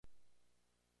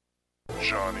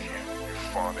Johnny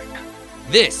Euphonic.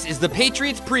 This is the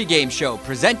Patriots pregame show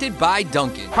presented by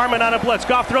Dunkin'. Harmon on a blitz.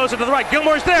 Goff throws it to the right.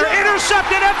 Gilmore's there.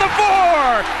 Intercepted at the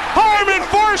 4. Harmon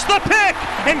forced the pick,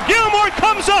 and Gilmore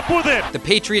comes up with it. The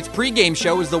Patriots pregame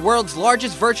show is the world's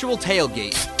largest virtual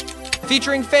tailgate,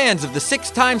 featuring fans of the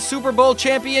 6-time Super Bowl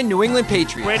champion New England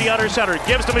Patriots. Brady under center.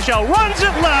 Gives to Michelle. Runs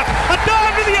it left. A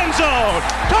dive to the end zone.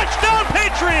 Touchdown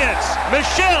Patriots.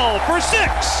 Michelle for 6.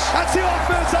 That's the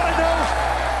offense I know.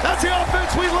 That's the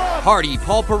offense we love. Hardy,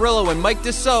 Paul Perillo, and Mike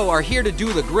Dussault are here to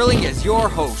do the grilling as your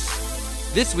hosts.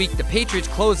 This week, the Patriots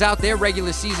close out their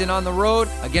regular season on the road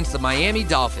against the Miami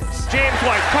Dolphins. James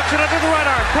White cuts it under the right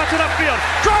arm, cuts it upfield,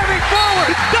 driving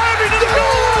forward, diving to the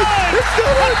goal line.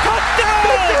 A touchdown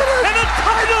and a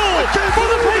title for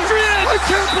the Patriots. I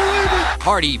can't believe it.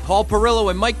 Hardy, Paul Perillo,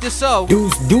 and Mike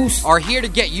Dussault are here to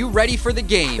get you ready for the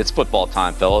game. It's football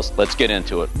time, fellas. Let's get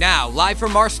into it. Now, live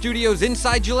from our studios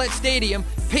inside Gillette Stadium,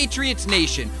 Patriots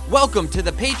Nation, welcome to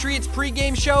the Patriots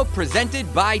pregame show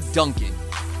presented by Dunkin'.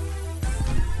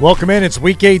 Welcome in. It's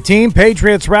Week 18.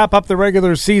 Patriots wrap up the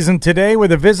regular season today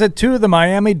with a visit to the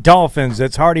Miami Dolphins.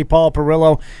 It's Hardy, Paul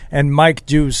Perillo, and Mike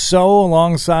Dussault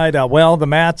alongside, the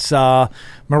Matts,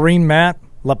 Marine Matt,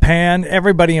 LaPan,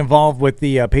 everybody involved with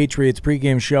the Patriots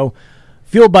pregame show.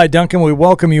 Fueled by Dunkin', we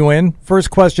welcome you in. First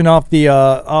question off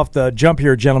the jump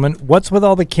here, gentlemen. What's with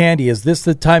all the candy? Is this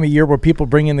the time of year where people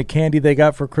bring in the candy they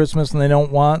got for Christmas and they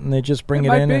don't want, and they just bring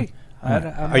it in?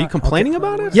 Are you complaining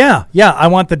about it? Yeah. I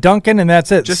want the Dunkin', and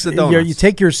that's it. Just the donuts. You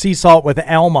take your sea salt with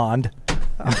almond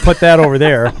and put that over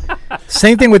there.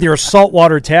 Same thing with your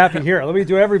saltwater taffy. Here, let me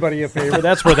do everybody a favor.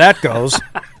 That's where that goes.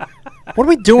 What are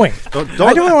we doing? I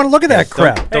don't even want to look at that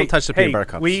crap. Don't touch the peanut butter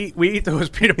cups. We eat those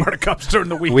peanut butter cups during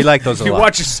the week. We like those a lot. You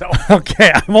watch yourself.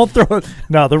 Okay, I won't throw it.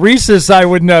 No, the Reese's, I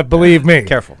wouldn't believe me.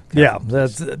 Careful. Yeah,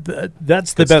 that's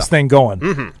the best thing going.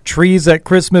 Mm-hmm. Trees at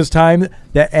Christmas time.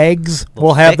 The eggs.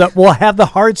 We'll have the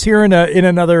hearts here in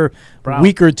another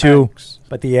week or two. Eggs.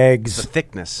 But the eggs. The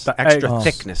thickness. The extra eggs.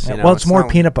 thickness. Yeah, well, it's more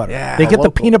peanut butter. Yeah. They get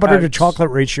the peanut butter to eggs. chocolate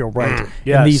ratio right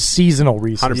Yes. in these seasonal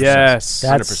Reese's. 100%. Yes.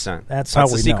 100%. That's how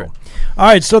the we secret. know. All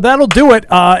right, so that'll do it.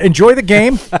 Enjoy the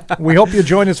game. We hope you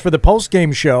join us for the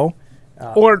post-game show.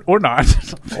 Or not.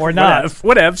 Or not.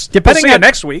 Whatevs. Depending We'll see on you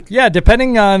next week. Yeah,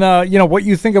 depending on what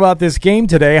you think about this game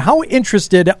today. How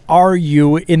interested are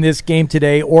you in this game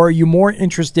today, or are you more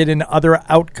interested in other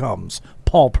outcomes?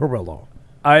 Paul Perillo.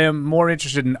 I am more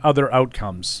interested in other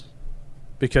outcomes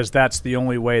because that's the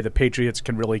only way the Patriots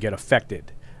can really get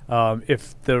affected.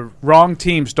 If the wrong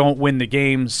teams don't win the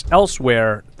games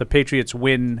elsewhere, the Patriots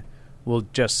win will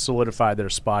just solidify their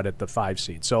spot at the 5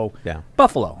 seed. So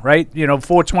Buffalo, right?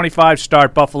 4:25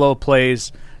 start. Buffalo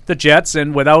plays the Jets,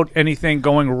 and without anything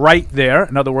going right there,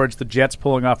 in other words, the Jets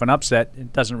pulling off an upset,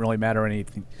 it doesn't really matter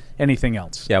anything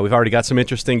else. Yeah, we've already got some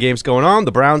interesting games going on.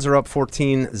 The Browns are up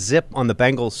 14-0 on the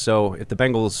Bengals, so if the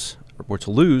Bengals were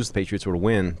to lose, the Patriots were to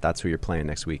win, that's who you're playing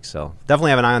next week. So definitely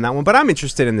have an eye on that one. But I'm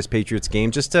interested in this Patriots game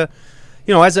just to,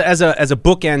 as a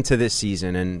bookend to this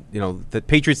season, and the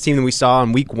Patriots team that we saw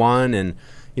in Week 1, and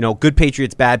good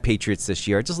Patriots, bad Patriots this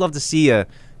year. I just love to see a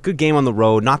good game on the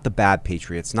road, not the bad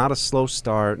Patriots, not a slow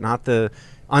start, not the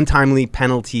untimely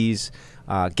penalties,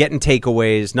 getting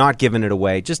takeaways, not giving it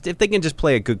away. Just if they can just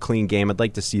play a good, clean game, I'd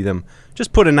like to see them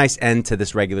just put a nice end to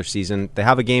this regular season. They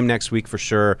have a game next week for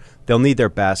sure. They'll need their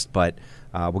best, but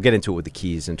we'll get into it with the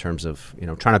keys in terms of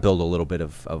trying to build a little bit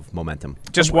of momentum.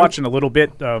 Just watching a little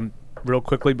bit real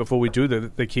quickly before we do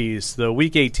the keys. The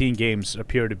Week 18 games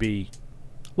appear to be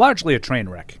largely a train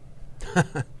wreck.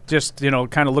 Just,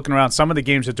 kind of looking around, some of the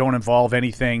games that don't involve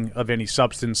anything of any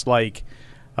substance, like,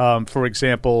 for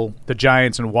example, the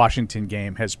Giants and Washington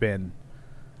game has been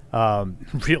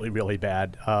really, really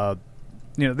bad.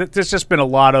 There's just been a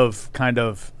lot of kind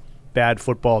of bad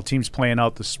football, teams playing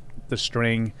out the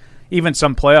string. Even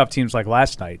some playoff teams like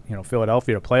last night,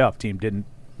 Philadelphia, a playoff team, didn't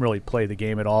really play the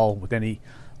game at all with any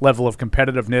level of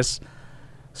competitiveness.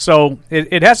 So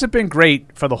it hasn't been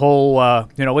great for the whole,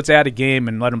 let's add a game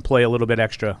and let them play a little bit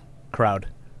extra crowd.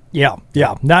 Yeah.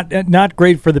 Not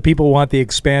great for the people who want the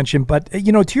expansion. But,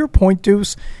 to your point,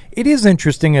 Deuce, it is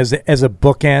interesting as a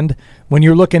bookend. When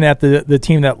you're looking at the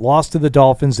team that lost to the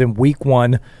Dolphins in Week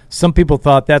 1, some people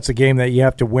thought that's a game that you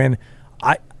have to win.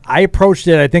 I approached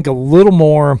it, I think, a little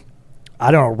more,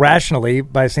 rationally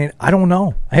by saying, I don't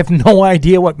know. I have no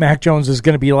idea what Mac Jones is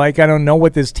going to be like. I don't know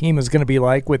what this team is going to be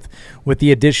like with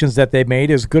the additions that they made,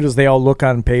 as good as they all look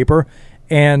on paper.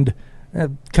 And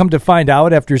come to find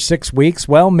out after 6 weeks,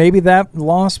 well, maybe that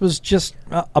loss was just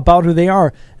about who they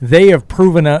are. They have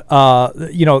proven,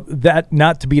 that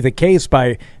not to be the case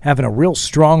by having a real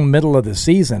strong middle of the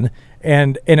season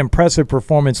and an impressive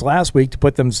performance last week to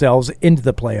put themselves into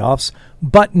the playoffs.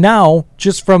 But now,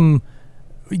 just from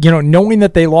knowing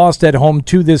that they lost at home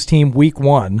to this team week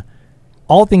 1,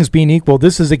 all things being equal,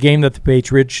 this is a game that the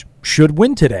Patriots should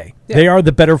win today. Yeah. They are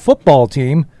the better football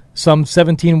team some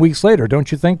 17 weeks later,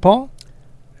 don't you think, Paul?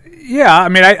 Yeah, I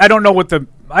mean, I don't know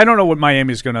what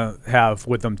Miami's going to have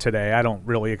with them today. I don't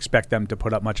really expect them to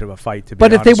put up much of a fight, to be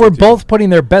honest. But if they were both putting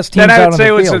their best teams out on the field, then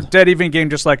I would say it's a dead even game,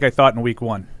 just like I thought in week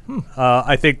 1.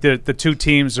 I think that the two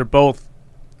teams are both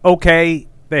okay.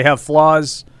 They have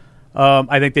flaws.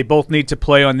 I think they both need to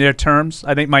play on their terms.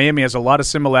 I think Miami has a lot of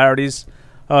similarities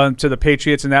to the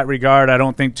Patriots in that regard. I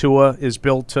don't think Tua is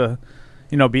built to,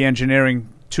 be engineering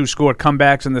 2-score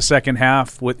comebacks in the second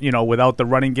half without the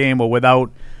running game or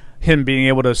without him being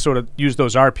able to sort of use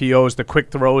those RPOs, the quick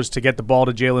throws to get the ball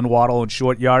to Jalen Waddle in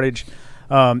short yardage,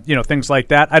 things like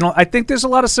that. I think there's a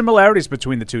lot of similarities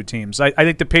between the two teams. I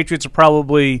think the Patriots are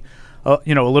probably, a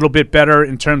little bit better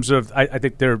in terms of. I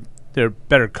think they're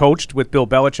better coached with Bill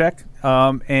Belichick,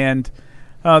 and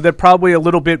they're probably a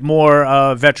little bit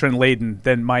more veteran laden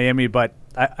than Miami. But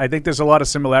I think there's a lot of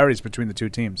similarities between the two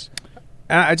teams.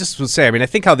 I just would say, I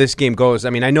think how this game goes, I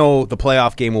know the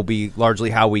playoff game will be largely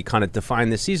how we kind of define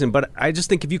this season, but I just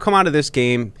think if you come out of this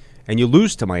game and you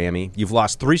lose to Miami, you've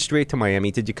lost 3 straight to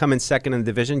Miami. Did you come in second in the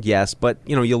division? Yes, but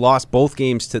you lost both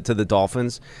games to the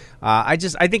Dolphins. I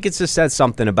think it just says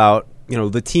something about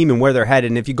the team and where they're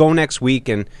headed. And if you go next week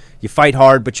and you fight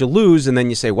hard but you lose, and then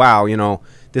you say, wow,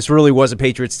 this really was a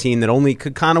Patriots team that only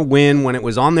could kind of win when it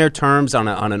was on their terms on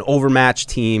an overmatched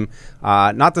team.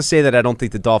 Not to say that I don't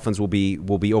think the Dolphins will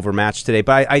be overmatched today,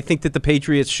 but I think that the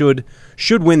Patriots should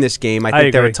win this game. I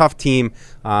think they're a tough team,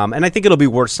 and I think it'll be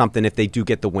worth something if they do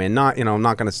get the win. I'm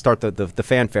not going to start the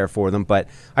fanfare for them, but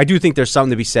I do think there's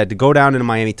something to be said to go down into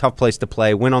Miami, tough place to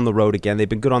play, win on the road again. They've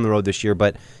been good on the road this year,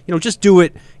 but just do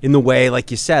it in the way,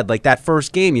 like you said, like that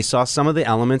first game. You saw some of the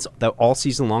elements that all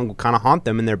season long will kind of haunt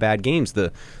them in their bad games.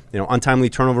 The untimely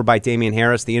turnover by Damian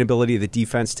Harris, the inability of the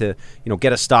defense to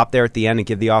get a stop there at the end and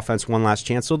give the offense one last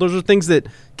chance. So those are things that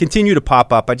continue to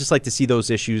pop up. I just like to see those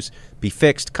issues be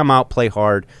fixed, come out, play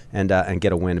hard, and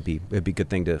get a win. It'd be a good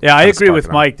thing to. Yeah, I agree with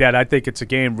Mike that I think it's a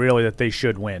game really that they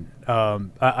should win.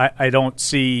 I don't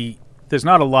see. There's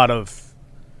not a lot of.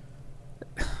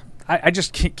 I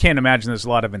just can't imagine there's a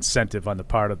lot of incentive on the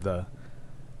part of the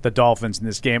Dolphins in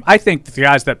this game. I think the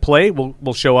guys that play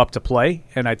will show up to play,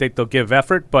 and I think they'll give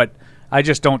effort, but I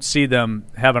just don't see them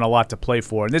having a lot to play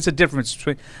for. And there's a difference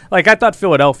between, I thought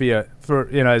Philadelphia,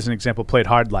 as an example, played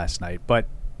hard last night, but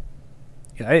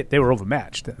they were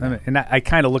overmatched. And I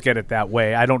kind of look at it that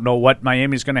way. I don't know what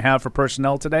Miami's going to have for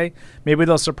personnel today. Maybe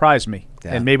they'll surprise me,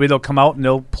 and maybe they'll come out and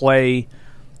they'll play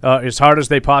as hard as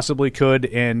they possibly could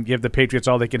and give the Patriots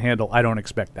all they can handle. I don't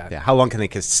expect that. Yeah, how long can they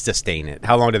sustain it?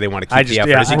 How long do they want to keep the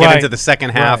effort? As you get into the second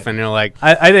half and you're like...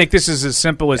 I think this is as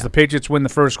simple as the Patriots win the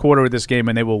first quarter of this game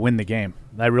and they will win the game.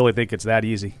 I really think it's that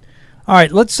easy. All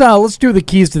right, let's do the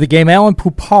keys to the game. Alan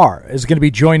Poupar is going to be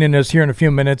joining us here in a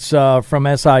few minutes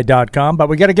from SI.com, but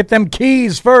we got to get them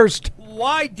keys first.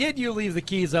 Why did you leave the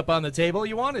keys up on the table?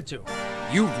 You wanted to.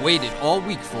 You've waited all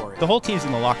week for it. The whole team's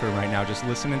in the locker room right now just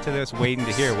listening to this, waiting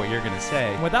to hear what you're going to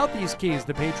say. Without these keys,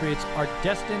 the Patriots are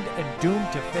destined and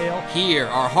doomed to fail. Here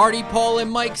are Hardy, Paul,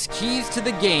 and Mike's keys to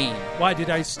the game. Why, did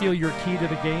I steal your key to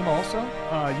the game also?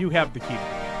 You have the key to the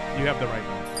game. You have the right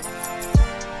one.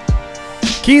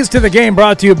 Keys to the game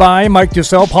brought to you by Mike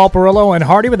Dussault, Paul Perillo, and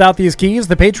Hardy. Without these keys,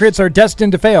 the Patriots are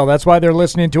destined to fail. That's why they're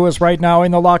listening to us right now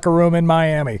in the locker room in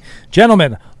Miami.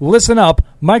 Gentlemen, listen up.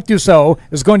 Mike Dussault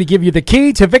is going to give you the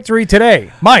key to victory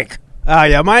today. Mike.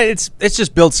 It's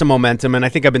just built some momentum, and I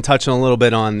think I've been touching a little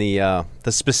bit on the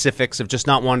specifics of just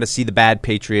not wanting to see the bad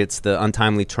Patriots, the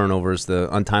untimely turnovers,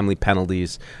 the untimely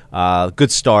penalties.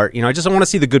 Good start. I just want to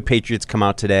see the good Patriots come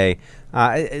out today.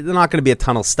 They're not going to be a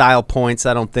ton of style points,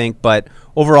 I don't think, but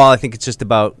overall I think it's just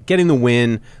about getting the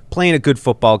win, playing a good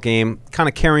football game, kind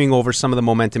of carrying over some of the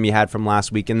momentum you had from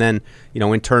last week, and then,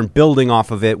 in turn, building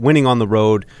off of it, winning on the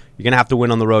road. You're going to have to win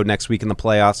on the road next week in the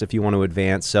playoffs if you want to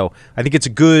advance. So I think it's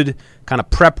a good kind of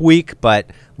prep week,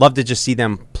 but love to just see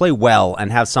them play well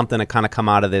and have something to kind of come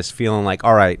out of this feeling like,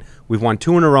 all right, we've won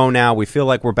 2 in a row now. We feel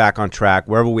like we're back on track.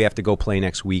 Wherever we have to go play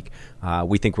next week,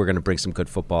 we think we're going to bring some good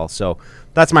football. So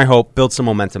that's my hope. Build some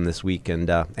momentum this week and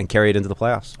carry it into the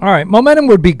playoffs. All right, momentum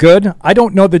would be good. I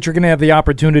don't know that you're going to have the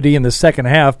opportunity in the second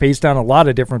half based on a lot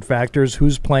of different factors,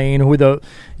 who's playing,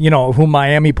 who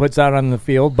Miami puts out on the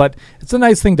field, but it's a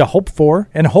nice thing to hope for,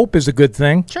 and hope is a good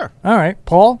thing. Sure. All right,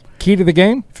 Paul, key to the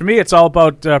game? For me, it's all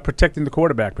about protecting the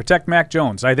quarterback. Protect Mac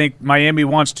Jones. I think Miami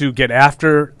wants to get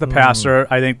after the passer.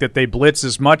 I think that They blitz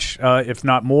as much, if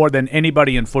not more, than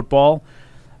anybody in football.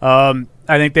 I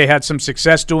think they had some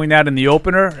success doing that in the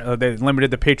opener. They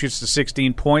limited the Patriots to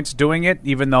 16 points doing it,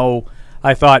 even though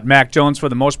I thought Mac Jones, for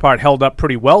the most part, held up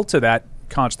pretty well to that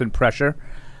constant pressure.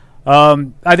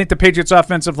 I think the Patriots'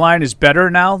 offensive line is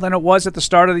better now than it was at the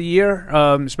start of the year,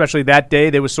 especially that day.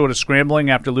 They were sort of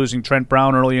scrambling after losing Trent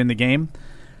Brown early in the game.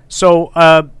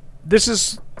 So this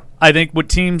is, I think,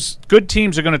 what good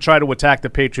teams are going to try to attack the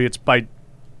Patriots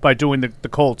by doing the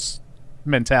Colts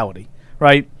mentality,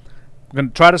 right? We're going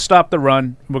to try to stop the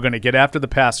run. We're going to get after the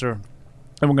passer,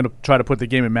 and we're going to try to put the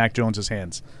game in Mac Jones'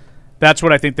 hands. That's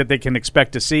what I think that they can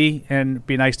expect to see, and it'd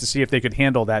be nice to see if they could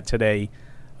handle that today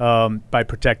by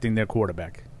protecting their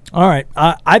quarterback. All right.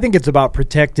 I think it's about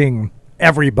protecting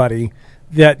everybody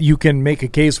that you can make a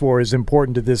case for is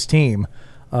important to this team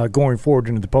going forward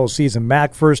into the postseason.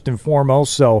 Mac first and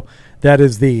foremost, so that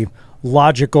is the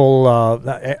logical,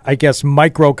 I guess,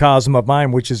 microcosm of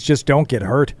mine, which is just don't get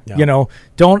hurt. Yeah.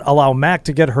 Don't allow Mac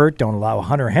to get hurt. Don't allow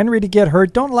Hunter Henry to get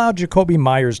hurt. Don't allow Jacoby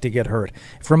Myers to get hurt.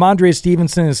 If Ramondre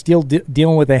Stevenson is still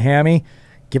dealing with a hammy,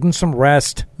 give him some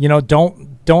rest.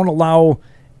 Don't allow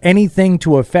anything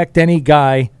to affect any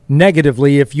guy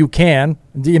negatively if you can,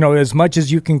 as much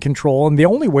as you can control. And the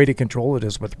only way to control it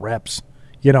is with reps.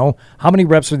 How many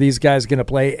reps are these guys going to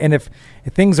play? And if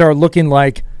things are looking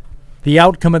like the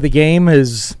outcome of the game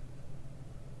is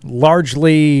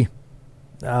largely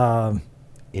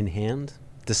in hand,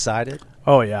 decided.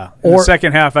 Oh yeah. In the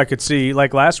second half, I could see,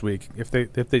 like last week, if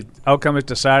the outcome is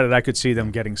decided, I could see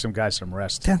them getting some guys some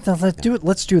rest. Let's do it.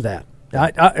 Let's do that.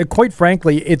 Quite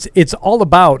frankly, it's all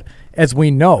about, as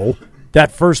we know,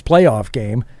 that first playoff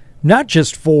game, not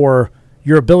just for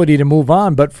your ability to move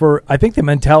on, but for, I think, the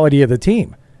mentality of the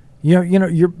team. You're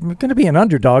going to be an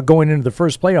underdog going into the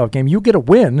first playoff game. You get a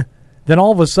win. Then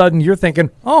all of a sudden you're thinking,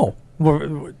 oh,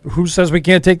 well, who says we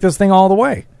can't take this thing all the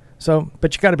way? So,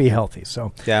 but you got to be healthy.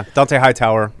 So yeah, Dante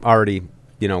Hightower already,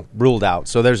 ruled out.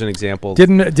 So there's an example. Did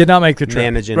not make the trip.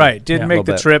 Managing, right? Didn't make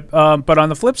the trip. But on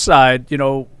the flip side,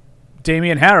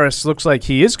 Damian Harris looks like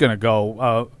he is going to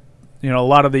go. A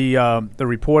lot of the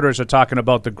reporters are talking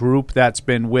about the group that's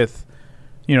been with,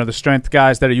 the strength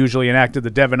guys that are usually inactive.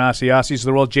 The Devin Asiasi's of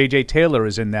the world. J.J. Taylor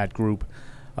is in that group.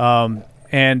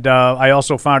 And I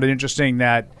also found it interesting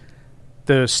that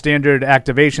the standard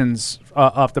activations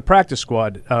of the practice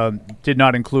squad did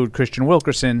not include Christian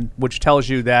Wilkerson, which tells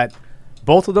you that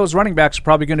both of those running backs are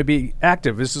probably going to be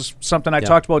active. This is something I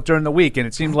talked about during the week, and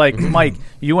it seemed like, Mike,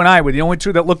 you and I were the only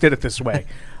two that looked at it this way.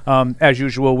 As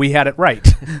usual, we had it right.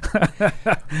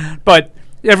 But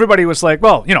everybody was like,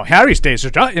 well, Harry stays,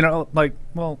 no,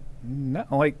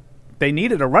 they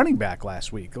needed a running back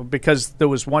last week because there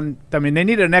was one. I mean, they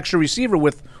needed an extra receiver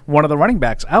with one of the running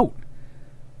backs out.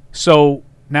 So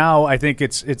now I think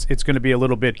it's going to be a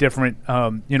little bit different.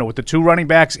 With the two running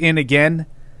backs in again,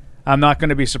 I'm not going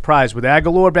to be surprised. With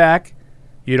Aguilar back,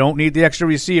 you don't need the extra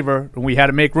receiver. And we had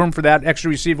to make room for that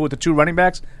extra receiver with the two running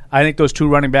backs. I think those two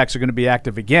running backs are going to be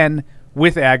active again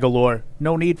with Aguilar.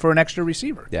 No need for an extra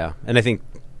receiver. Yeah, and I think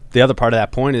the other part of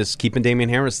that point is keeping Damian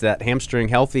Harris, that hamstring,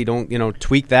 healthy. Don't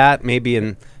tweak that maybe.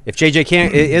 And if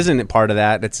JJ isn't part of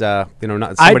that, it's not.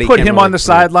 I put him on the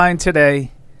sideline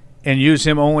today, and use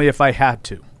him only if I had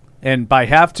to. And by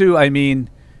have to, I mean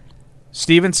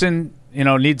Stevenson,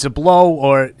 needs a blow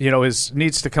or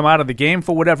needs to come out of the game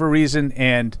for whatever reason,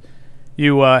 and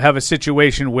you have a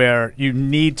situation where you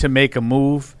need to make a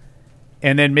move,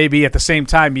 and then maybe at the same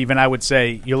time, even I would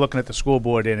say you're looking at the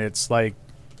scoreboard and it's like,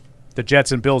 the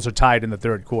Jets and Bills are tied in the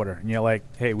third quarter, and you're like,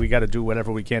 "Hey, we got to do whatever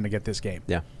we can to get this game."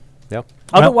 Yeah, yeah.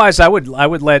 Otherwise, I would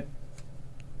let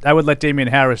Damian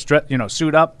Harris,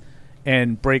 suit up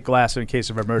and break glass in case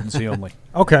of emergency only.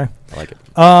 Okay, I like it.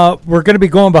 We're going to be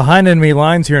going behind enemy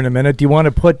lines here in a minute. Do you want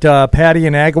to put Patty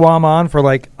and Agawam on for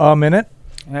like a minute?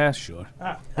 Yeah, sure.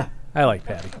 I like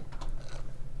Patty.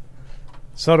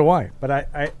 So do I. But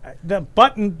the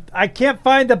button, I can't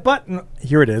find the button.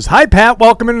 Here it is. Hi, Pat.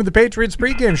 Welcome into the Patriots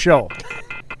pregame show.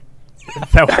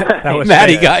 that was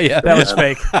Matty fake. got you. That was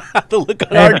fake. The look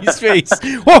on Artie's face.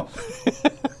 Whoa.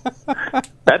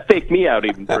 That faked me out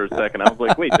even for a second. I was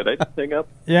like, wait, did I just hang up?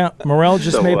 Yeah, Morrell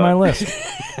just made my list.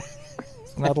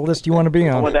 It's not a list you want to be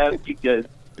on. I wanted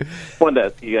to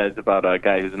ask you guys about a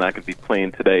guy who's not going to be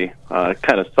playing today.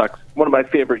 Kind of sucks. One of my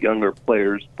favorite younger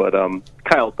players, but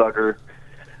Kyle Duggar.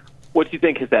 What do you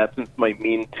think his absence might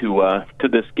mean to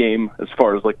this game as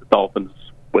far as like the Dolphins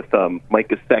with Mike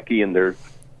Gesicki and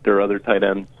their other tight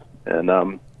ends? And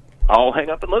I'll hang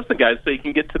up and listen, guys, so you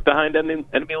can get to behind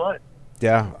enemy line.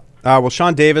 Yeah. Well,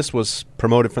 Sean Davis was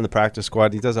promoted from the practice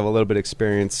squad. He does have a little bit of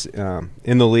experience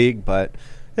in the league, but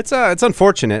It's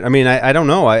unfortunate. I mean, I don't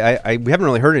know. We haven't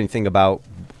really heard anything about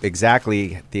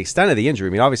exactly the extent of the injury.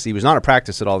 I mean, obviously he was not at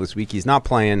practice at all this week. He's not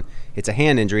playing. It's a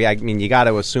hand injury. I mean, you got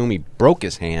to assume he broke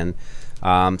his hand.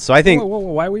 So I think. Whoa,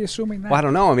 why were you assuming that? Well, I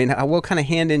don't know. I mean, what kind of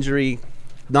hand injury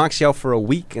knocks you out for a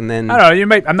week and then? I don't know. You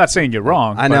may. I'm not saying you're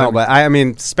wrong. I know, but I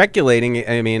mean, speculating.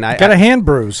 I mean, I got a hand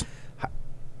bruise.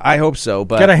 I hope so,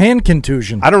 but got a hand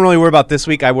contusion. I don't really worry about this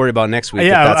week. I worry about next week.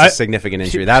 Yeah, that's a significant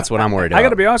injury. That's what I'm worried about. I got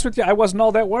to be honest with you. I wasn't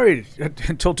all that worried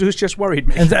until Deuce just worried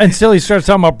me. Until he starts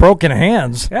talking about broken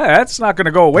hands. Yeah, that's not going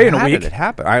to go away in a week. It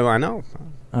happened. I know.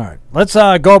 All right, let's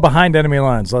go behind enemy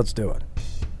lines. Let's do it.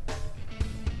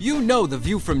 You know the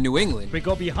view from New England. We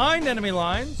go behind enemy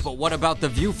lines. But what about the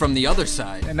view from the other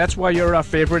side? And that's why you're our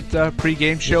favorite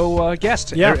pregame show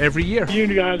guest every year. You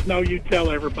guys know you tell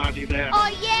everybody that.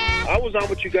 Oh, yeah? I was on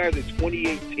with you guys in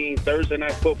 2018, Thursday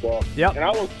Night Football. Yep. And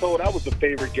I was told I was the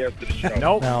favorite guest of the show.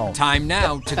 Nope. No. Time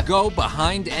now to go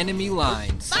behind enemy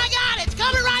lines. My God, it's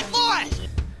coming right for us.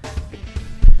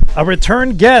 A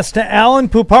return guest, Alan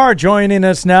Poupart, joining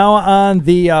us now on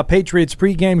the Patriots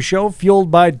pregame show,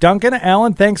 fueled by Duncan.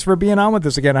 Alan, thanks for being on with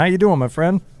us again. How you doing, my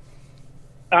friend?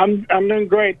 I'm doing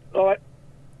great.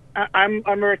 I'm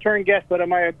a return guest, but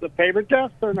am I the favorite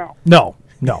guest or no? No.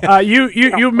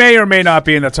 You may or may not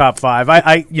be in the top 5.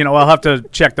 I'll have to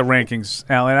check the rankings,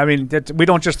 Alan. I mean, we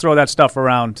don't just throw that stuff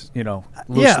around,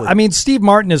 loosely. Yeah, I mean, Steve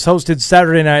Martin has hosted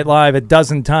Saturday Night Live a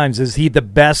dozen times. Is he the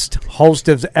best host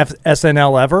of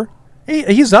SNL ever?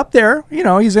 He's up there.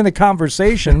 He's in a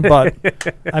conversation, but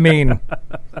I mean,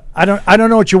 I don't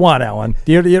know what you want, Alan.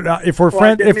 If we're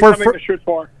friends, if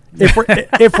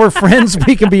we're friends,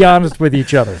 we can be honest with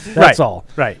each other. That's all.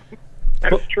 Right.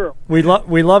 That's true. We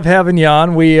love having you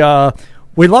on. We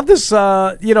love this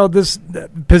this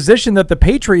position that the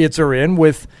Patriots are in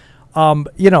with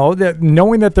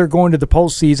knowing that they're going to the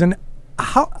postseason.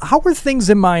 How are things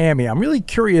in Miami? I'm really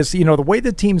curious. The way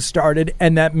the team started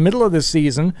and that middle of the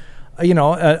season.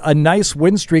 A nice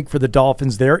win streak for the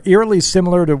Dolphins there, eerily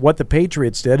similar to what the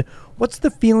Patriots did. What's the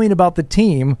feeling about the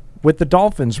team with the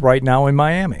Dolphins right now in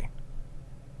Miami?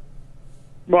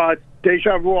 Well, it's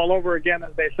deja vu all over again,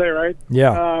 as they say, right?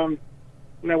 Yeah.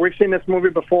 We've seen this movie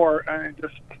before. And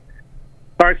just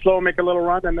start slow, make a little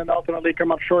run, and then ultimately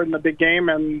come up short in the big game.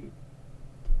 And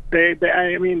they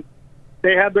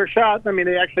had their shot. I mean,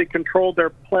 they actually controlled their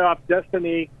playoff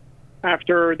destiny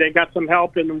after they got some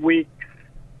help in week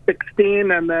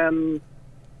 16, and then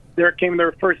there came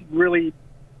their first really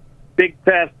big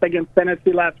test against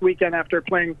Tennessee last weekend after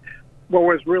playing what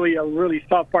was really a really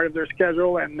soft part of their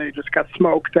schedule, and they just got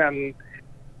smoked. And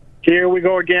here we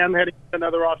go again, heading into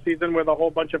another offseason with a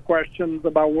whole bunch of questions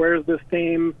about where's this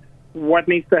team, what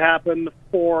needs to happen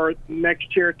for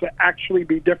next year to actually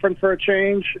be different for a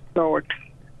change. So it's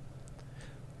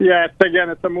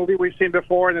a movie we've seen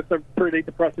before, and it's a pretty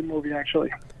depressing movie, actually.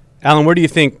 Alan, where do you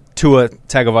think Tua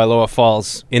Tagovailoa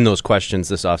falls in those questions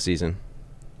this offseason?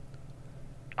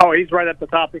 Oh, he's right at the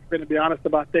top, if I'm going to be honest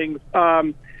about things.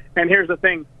 And here's the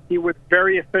thing. He was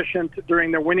very efficient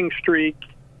during the winning streak,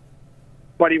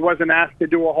 but he wasn't asked to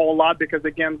do a whole lot because,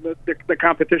 again, the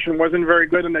competition wasn't very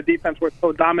good, and the defense was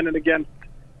so dominant against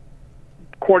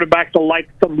quarterbacks the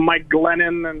likes of Mike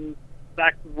Glennon and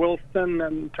Zach Wilson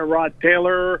and Tyrod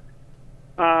Taylor.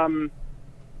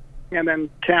 And then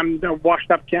washed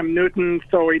up Cam Newton,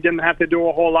 so he didn't have to do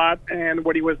a whole lot. And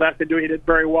what he was asked to do, he did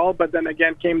very well. But then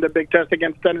again came the big test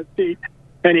against Tennessee,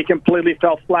 and he completely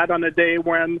fell flat on the day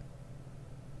when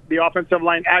the offensive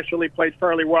line actually played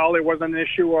fairly well. It wasn't an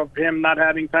issue of him not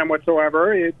having time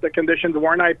whatsoever. The conditions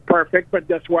weren't perfect, but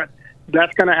guess what?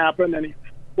 That's going to happen, and he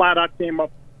flat out came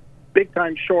up big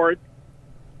time short.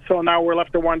 So now we're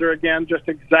left to wonder again just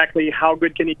exactly how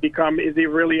good can he become. Is he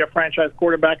really a franchise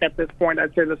quarterback at this point?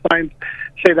 I'd say the signs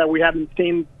say that we haven't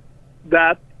seen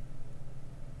that.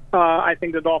 I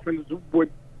think the Dolphins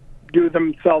would do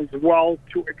themselves well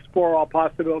to explore all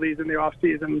possibilities in the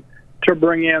offseason to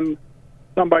bring in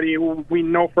somebody who we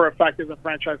know for a fact is a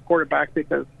franchise quarterback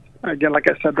because, again, like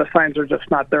I said, the signs are just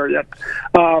not there yet.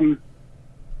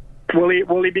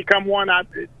 Will he become one?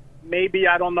 Maybe,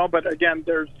 I don't know. But, again,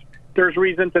 there's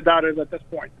reason to doubt it at this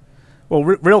point. Well,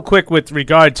 real quick with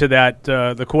regard to that,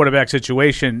 the quarterback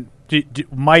situation,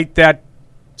 might that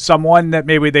someone that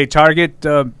maybe they target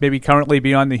maybe currently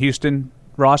be on the Houston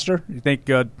roster? You think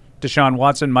Deshaun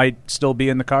Watson might still be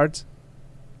in the cards?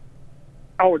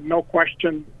 Oh, no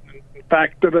question. In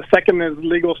fact, the second his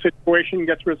legal situation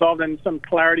gets resolved and some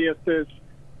clarity as to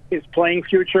his playing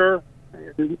future,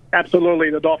 absolutely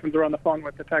the Dolphins are on the phone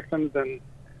with the Texans and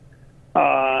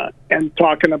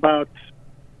talking about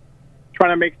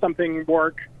trying to make something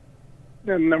work.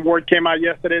 And the word came out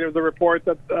yesterday. There was a report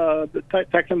that the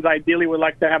Texans ideally would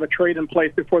like to have a trade in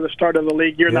place before the start of the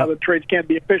league year. Now, the trades can't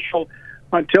be official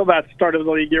until that start of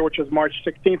the league year, which is March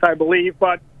 16th, I believe.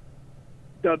 But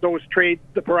those trades,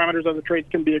 the parameters of the trades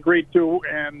can be agreed to.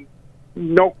 And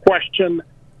no question,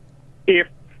 if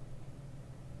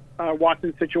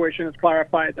Watson's situation is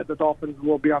clarified, that the Dolphins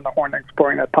will be on the horn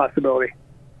exploring that possibility.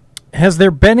 Has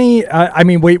there been any? I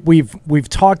mean, we've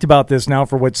talked about this now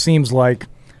for what seems like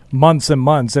months and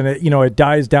months, and it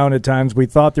dies down at times. We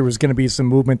thought there was going to be some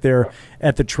movement there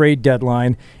at the trade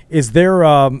deadline. Is there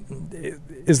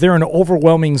an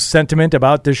overwhelming sentiment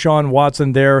about Deshaun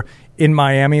Watson there in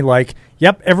Miami? Like,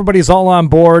 yep, everybody's all on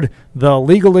board. The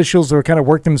legal issues are kind of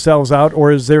worked themselves out,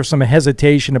 or is there some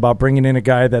hesitation about bringing in a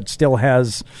guy that still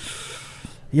has,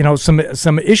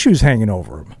 some issues hanging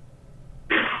over him?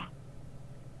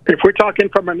 If we're talking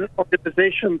from an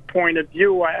organization point of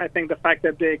view, I think the fact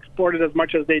that they explored it as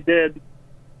much as they did,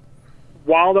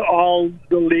 while all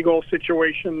the legal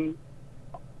situation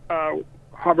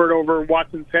hovered over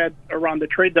Watson's head around the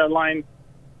trade deadline,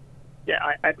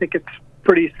 I think it's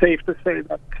pretty safe to say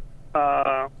that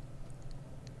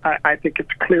I think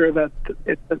it's clear that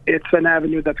it's an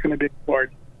avenue that's going to be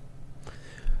explored.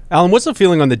 Alan, what's the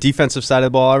feeling on the defensive side of the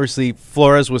ball? Obviously,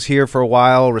 Flores was here for a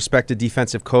while, respected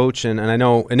defensive coach, and I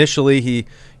know initially he,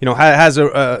 has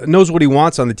knows what he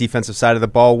wants on the defensive side of the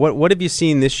ball. What have you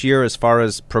seen this year as far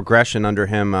as progression under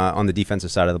him on the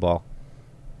defensive side of the ball?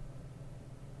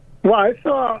 Well, I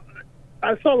saw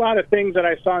a lot of things that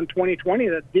I saw in 2020.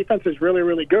 That defense is really,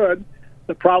 really good.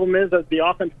 The problem is that the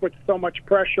offense puts so much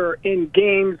pressure in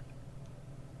games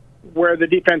where the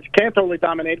defense can't totally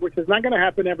dominate, which is not going to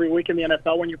happen every week in the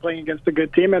NFL when you're playing against a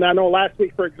good team. And I know last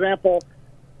week, for example,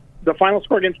 the final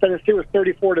score against Tennessee was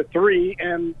 34-3,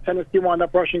 and Tennessee wound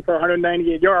up rushing for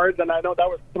 198 yards. And I know that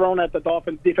was thrown at the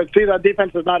Dolphins' defense. See, that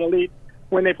defense is not elite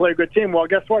when they play a good team. Well,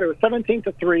 guess what? It was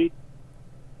 17-3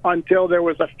 until there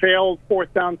was a failed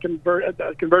fourth down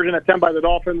conversion attempt by the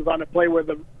Dolphins on a play where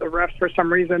the refs, for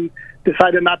some reason,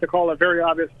 decided not to call a very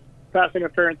obvious passing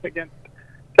interference against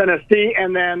Tennessee,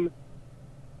 and then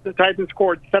the Titans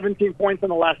scored 17 points in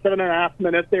the last 7.5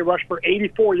 minutes. They rushed for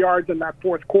 84 yards in that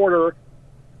fourth quarter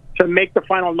to make the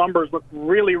final numbers look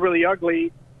really, really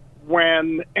ugly.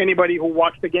 When anybody who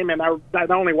watched the game, and I not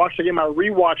only watched the game, I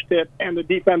rewatched it, and the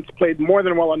defense played more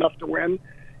than well enough to win.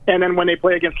 And then when they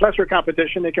play against lesser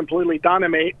competition, they completely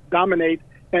dominate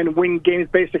and win games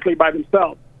basically by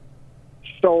themselves.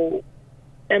 So,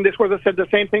 and this was the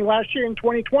same thing last year in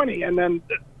 2020, and then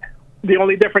the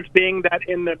only difference being that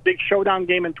in the big showdown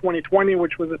game in 2020,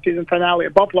 which was the season finale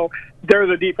at Buffalo, there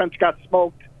the defense got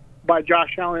smoked by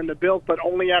Josh Allen and the Bills, but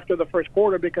only after the first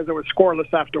quarter because it was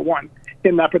scoreless after one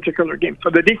in that particular game. So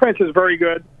the defense is very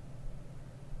good.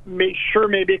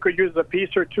 Maybe it could use a piece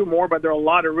or two more, but there are a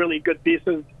lot of really good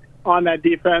pieces on that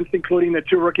defense, including the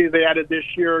two rookies they added this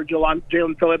year,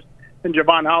 Jalen Phillips and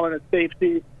Javon Holland at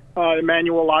safety.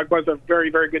 Emmanuel Ogba is a very,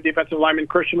 very good defensive lineman.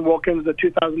 Christian Wilkins, the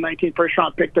 2019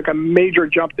 first-round pick, took a major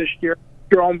jump this year.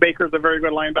 Jerome Baker is a very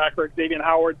good linebacker. Xavier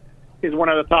Howard is one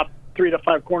of the top 3 to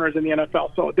 5 corners in the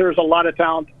NFL. So there's a lot of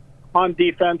talent on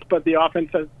defense, but the offense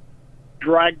has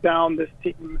dragged down this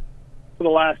team for the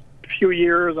last few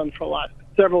years and for the last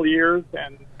several years,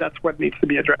 and that's what needs to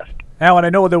be addressed. Alan, I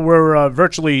know there were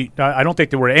virtually, I don't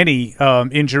think there were any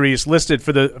injuries listed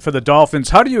for the Dolphins.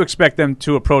 How do you expect them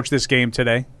to approach this game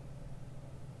today?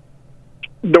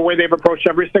 The way they've approached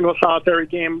every single solitary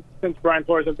game since Brian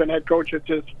Flores has been head coach, it's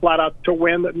just flat out to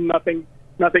win. Nothing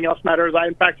else matters. I,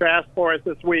 in fact, asked Flores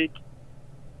this week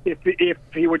if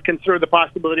he would consider the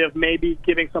possibility of maybe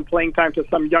giving some playing time to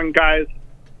some young guys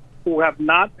who have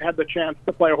not had the chance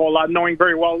to play a whole lot, knowing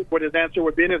very well what his answer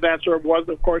would be. And his answer was,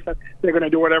 of course, that they're going to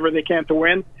do whatever they can to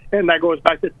win. And that goes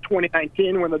back to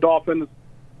 2019 when the Dolphins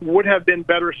would have been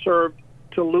better served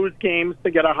to lose games to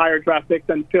get a higher draft pick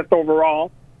than 5th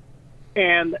overall.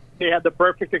 And they had the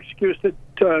perfect excuse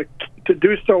to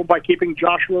do so by keeping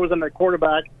Josh Rosen at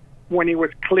quarterback when he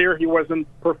was clear he wasn't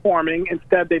performing.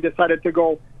 Instead, they decided to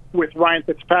go with Ryan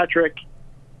Fitzpatrick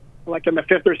like in the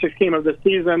 5th or 6th game of the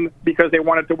season because they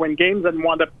wanted to win games and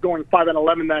wound up going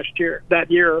 5-11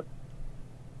 that year,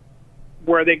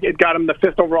 where it got him the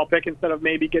 5th overall pick instead of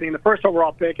maybe getting the 1st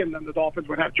overall pick, and then the Dolphins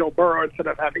would have Joe Burrow instead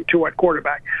of having 2 at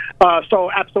quarterback. So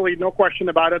absolutely no question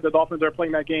about it. The Dolphins are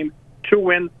playing that game to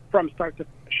win from start to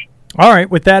finish. All right.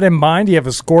 With that in mind, do you have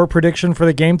a score prediction for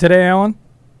the game today, Alan?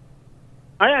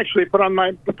 I actually put on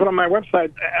my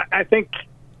website. I think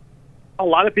a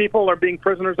lot of people are being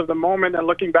prisoners of the moment and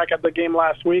looking back at the game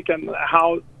last week and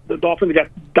how the Dolphins got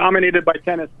dominated by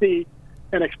Tennessee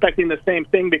and expecting the same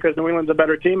thing because New England's a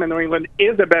better team, and New England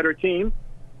is a better team.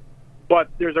 but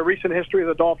there's a recent history of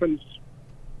the Dolphins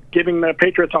giving the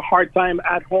Patriots a hard time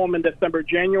at home in December,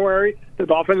 January. The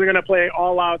Dolphins are going to play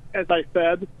all out, as I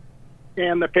said,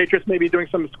 and the Patriots may be doing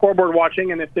some scoreboard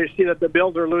watching, and if they see that the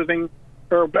Bills are losing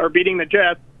or are beating the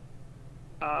Jets,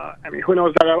 who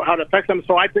knows how it affects them.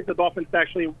 So I think the Dolphins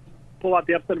actually pull out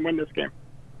the upset and win this game.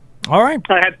 All right.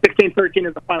 I had 16-13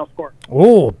 as the final score.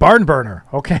 Oh, barn burner.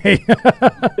 Okay.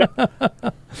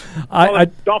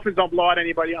 Dolphins don't blow out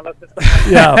anybody unless it's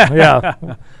yeah.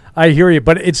 I hear you,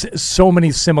 but it's so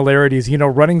many similarities.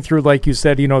 Running through, like you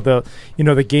said,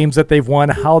 the games that they've won,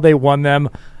 how they won them,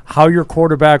 how your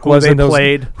quarterback was in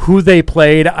those, who they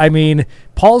played. I mean,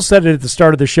 Paul said it at the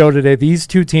start of the show today. These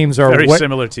two teams are very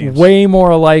similar teams, way more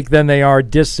alike than they are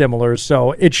dissimilar.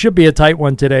 So it should be a tight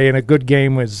one today, and a good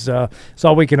game is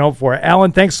all we can hope for.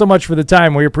 Alan, thanks so much for the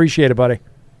time. We appreciate it, buddy.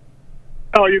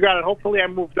 Oh, you got it. Hopefully, I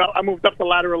moved up the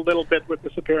ladder a little bit with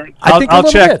this appearance.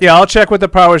 I'll check. Bit. Yeah, I'll check with the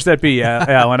powers that be,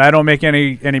 Alan. I don't make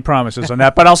any promises on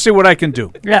that, but I'll see what I can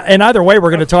do. Yeah, and either way, we're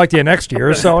going to talk to you next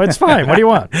year, so it's fine. What do you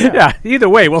want? Yeah, either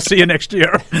way, we'll see you next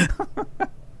year.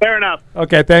 Fair enough.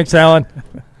 Okay, thanks, Alan.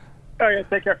 Okay,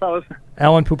 take care, fellas.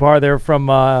 Alan Poupart there from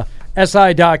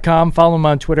SI.com. Follow him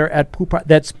on Twitter at Poupart.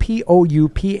 That's Poupart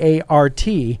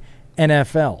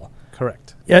NFL.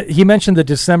 Correct. Yeah, he mentioned the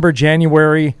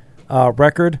December-January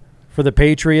record for the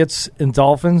Patriots and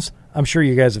Dolphins. I'm sure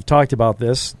you guys have talked about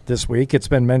this week. It's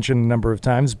been mentioned a number of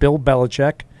times. Bill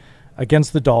Belichick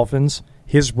against the Dolphins.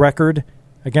 His record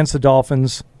against the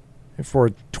Dolphins for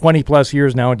 20-plus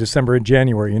years now in December and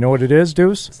January. You know what it is,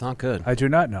 Deuce? It's not good. I do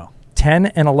not know.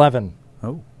 10-11.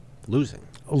 Oh.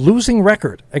 Losing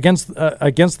record against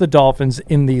the Dolphins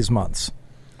in these months.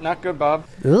 Not good, Bob.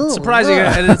 It's surprising,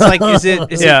 and it's like, is it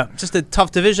just a tough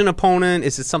division opponent?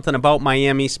 Is it something about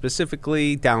Miami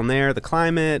specifically down there, the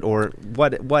climate, or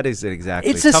what is it exactly?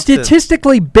 It's a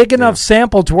statistically big enough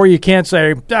sample to where you can't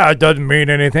say, it doesn't mean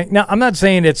anything. Now, I'm not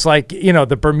saying it's like,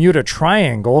 the Bermuda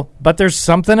Triangle, but there's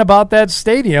something about that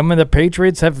stadium, and the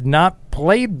Patriots have not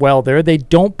played well there. They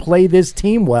don't play this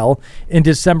team well in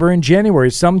December and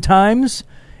January. Sometimes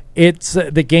it's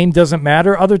the game doesn't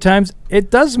matter. Other times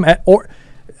it does matter.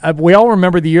 We all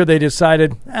remember the year they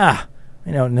decided,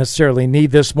 we don't necessarily need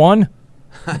this one.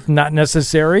 Not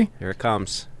necessary. Here it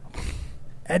comes.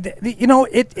 And,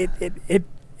 it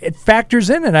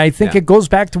factors in, and I think it goes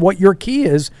back to what your key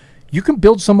is. You can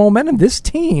build some momentum. This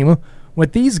team,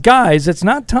 with these guys, it's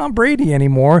not Tom Brady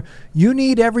anymore. You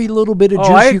need every little bit of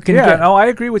juice you can get. No, I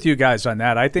agree with you guys on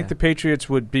that. I think the Patriots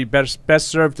would be best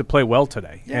served to play well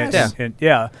today. Yes.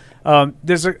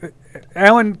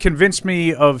 Alan convinced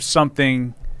me of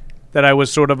something that I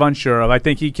was sort of unsure of. I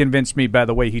think he convinced me by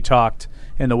the way he talked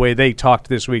and the way they talked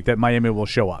this week that Miami will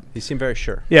show up. He seemed very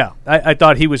sure. Yeah, I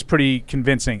thought he was pretty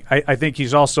convincing. I think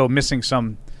he's also missing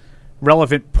some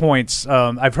relevant points.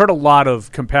 I've heard a lot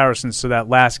of comparisons to that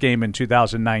last game in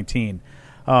 2019,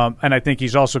 and I think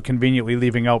he's also conveniently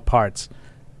leaving out parts.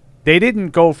 They didn't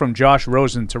go from Josh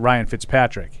Rosen to Ryan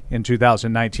Fitzpatrick in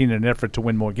 2019 in an effort to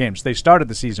win more games. They started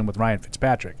the season with Ryan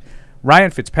Fitzpatrick.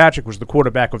 Ryan Fitzpatrick was the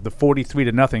quarterback of the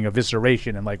 43-0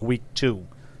 evisceration in like week 2.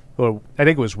 Or I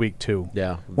think it was week 2.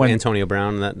 Yeah, when Antonio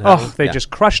Brown. They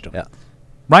just crushed him. Yeah.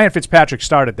 Ryan Fitzpatrick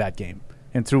started that game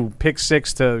and threw pick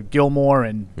 6 to Gilmore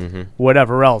and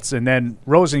whatever else. And then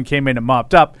Rosen came in and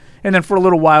mopped up. And then for a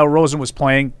little while, Rosen was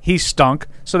playing. He stunk,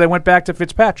 so they went back to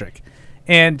Fitzpatrick.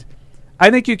 And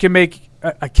I think you can make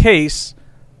a case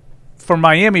for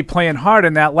Miami playing hard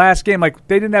in that last game. Like,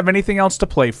 they didn't have anything else to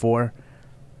play for.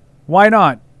 Why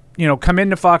not, come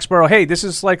into Foxborough? Hey, this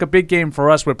is like a big game for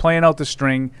us. We're playing out the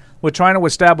string. We're trying to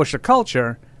establish a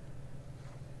culture.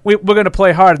 We're going to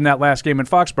play hard in that last game in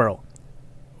Foxborough.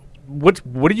 What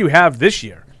do you have this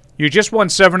year? You just won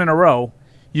 7 in a row.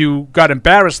 You got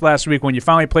embarrassed last week when you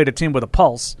finally played a team with a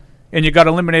pulse, and you got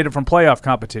eliminated from playoff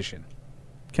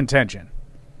contention.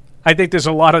 I think there's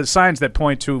a lot of signs that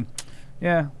point to,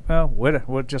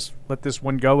 we'll just let this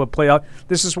one go and play out.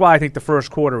 This is why I think the first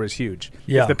quarter is huge.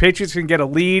 Yeah. If the Patriots can get a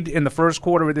lead in the first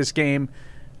quarter of this game,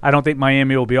 I don't think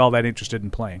Miami will be all that interested in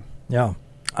playing. Yeah.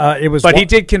 He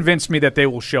did convince me that they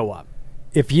will show up.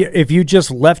 If you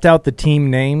just left out the team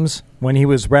names when he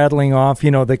was rattling off,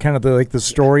 the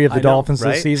story of the Dolphins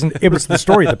this season, it was the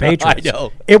story of the Patriots. I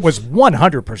know. It was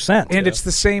 100%. And it's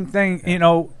the same thing,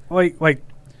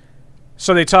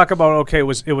 So they talk about, it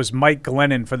was Mike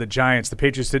Glennon for the Giants. The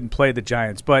Patriots didn't play the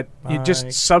Giants, but you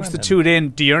just substitute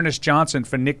in Dearness Johnson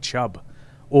for Nick Chubb,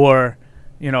 or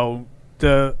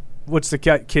what's the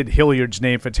kid Hilliard's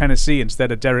name for Tennessee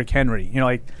instead of Derrick Henry?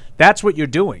 That's what you're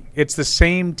doing. It's the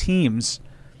same teams,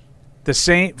 the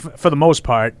same for the most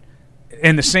part,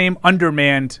 and the same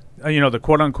undermanned the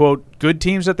quote-unquote good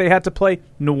teams that they had to play,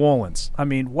 New Orleans. I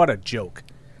mean, what a joke.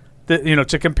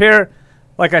 To compare,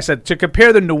 like I said, to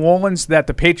compare the New Orleans that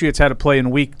the Patriots had to play in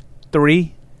Week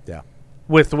 3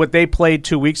 with what they played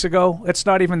 2 weeks ago, it's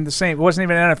not even the same. It wasn't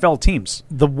even NFL teams.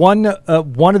 The one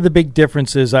of the big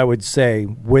differences, I would say,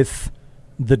 with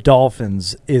the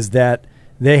Dolphins is that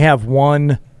they have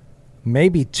one,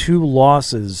 maybe 2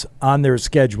 losses on their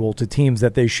schedule to teams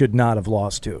that they should not have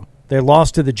lost to. They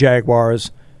lost to the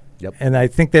Jaguars, and I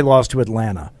think they lost to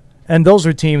Atlanta. And those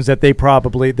are teams that they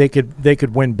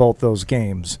could win both those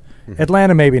games. Mm-hmm.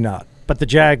 Atlanta maybe not, but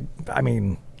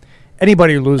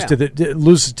anybody who loses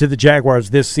to the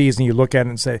Jaguars this season, you look at it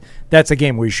and say that's a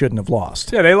game we shouldn't have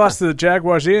lost. Yeah, they lost to the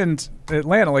Jaguars and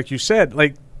Atlanta, like you said.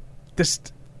 Like this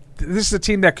is a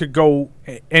team that could go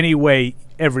any way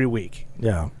every week.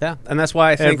 Yeah, and that's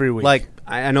why I think every week. Like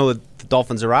I know that the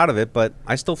Dolphins are out of it, but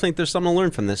I still think there's something to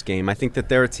learn from this game. I think that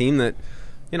they're a team that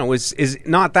is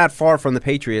not that far from the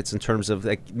Patriots in terms of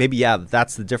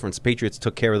that's the difference. The Patriots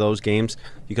took care of those games.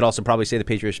 You could also probably say the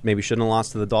Patriots maybe shouldn't have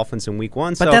lost to the Dolphins in Week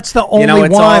 1. But that's the only one.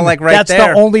 It's all like right that's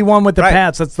there. The only one with the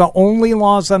Pats. That's the only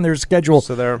loss on their schedule.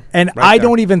 So they're I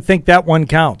don't even think that one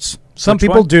counts. Some Which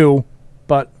people one? do,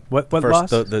 but what First, loss?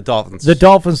 The Dolphins. The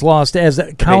Dolphins lost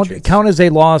count as a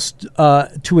loss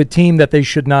to a team that they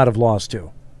should not have lost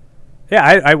to.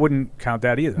 Yeah, I wouldn't count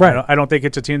that either. Right. I don't think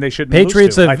it's a team they shouldn't Patriots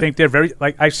lose to. have- I think they're very,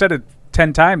 like I said it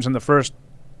 10 times in the first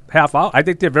half hour. I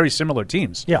think they're very similar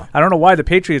teams. Yeah. I don't know why the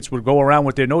Patriots would go around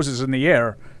with their noses in the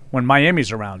air when Miami's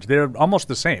around. They're almost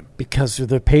the same. Because they're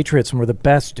the Patriots and we're the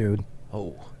best, dude.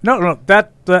 Oh. No,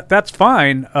 that's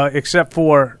fine, except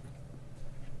for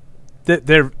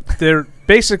they're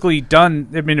basically done.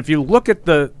 I mean, if you look at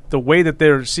the way that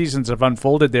their seasons have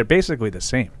unfolded, they're basically the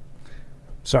same.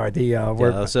 Sorry,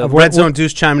 Red Zone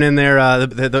Deuce chiming in there.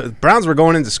 The Browns were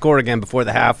going in to score again before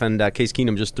the half, and Case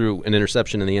Keenum just threw an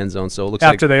interception in the end zone. So it looks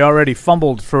after they already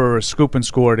fumbled for a scoop and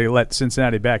score, they let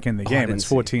Cincinnati back in the game. It's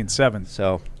 14-7.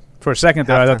 So for a second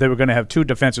there, I thought they were going to have 2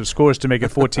 defensive scores to make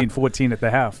it 14-14 at the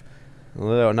half.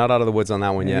 Well, not out of the woods on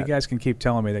that one yet. You guys can keep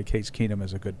telling me that Case Keenum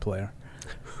is a good player.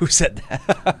 Who said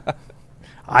that?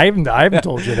 I haven't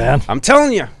told you that. I'm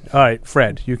telling you. All right,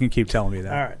 Fred, you can keep telling me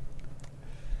that. All right.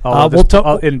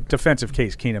 In defensive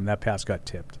Case Keenum, that pass got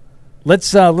tipped.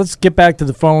 Let's get back to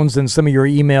the phones and some of your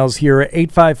emails here.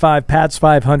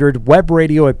 855-PATS-500,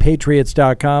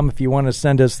 webradio@patriots.com. If you want to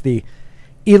send us the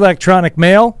electronic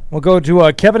mail, we'll go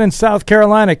to Kevin in South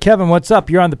Carolina. Kevin, what's up?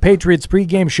 You're on the Patriots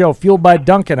pregame show, fueled by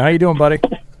Duncan. How you doing, buddy?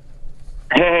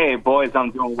 Hey, boys,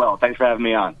 I'm doing well. Thanks for having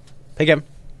me on. Hey, Kevin.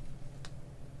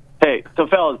 Hey, so,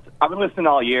 fellas, I've been listening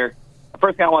all year. The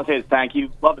first thing I want to say is thank you.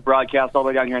 Love the broadcast all the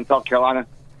way down here in South Carolina.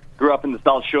 Grew up in the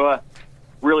South Shore.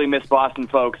 Really miss Boston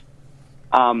folks.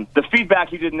 The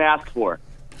feedback you didn't ask for.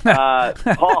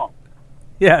 Paul.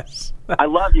 Yes. I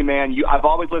love you, man. I've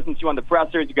always listened to you on the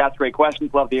pressers. You got great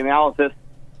questions. Love the analysis.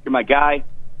 You're my guy.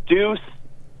 Deuce,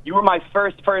 you were my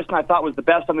first person I thought was the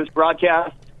best on this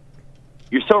broadcast.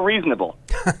 You're so reasonable.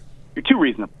 You're too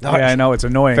reasonable. Oh, yeah, I know. It's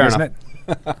annoying, isn't it?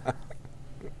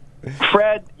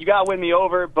 Fred, you got to win me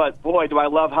over, but boy, do I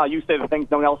love how you say the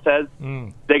things no one else says.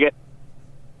 Dig it.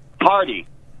 Hardy,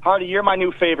 you're my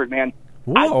new favorite, man.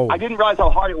 I didn't realize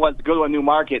how hard it was to go to a new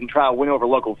market and try to win over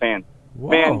local fans. Whoa.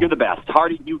 Man, you're the best.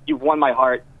 Hardy, you've won my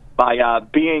heart by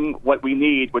being what we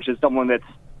need, which is someone that's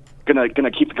gonna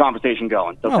keep the conversation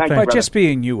going. So thank you, by brother. just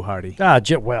being you, Hardy.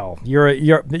 Well, you're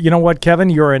you know what,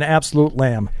 Kevin? You're an absolute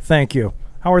lamb. Thank you.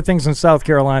 How are things in South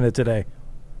Carolina today?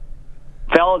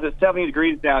 Fellas, it's 70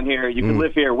 degrees down here. You can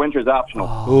live here. Winter's optional.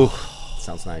 Ooh,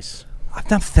 sounds nice.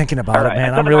 I'm thinking about All it,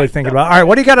 man. right. I'm really thinking about it. All right,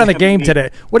 what do you got on the game today?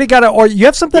 What do you got? Or you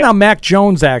have something on Mac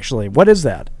Jones, actually. What is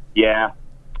that? Yeah.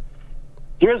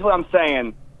 Here's what I'm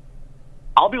saying.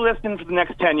 I'll be listening for the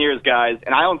next 10 years, guys,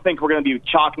 and I don't think we're going to be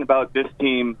talking about this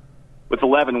team with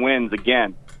 11 wins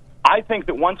again. I think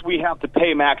that once we have to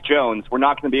pay Mac Jones, we're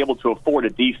not going to be able to afford a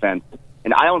defense,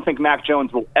 and I don't think Mac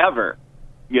Jones will ever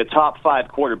be a top 5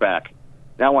 quarterback.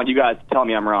 And I want you guys to tell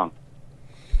me I'm wrong.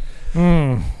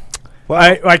 Well,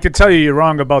 I could tell you're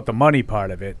wrong about the money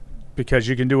part of it because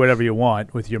you can do whatever you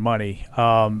want with your money.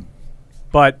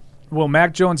 But will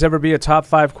Mac Jones ever be a top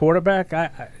 5 quarterback?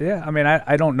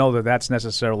 I don't know that that's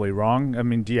necessarily wrong. I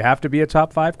mean, do you have to be a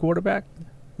top 5 quarterback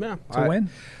to win?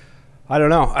 I don't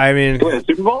know. I mean, To win a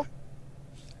Super Bowl?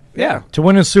 Yeah. To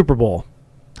win a Super Bowl.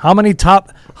 How many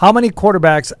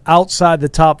quarterbacks outside the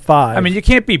top 5? I mean, you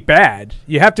can't be bad.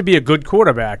 You have to be a good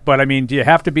quarterback. But, I mean, do you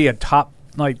have to be a top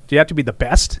 – do you have to be the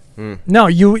best? No,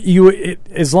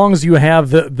 as long as you have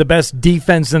the best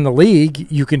defense in the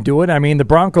league, you can do it. I mean, the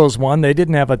Broncos won. They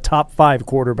didn't have a top 5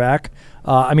 quarterback.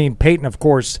 I mean, Peyton, of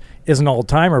course, is an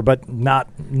all-timer, but not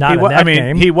in that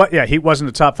game. He wasn't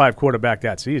a top 5 quarterback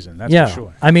that season. That's for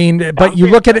sure. I mean, but you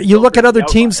look at other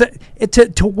teams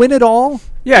to win it all.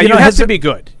 Yeah, you have to be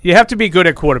good. You have to be good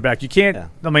at quarterback. You can't. Yeah.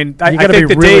 I mean, I think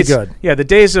the really days. Good. Yeah, the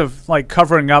days of like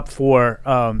covering up for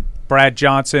Brad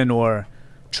Johnson or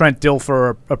Trent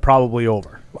Dilfer are probably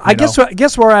over. I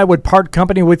guess where I would part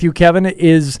company with you, Kevin,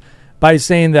 is by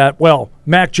saying that, well,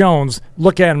 Mac Jones,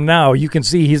 look at him now. You can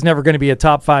see he's never going to be a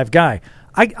top 5 guy.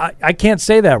 I can't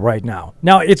say that right now.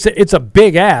 Now, it's a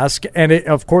big ask, and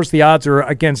of course the odds are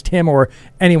against him or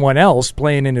anyone else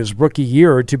playing in his rookie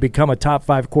year to become a top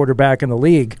 5 quarterback in the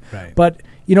league. Right. But,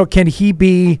 can he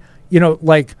be,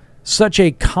 like such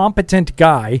a competent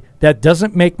guy that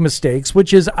doesn't make mistakes,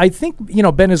 which is, I think,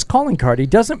 Ben is calling card. He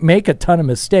doesn't make a ton of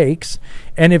mistakes,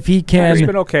 and if he can... He's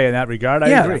been okay in that regard, I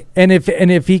agree. And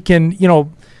if he can,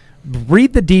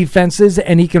 read the defenses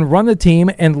and he can run the team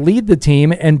and lead the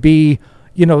team and be...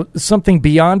 something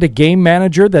beyond a game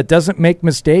manager that doesn't make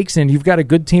mistakes, and you've got a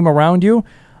good team around you.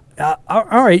 All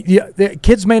right, the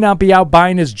kids may not be out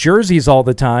buying his jerseys all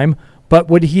the time, but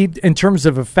would he, in terms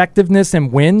of effectiveness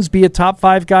and wins, be a top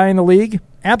 5 guy in the league?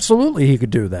 Absolutely, he could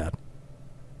do that.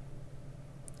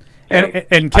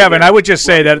 And Kevin, I would just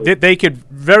say that they could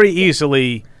very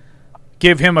easily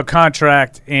give him a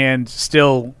contract and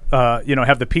still,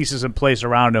 have the pieces in place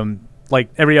around him like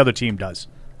every other team does.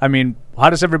 I mean, how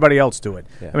does everybody else do it?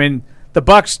 Yeah. I mean, the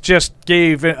Bucs just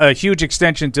gave a huge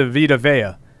extension to Vita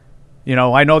Vea.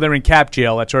 I know they're in cap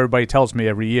jail. That's what everybody tells me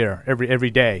every year, every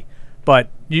day.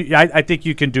 But I think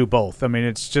you can do both. I mean,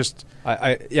 it's just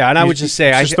I would just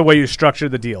say it's just the way you structure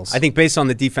the deals. I think based on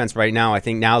the defense right now, I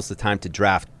think now's the time to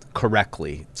draft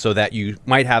correctly so that you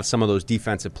might have some of those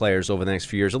defensive players over the next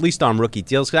few years, at least on rookie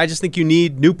deals, because I just think you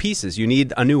need new pieces. You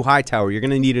need a new Hightower. You're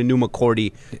going to need a new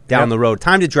McCourty down the road.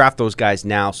 Time to draft those guys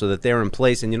now so that they're in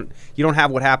place, and you don't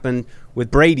have what happened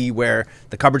with Brady where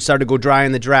the cupboard started to go dry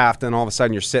in the draft, and all of a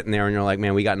sudden you're sitting there and you're like,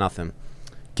 man, we got nothing.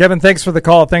 Kevin, thanks for the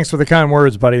call. Thanks for the kind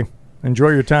words, buddy. Enjoy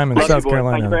your time in South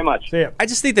Carolina. Thank you very much. See ya. I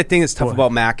just think the thing that's tough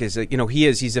about Mac is that,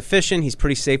 he's efficient, he's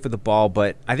pretty safe with the ball,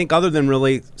 but I think other than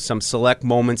really some select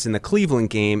moments in the Cleveland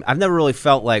game, I've never really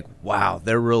felt like, wow,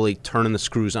 they're really turning the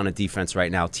screws on a defense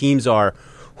right now. Teams are,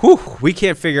 we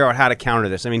can't figure out how to counter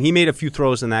this. I mean, he made a few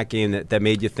throws in that game that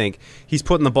made you think he's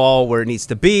putting the ball where it needs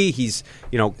to be. He's,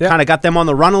 kind of got them on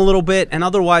the run a little bit, and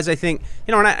otherwise I think,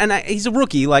 he's a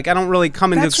rookie. Like, I don't really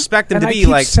come in to expect him to be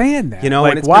like, saying that.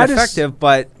 And it's been effective,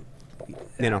 but...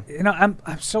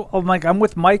 I'm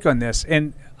with Mike on this,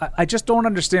 and I just don't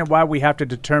understand why we have to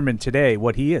determine today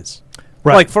what he is.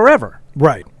 Right. Like forever.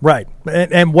 Right.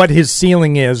 And what his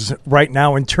ceiling is right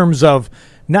now in terms of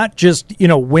not just,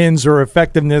 wins or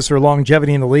effectiveness or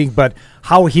longevity in the league, but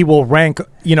how he will rank,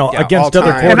 against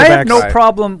other quarterbacks. And I have no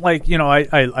problem,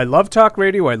 I love talk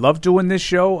radio. I love doing this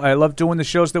show. I love doing the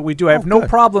shows that we do. I have no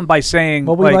problem by saying...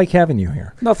 Well, we like having you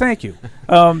here. No, thank you.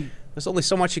 There's only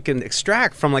so much you can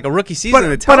extract from like a rookie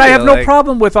season. But I have no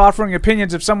problem with offering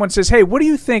opinions if someone says, "Hey, what do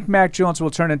you think Mac Jones will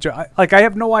turn into?" I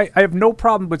have no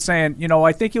problem with saying,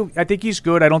 I think he's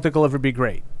good. I don't think he'll ever be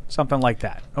great. Something like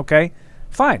that. Okay,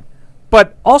 fine.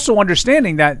 But also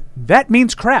understanding that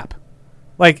means crap.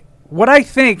 Like what I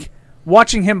think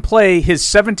watching him play his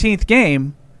 17th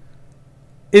game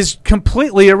is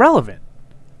completely irrelevant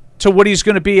to what he's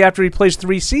going to be after he plays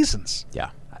 3 seasons.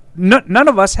 Yeah. None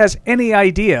of us has any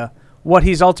idea what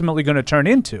he's ultimately going to turn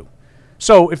into.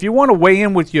 So if you want to weigh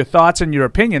in with your thoughts and your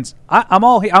opinions,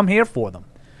 I'm here for them.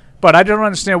 But I don't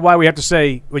understand why we have to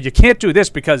say, well, you can't do this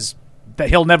because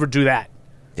he'll never do that.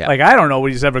 Yeah. Like, I don't know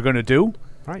what he's ever going to do,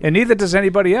 right. And neither does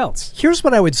anybody else. Here's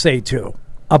what I would say, too,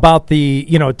 about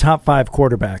the top 5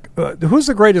 quarterback. Who's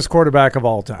the greatest quarterback of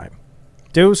all time?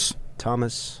 Deuce?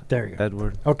 Thomas. There you go.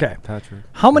 Edward. Okay. Patrick.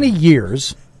 How many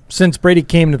years since Brady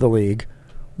came to the league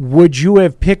would you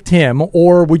have picked him,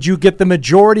 or would you get the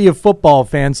majority of football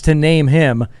fans to name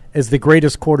him as the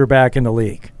greatest quarterback in the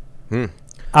league?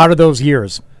 Out of those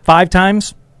years? 5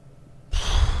 times?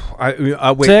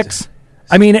 Wait. 6?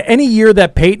 I mean, any year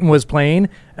that Peyton was playing,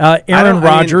 Aaron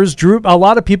Rodgers, Drew. A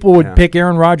lot of people would pick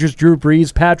Aaron Rodgers, Drew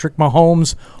Brees, Patrick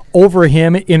Mahomes over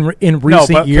him in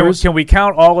recent years. Can we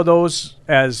count all of those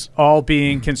as all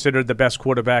being considered the best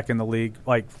quarterback in the league,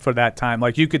 like for that time?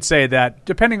 Like you could say that,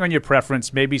 depending on your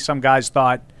preference, maybe some guys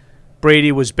thought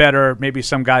Brady was better, maybe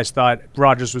some guys thought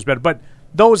Rodgers was better. But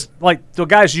those, like the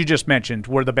guys you just mentioned,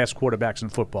 were the best quarterbacks in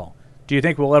football. Do you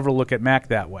think we'll ever look at Mac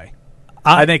that way?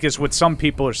 I think it's what some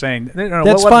people are saying.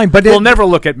 That's fine, but we'll never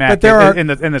look at Mac in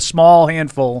the small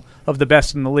handful of the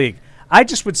best in the league. I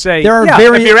just would say, if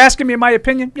you're asking me my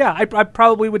opinion, I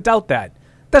probably would doubt that.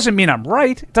 Doesn't mean I'm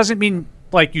right. It doesn't mean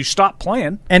like you stop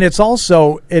playing. And it's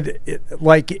also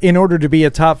like in order to be a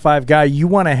top 5 guy, you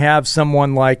want to have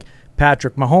someone like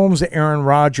Patrick Mahomes, Aaron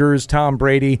Rodgers, Tom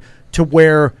Brady, to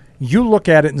where you look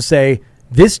at it and say,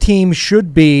 this team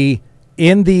should be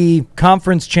in the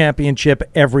conference championship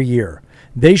every year.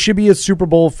 They should be a Super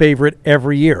Bowl favorite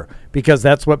every year because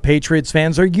that's what Patriots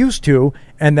fans are used to,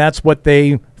 and that's what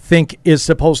they think is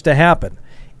supposed to happen.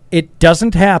 It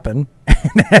doesn't happen,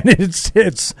 and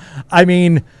it's. I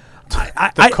mean,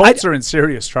 the Colts are in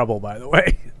serious trouble, by the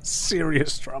way.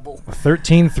 Serious trouble.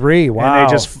 13-3. Wow.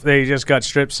 And they just got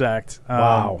strip sacked.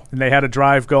 Wow. And they had a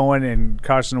drive going, and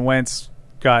Carson Wentz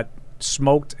got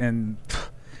smoked, and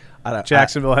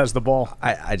Jacksonville has the ball.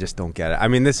 I just don't get it. I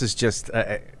mean, this is just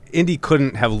Indy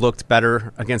couldn't have looked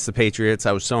better against the Patriots.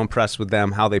 I was so impressed with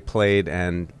them, how they played,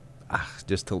 and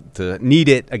just to need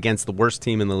it against the worst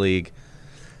team in the league.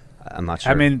 I'm not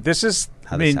sure. I mean, this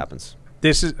happens.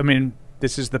 This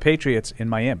is the Patriots in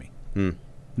Miami.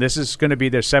 This is going to be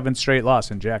their 7th straight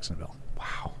loss in Jacksonville.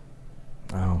 Wow.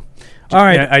 Oh. All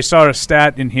right. I saw a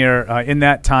stat in here. In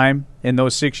that time, in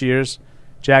those 6 years,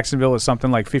 Jacksonville is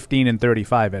something like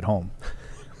 15-35 at home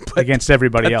against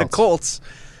everybody else. The Colts.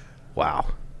 Wow.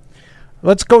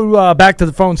 Let's go back to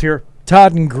the phones here.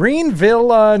 Todd in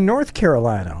Greenville, North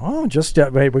Carolina. Oh, just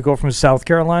wait, we go from South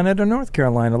Carolina to North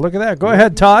Carolina. Look at that. Go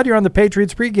ahead, Todd. You're on the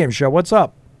Patriots pregame show. What's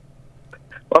up?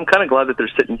 Well, I'm kind of glad that they're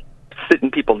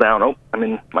sitting people down. Oh, I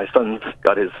mean, my son's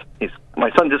got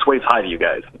my son just waves hi to you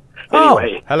guys.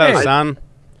 Anyway, hello, son.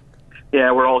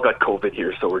 Yeah, we're all got COVID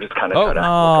here, so we're just kind of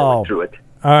going through it.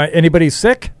 Anybody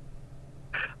sick?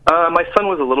 My son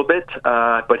was a little bit,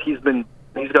 but he's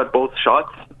got both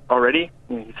shots already.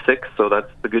 He's sick, so that's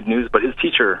the good news. But his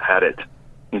teacher had it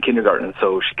in kindergarten,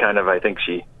 so I think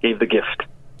she gave the gift.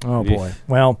 Oh, boy.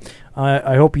 Well,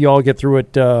 I hope you all get through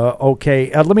it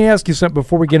okay. Let me ask you something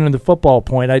before we get into the football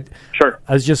point. Sure.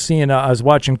 I was just seeing, I was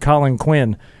watching Colin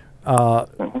Quinn,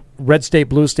 Red State,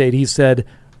 Blue State. He said,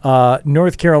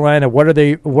 North Carolina, what are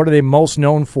they most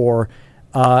known for?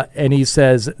 And he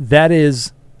says that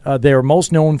is they're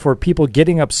most known for people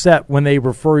getting upset when they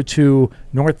refer to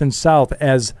North and South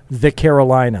as the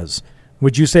Carolinas.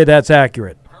 Would you say that's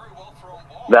accurate?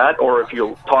 That, or if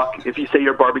you say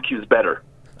your barbecue's better.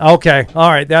 Okay,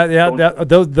 all right.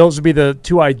 Those would be the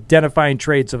 2 identifying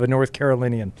traits of a North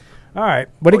Carolinian. All right.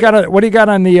 What do you got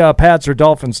on the Pats or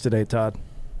Dolphins today, Todd?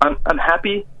 I'm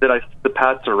happy that the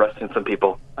Pats are resting some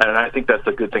people, and I think that's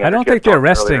a good thing. I don't think they're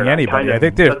resting anybody. I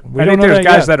think there's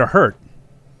guys that are hurt.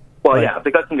 Well, yeah, they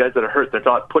got some guys that are hurt. They're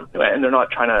not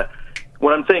trying to.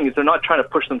 What I'm saying is they're not trying to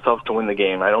push themselves to win the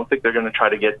game. I don't think they're going to try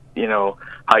to get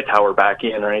Hightower back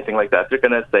in or anything like that. They're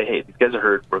going to say, hey, these guys are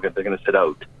hurt. They're going to sit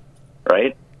out,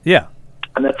 right? Yeah.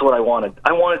 And that's what I wanted.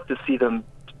 I wanted to see them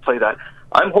play that.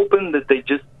 I'm hoping that they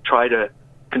just try to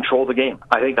control the game.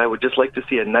 I think I would just like to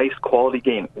see a nice quality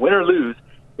game, win or lose.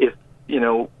 If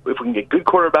we can get good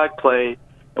quarterback play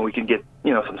and we can get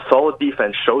some solid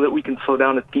defense, show that we can slow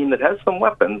down a team that has some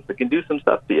weapons that can do some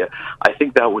stuff to you, I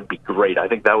think that would be great. I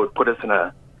think that would put us in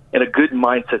a good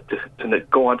mindset to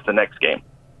go on to the next game.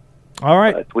 All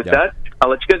right. With that, I'll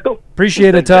let you guys go.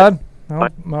 Appreciate it, Todd. I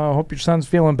hope your son's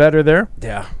feeling better there.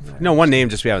 Yeah. No, one name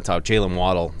just we haven't talked. Jalen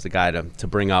Waddle is a guy to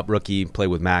bring up. Rookie, played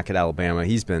with Mack at Alabama.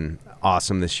 He's been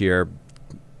awesome this year.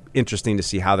 Interesting to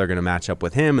see how they're going to match up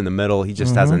with him in the middle. He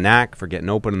just has a knack for getting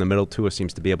open in the middle. Tua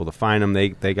seems to be able to find him. They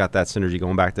got that synergy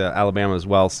going back to Alabama as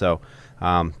well. So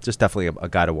just definitely a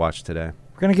guy to watch today.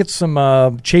 We're going to get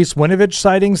some Chase Winovich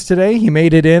sightings today. He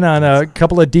made it in on a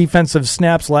couple of defensive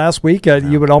snaps last week.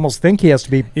 You would almost think he has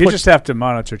to be You just have to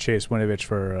monitor Chase Winovich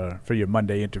for your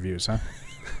Monday interviews, huh?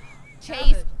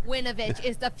 Chase Winovich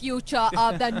is the future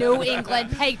of the New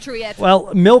England Patriots.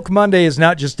 Well, Milk Monday is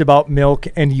not just about milk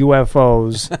and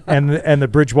UFOs and the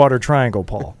Bridgewater Triangle,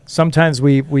 Paul. Sometimes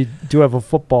we do have a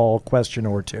football question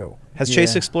or two. Has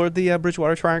Chase explored the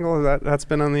Bridgewater Triangle? That's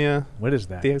been on the what is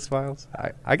that? The X-Files?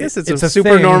 I guess it's a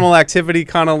super normal activity,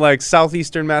 kind of like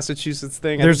southeastern Massachusetts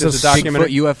thing. There's a documentary.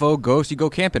 Bigfoot, UFO, ghost. You go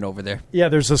camping over there. Yeah,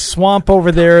 there's a swamp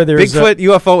over there. There's Bigfoot,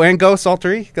 UFO, and ghosts, all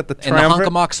three. Got the triumvirate.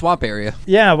 In the Hunkamock Swamp area.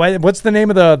 Yeah, what's the name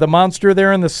of the monster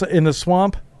there in the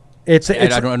swamp? I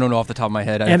don't know off the top of my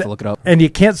head. I have to look it up. And you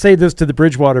can't say this to the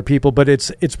Bridgewater people, but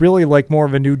it's really like more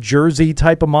of a New Jersey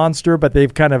type of monster, but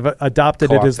they've kind of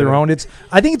adopted it as their own.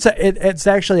 I think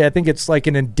it's like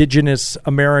an indigenous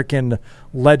American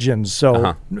legend.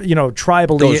 So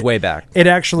tribally, goes way back. It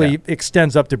actually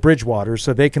extends up to Bridgewater,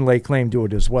 so they can lay claim to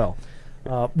it as well.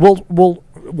 We'll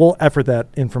effort that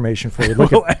information for you.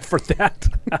 We'll effort that.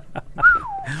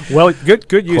 Well,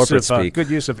 good use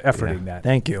of efforting that.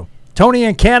 Thank you. Tony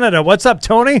in Canada. What's up,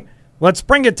 Tony? Let's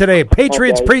bring it today.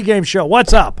 Patriots pregame show.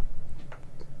 What's up?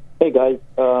 Hey, guys.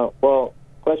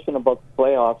 Question about the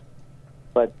playoffs,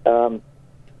 but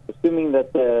assuming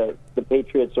that the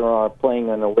Patriots are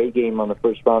playing an away game on the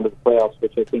first round of the playoffs,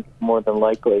 which I think is more than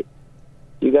likely,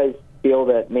 do you guys feel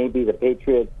that maybe the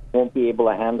Patriots won't be able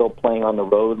to handle playing on the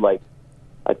road? Like,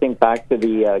 I think back to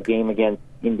the game against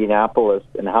Indianapolis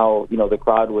and how, the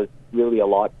crowd was really a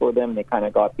lot for them. They kind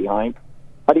of got behind.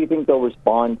 How do you think they'll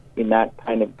respond in that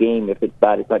kind of game if it's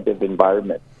that type of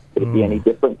environment? Would it be any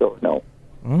different or no?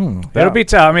 It'll be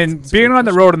tough. I mean, being on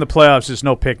the road in the playoffs is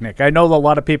no picnic. I know a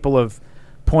lot of people have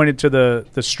pointed to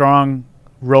the strong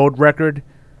road record,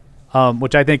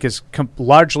 which I think is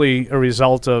largely a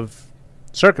result of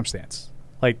circumstance.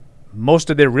 Like,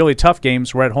 most of their really tough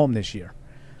games were at home this year.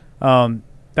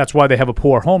 That's why they have a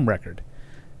poor home record.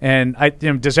 And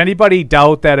does anybody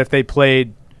doubt that if they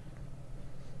played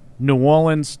New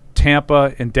Orleans,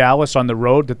 Tampa, and Dallas on the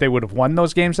road, that they would have won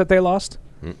those games that they lost?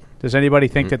 Does anybody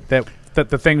think that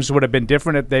the things would have been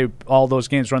different if all those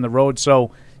games were on the road? So,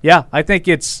 yeah, I think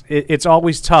it's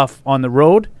always tough on the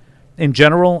road in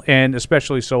general, and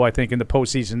especially so, I think, in the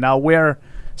postseason. Now, where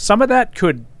some of that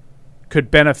could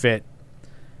benefit,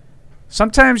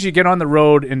 sometimes you get on the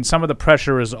road and some of the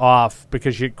pressure is off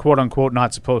because you're, quote-unquote,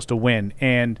 not supposed to win.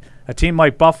 And a team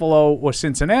like Buffalo or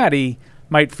Cincinnati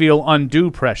might feel undue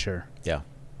pressure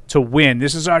to win.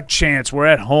 This is our chance. We're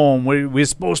at home. We're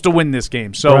supposed to win this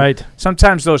game. So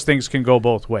sometimes those things can go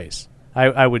both ways.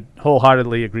 I would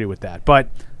wholeheartedly agree with that. But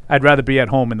I'd rather be at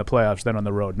home in the playoffs than on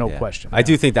the road, no question. I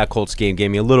do think that Colts game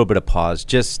gave me a little bit of pause.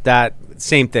 Just that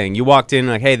same thing. You walked in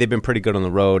like, hey, they've been pretty good on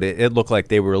the road. It looked like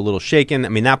they were a little shaken. I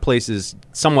mean, that place is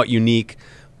somewhat unique,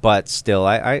 but still,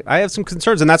 I have some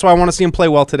concerns, and that's why I want to see them play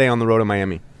well today on the road in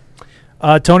Miami.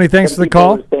 Tony, thanks for the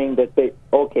call.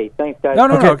 Okay, thanks, guys. No.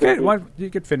 Okay. You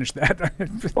could finish that.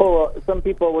 Some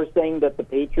people were saying that the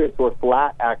Patriots were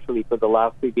flat, actually, for the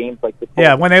last 2 games. Like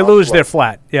when they lose, they're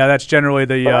flat. Yeah, that's generally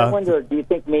the... But I wonder, do you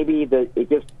think maybe that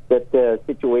the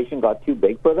situation got too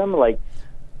big for them? Like,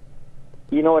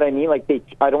 you know what I mean? Like,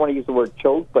 I don't want to use the word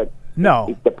choke, but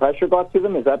no, the pressure got to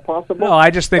them. Is that possible? No, I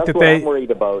just think that's that I'm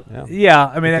worried about. Yeah,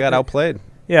 I mean... They got outplayed.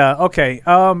 Yeah, okay.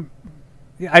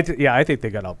 I think they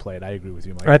got outplayed. I agree with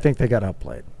you, Mike. I think they got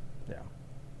outplayed.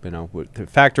 To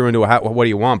factor into what do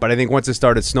you want. But I think once it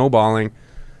started snowballing,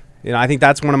 I think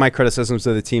that's one of my criticisms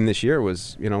of the team this year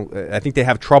was, I think they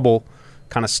have trouble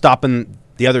kind of stopping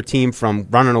the other team from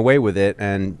running away with it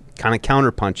and kind of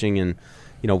counterpunching and,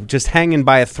 just hanging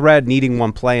by a thread, needing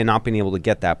one play and not being able to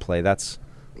get that play. That's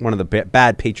one of the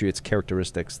bad Patriots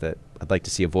characteristics that I'd like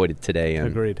to see avoided today. And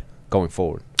agreed. Going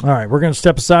forward. All right, we're going to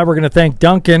step aside. We're going to thank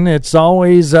Dunkin'. It's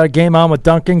always Game On with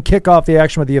Dunkin'. Kick off the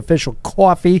action with the official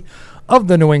coffee of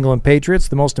the New England Patriots,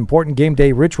 the most important game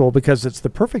day ritual because it's the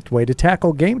perfect way to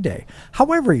tackle game day,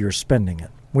 however you're spending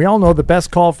it. We all know the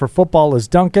best call for football is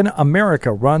Dunkin'.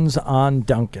 America runs on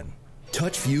Dunkin'.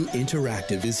 TouchView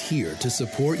Interactive is here to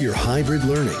support your hybrid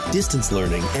learning, distance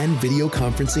learning, and video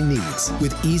conferencing needs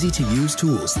with easy-to-use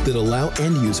tools that allow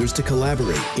end users to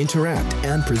collaborate, interact,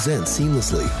 and present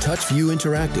seamlessly. TouchView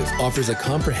Interactive offers a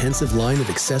comprehensive line of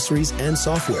accessories and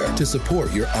software to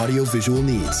support your audio-visual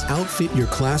needs. Outfit your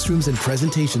classrooms and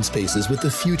presentation spaces with the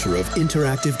future of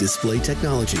interactive display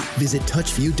technology. Visit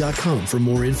touchview.com for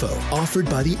more info. Offered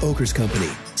by the Oakers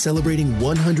Company, celebrating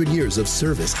 100 years of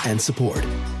service and support.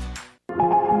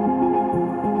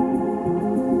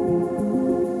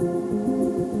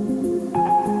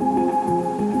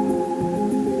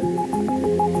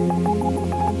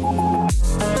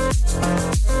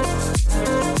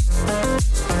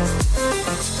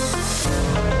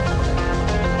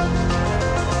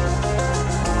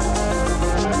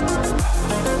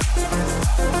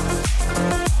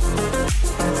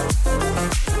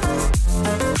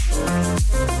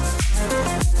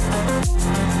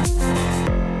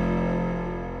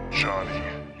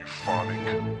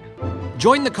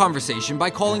 Join the conversation by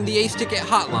calling the Ace Ticket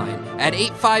hotline at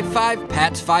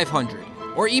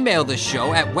 855-PATS-500 or email the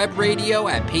show at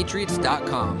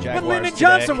webradio@patriots.com. With Lyndon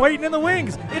Johnson waiting in the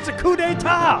wings, it's a coup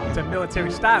d'etat. It's a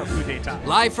military-style coup d'etat.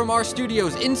 Live from our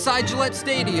studios inside Gillette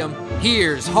Stadium,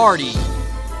 here's Hardy.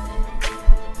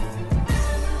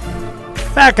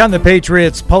 Back on the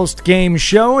Patriots post-game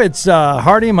show, it's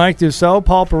Hardy, Mike Dussault,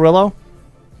 Paul Perillo.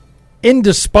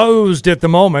 Indisposed at the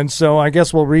moment, so I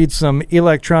guess we'll read some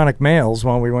electronic mails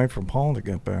while we wait for Paul to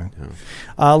get back.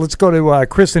 Yeah. Let's go to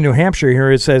Chris in New Hampshire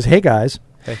here. It says, hey, guys.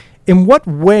 Hey. In what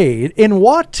ways do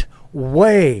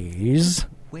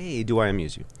I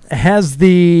amuse you? Has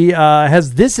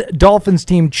this Dolphins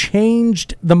team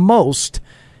changed the most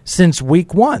since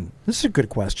week 1? This is a good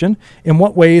question. In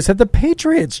what ways have the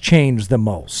Patriots changed the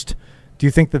most? Do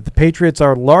you think that the Patriots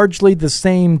are largely the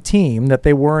same team that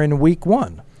they were in Week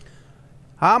 1?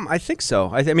 I think so.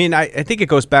 I think it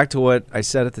goes back to what I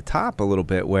said at the top a little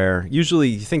bit, where usually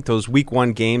you think those Week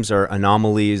 1 games are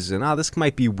anomalies, and this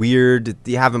might be weird.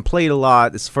 You haven't played a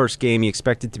lot. This first game, you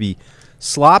expect it to be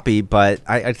sloppy, but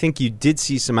I think you did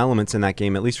see some elements in that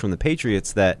game, at least from the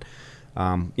Patriots, that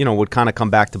would kind of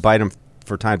come back to bite them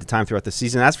for time to time throughout the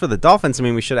season. As for the Dolphins,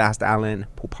 we should have asked Alan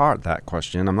Popard that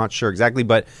question. I'm not sure exactly,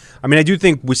 but I do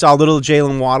think we saw a little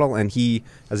Jalen Waddle, and he,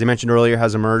 as I mentioned earlier,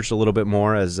 has emerged a little bit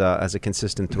more as a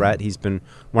consistent threat. He's been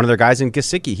one of their guys. In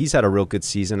Gesicki, he's had a real good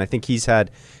season. I think he's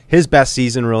had his best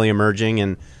season really emerging,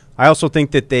 and I also think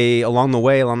that they, along the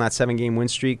way, along that 7-game win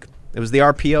streak, it was the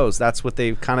RPOs. That's what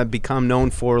they've kind of become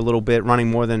known for a little bit, running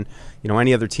more than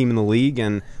any other team in the league,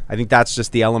 and I think that's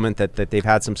just the element that they've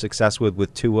had some success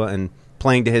with Tua and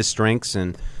playing to his strengths,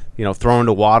 and throwing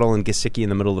to Waddle and Gesicki in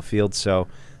the middle of the field. So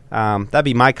that'd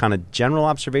be my kind of general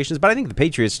observations. But I think the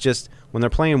Patriots, just when they're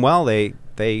playing well, they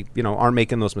aren't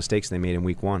making those mistakes they made in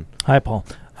Week 1. Hi, Paul.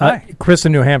 Chris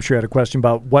in New Hampshire had a question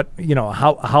about what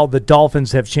how the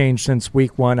Dolphins have changed since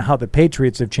Week 1, how the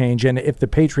Patriots have changed, and if the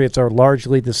Patriots are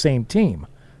largely the same team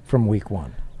from Week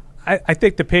 1. I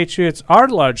think the Patriots are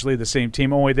largely the same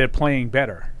team, only they're playing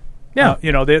better. Yeah,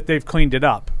 they've cleaned it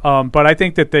up. But I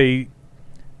think that they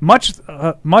much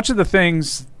of the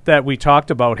things that we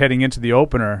talked about heading into the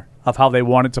opener of how they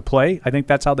wanted to play, I think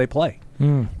that's how they play.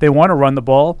 They want to run the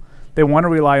ball. They want to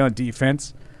rely on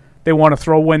defense. They want to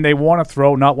throw when they want to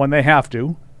throw, not when they have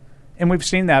to. And we've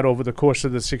seen that over the course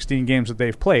of the 16 games that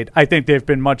they've played. I think they've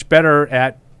been much better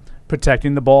at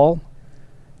protecting the ball.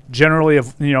 Generally,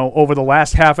 over the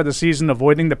last half of the season,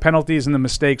 avoiding the penalties and the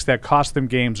mistakes that cost them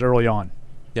games early on.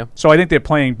 Yeah. So I think they're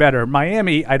playing better.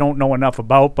 Miami, I don't know enough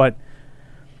about, but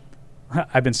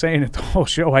I've been saying it the whole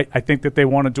show. I think that they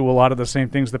want to do a lot of the same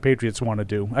things the Patriots want to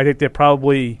do. I think they're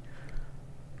probably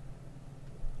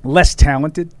less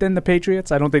talented than the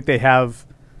Patriots. I don't think they have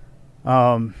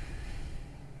even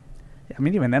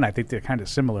then I think they're kind of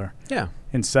similar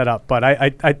in setup. But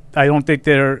I don't think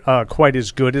they're quite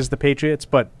as good as the Patriots,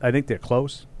 but I think they're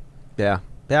close. Yeah.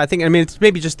 Yeah, I think, it's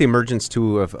maybe just the emergence,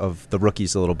 too, of the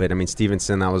rookies a little bit.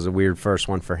 Stevenson, that was a weird first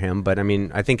one for him. But,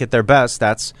 I think at their best,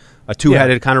 that's a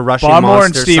two-headed kind of rushing Barmore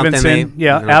monster. And Stevenson,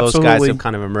 absolutely. Those guys have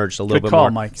kind of emerged a little Good bit call,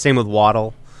 more. Mike. Same with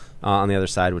Waddle on the other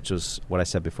side, which was what I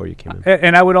said before you came in.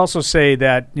 And I would also say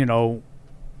that,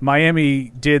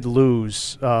 Miami did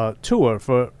lose Tua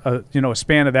for, a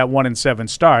span of that 1-7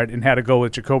 start and had to go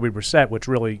with Jacoby Brissett, which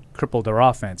really crippled their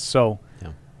offense. So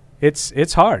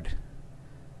it's hard.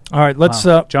 All right, let's.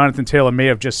 Jonathan Taylor may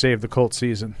have just saved the Colts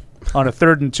season. On a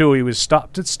 3rd and 2, he was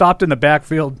stopped in the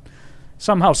backfield,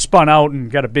 somehow spun out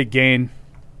and got a big gain.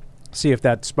 See if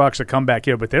that sparks a comeback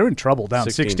here, but they're in trouble down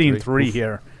 16-3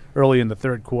 here early in the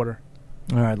third quarter.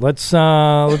 All right, let's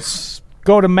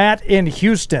go to Matt in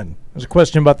Houston. There's a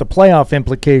question about the playoff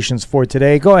implications for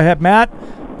today. Go ahead, Matt.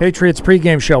 Patriots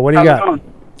pregame show. What do you got? Going?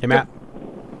 Hey, Matt.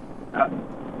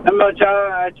 Not much.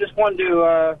 I just wanted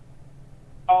to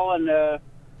call and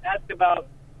ask about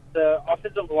the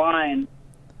offensive line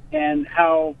and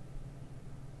how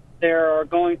they're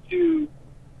going to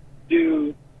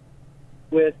do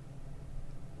with,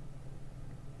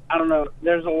 I don't know,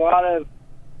 there's a lot of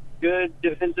good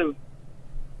defensive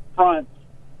fronts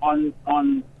on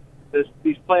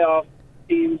these playoff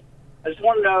teams. I just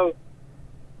want to know,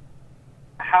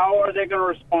 how are they going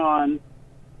to respond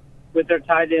with their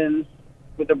tight ends,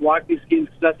 with their blocking schemes?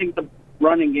 Because I think the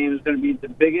running game is going to be the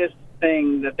biggest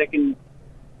thing that they can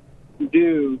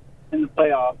do in the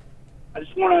playoffs. I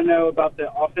just want to know about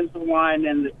the offensive line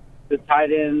and the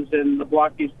tight ends and the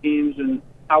blocking schemes and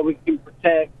how we can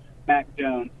protect Mac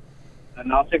Jones.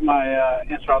 And I'll take my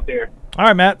answer out there. All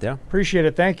right, Matt. Yeah. Appreciate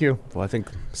it. Thank you. Well, I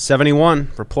think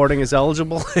 71 reporting is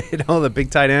eligible. The big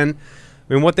tight end.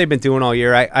 What they've been doing all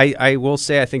year, I will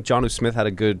say I think Jonnu Smith had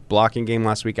a good blocking game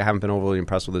last week. I haven't been overly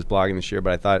impressed with his blocking this year,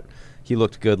 but I thought he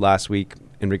looked good last week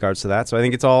in regards to that. So I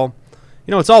think it's all,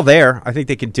 it's all there. I think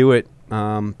they could do it,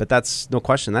 but that's no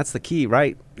question. That's the key,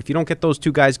 right? If you don't get those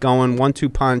two guys going,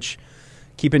 1-2 punch,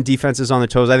 keeping defenses on their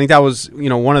toes. I think that was,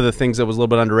 one of the things that was a little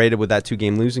bit underrated with that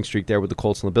 2-game losing streak there with the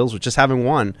Colts and the Bills, was just having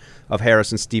one of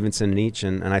Harris and Stevenson in each.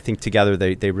 And I think together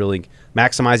they really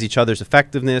maximize each other's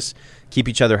effectiveness, keep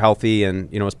each other healthy.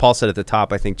 And, as Paul said at the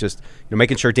top, I think just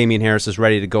making sure Damian Harris is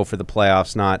ready to go for the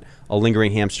playoffs, not a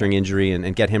lingering hamstring injury,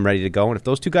 and get him ready to go. And if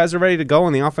those two guys are ready to go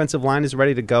and the offensive line is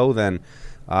ready to go, then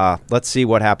let's see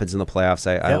what happens in the playoffs.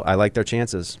 I like their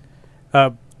chances.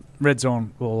 Red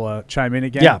Zone will chime in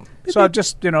again. Yeah. So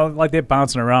just, like they're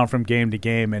bouncing around from game to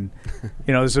game. And,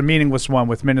 there's a meaningless one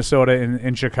with Minnesota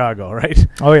and Chicago, right?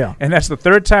 Oh, yeah. And that's the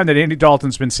third time that Andy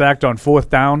Dalton's been sacked on fourth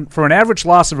down for an average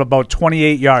loss of about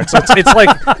 28 yards. It's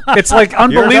like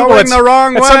unbelievable. You're going the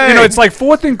wrong way. It's like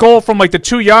 4th and goal from like the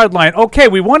 2-yard line. Okay,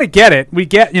 we want to get it. We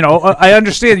get, I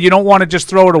understand you don't want to just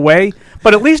throw it away.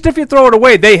 But at least if you throw it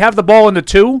away, they have the ball in the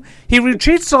 2. He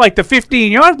retreats to like the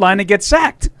 15-yard line and gets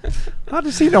sacked. How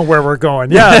does he know where we're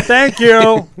going? Yeah, thank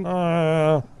you.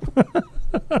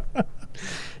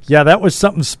 Yeah, that was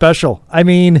something special. I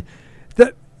mean,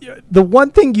 the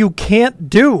one thing you can't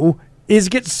do is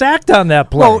get sacked on that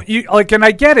play. Well, and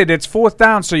I get it. It's 4th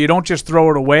down, so you don't just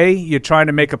throw it away. You're trying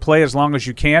to make a play as long as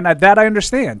you can. That I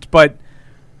understand. But,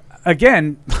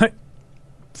 again,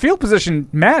 field position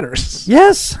matters.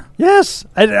 Yes.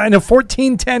 In a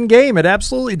 14-10 game, it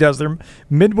absolutely does. They're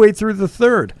midway through the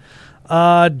third.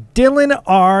 Dylan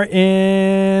R.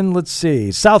 in, let's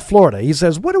see, South Florida. He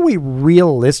says, what are we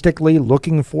realistically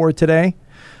looking for today?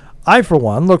 I, for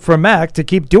one, look for Mac to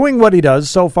keep doing what he does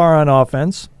so far on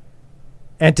offense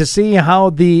and to see how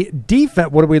the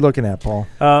defense – what are we looking at, Paul?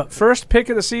 First pick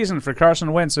of the season for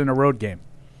Carson Wentz in a road game.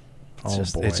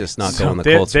 It's just not going the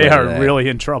Colts way They are today. really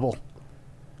in trouble.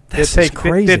 This is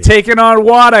crazy. They're taking on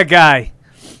Water guy.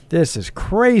 This is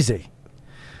crazy.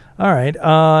 All right.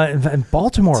 And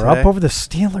Baltimore up over the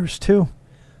Steelers, too.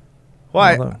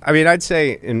 Well, I mean, I'd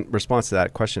say in response to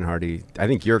that question, Hardy, I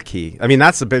think you're key. I mean,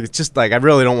 that's the big. It's just like I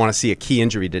really don't want to see a key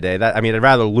injury today. I'd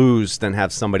rather lose than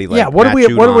have somebody like What are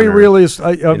we really?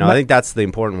 I think that's the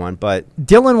important one. But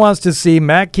Dylan wants to see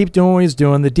Mac keep doing what he's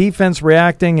doing, the defense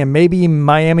reacting, and maybe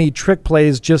Miami trick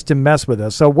plays just to mess with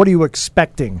us. So, what are you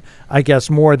expecting? I guess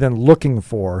more than looking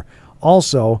for.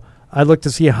 Also, I'd look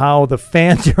to see how the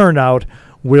fan turnout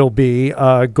will be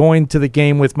going to the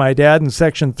game with my dad in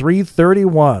section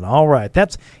 331. All right.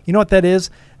 That's, you know what that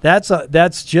is?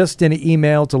 That's just an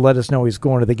email to let us know he's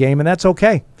going to the game, and that's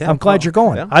okay. Yeah, I'm glad you're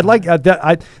going. Yeah. I'd like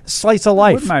slice of life.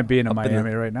 I wouldn't mind being in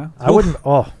Miami right now. I wouldn't.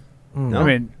 Oh. No. I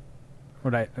mean,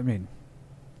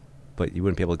 but you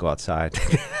wouldn't be able to go outside.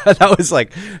 That was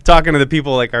like talking to the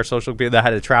people, like our social people that had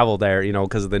to travel there,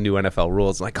 because of the new NFL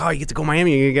rules. Like, oh, you get to go to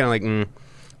Miami. You're like,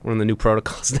 we're in the new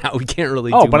protocols now. We can't really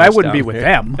do much. Oh, but I wouldn't be with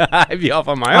them. I'd be off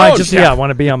on my own. I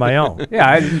want to be on my own. Yeah,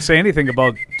 I didn't say anything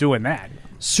about doing that.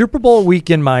 Super Bowl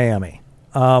week in Miami.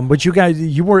 But you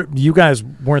guys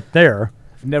weren't there.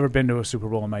 I've never been to a Super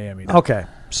Bowl in Miami. No. Okay.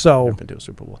 So never been to a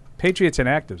Super Bowl. Patriots and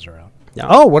actives are out. Yeah.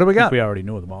 Oh, what do we got? I think we already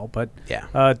knew them all, but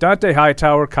yeah. Dante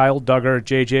Hightower, Kyle Duggar,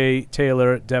 J.J.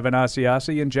 Taylor, Devin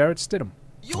Asiasi, and Jarrett Stidham.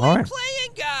 Playing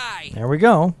guy. There we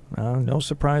go. No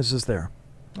surprises there.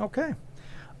 Okay.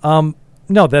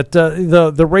 No, that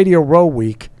the Radio Row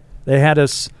week, they had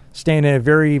us staying in a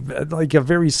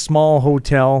very small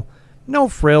hotel, no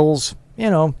frills,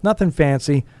 nothing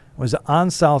fancy. It was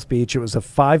on South Beach. It was a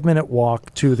 5-minute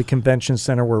walk to the convention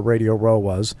center where Radio Row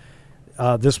was.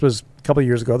 This was a couple of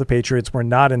years ago. The Patriots were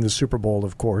not in the Super Bowl,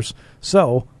 of course.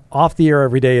 So off the air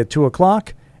every day at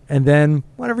 2:00, and then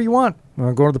whatever you want. You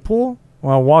want to go to the pool? You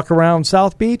want to walk around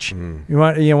South Beach? You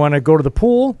want to go to the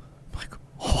pool? I'm like,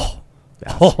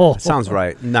 That sounds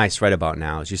right. Nice right about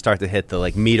now. As you start to hit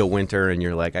the meat of winter, and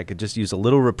you're like, I could just use a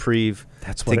little reprieve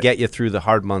to get you through the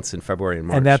hard months in February and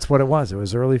March. And that's what it was. It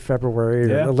was early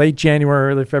February, late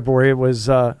January, early February. It was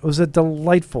a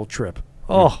delightful trip.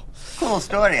 Oh, cool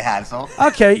story, Hansel.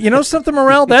 Okay, you know something,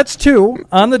 Morel? That's 2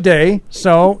 on the day.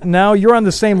 So now you're on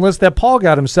the same list that Paul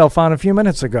got himself on a few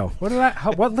minutes ago.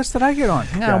 What list did I get on?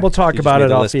 Yeah, we'll talk about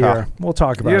it off the air. We'll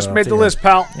talk about it. You just made the list,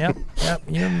 pal. Yep.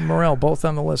 You and Morel both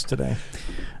on the list today.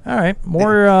 All right,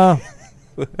 more.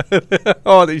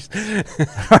 These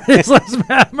lists,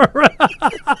 Matt Morel.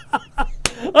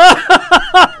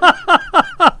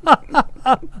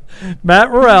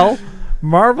 Matt Morel.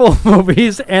 Marvel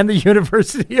movies and the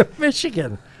University of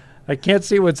Michigan. I can't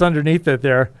see what's underneath it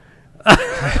there.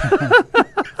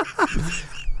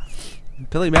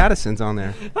 Billy Madison's on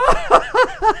there.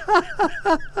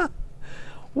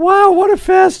 Wow, what a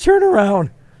fast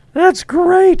turnaround. That's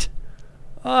great.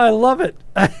 Oh, I love it.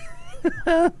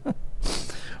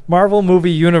 Marvel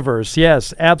movie universe.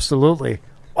 Yes, absolutely.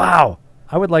 Wow.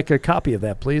 I would like a copy of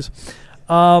that, please.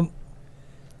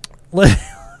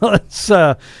 Let's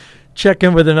check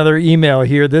in with another email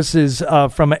here. This is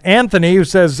from Anthony, who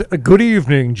says, good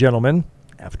evening, gentlemen.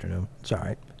 Afternoon. It's all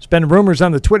right. There's been rumors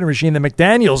on the Twitter machine that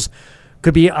McDaniels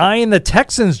could be eyeing the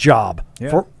Texans' job.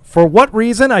 Yeah. For what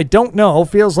reason, I don't know.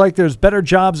 Feels like there's better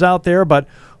jobs out there, but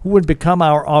who would become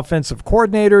our offensive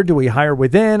coordinator? Do we hire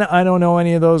within? I don't know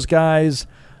any of those guys.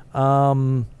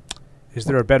 Is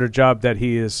there a better job that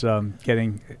he is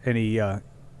getting any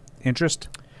interest?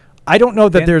 I don't know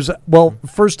that there's. Well,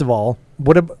 first of all,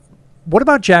 what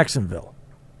about Jacksonville?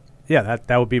 Yeah,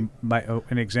 that would be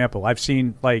an example. I've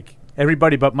seen like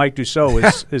everybody but Mike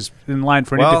Dussault is in line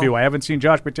for an interview. I haven't seen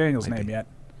Josh McDaniels' name yet.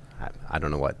 I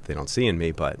don't know what they don't see in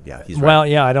me, but yeah, he's well,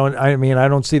 right. yeah, I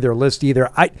don't see their list either.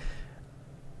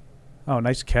 Oh,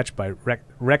 nice catch by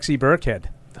Rexy Burkhead.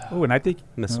 Oh, and I think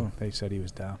they said he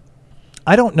was down.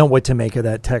 I don't know what to make of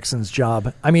that Texans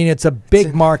job. I mean, it's a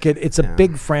big market. It's a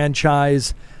big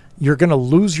franchise. You're going to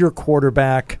lose your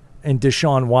quarterback in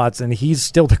Deshaun Watson. He's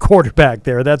still the quarterback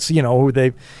there. That's, who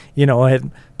they,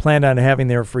 had planned on having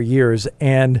there for years.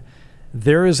 And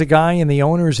there is a guy in the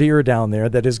owner's ear down there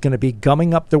that is going to be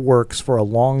gumming up the works for a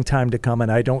long time to come,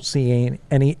 and I don't see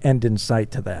any end in sight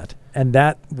to that. And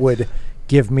that would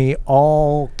give me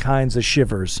all kinds of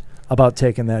shivers about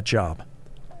taking that job.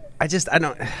 I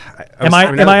don't. Am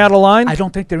I out of line? I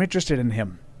don't think they're interested in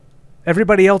him.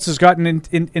 Everybody else has gotten an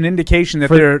indication that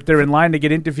they're in line to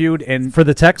get interviewed. And for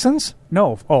the Texans?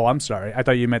 No. Oh, I'm sorry. I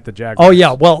thought you meant the Jaguars. Oh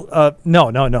yeah. Well,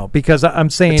 no. Because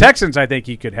I'm saying the Texans. I think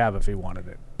he could have if he wanted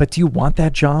it. But do you want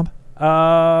that job?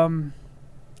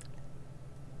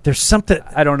 There's something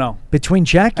I don't know between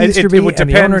Jack Easterby and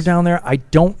the owner down there. I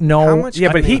don't know how much.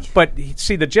 Yeah, but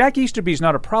see, the Jack Easterby is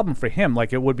not a problem for him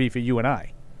like it would be for you and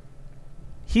I.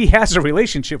 He has a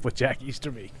relationship with Jack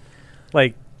Easterby,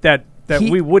 like that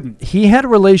we wouldn't. He had a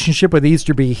relationship with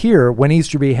Easterby here when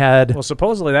Easterby had. Well,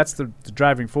 supposedly that's the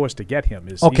driving force to get him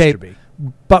is Easterby.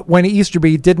 But when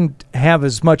Easterby didn't have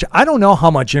as much, I don't know how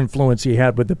much influence he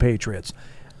had with the Patriots.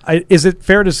 Is it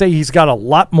fair to say he's got a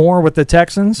lot more with the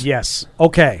Texans? Yes.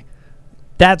 Okay,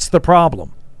 that's the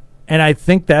problem, and I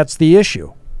think that's the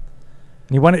issue.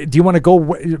 Do you want to go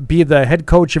be the head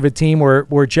coach of a team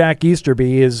where Jack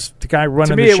Easterby is the guy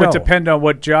running the show? To me, it would depend on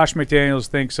what Josh McDaniels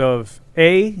thinks of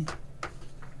A,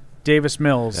 Davis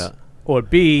Mills, or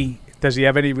B, does he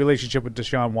have any relationship with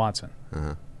Deshaun Watson?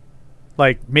 Uh-huh.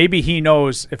 Like, maybe he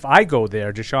knows if I go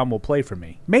there, Deshaun will play for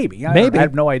me. Maybe. I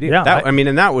have no idea. Yeah,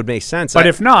 and that would make sense. But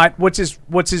if not, what's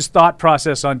his thought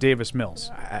process on Davis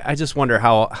Mills? I just wonder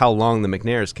how long the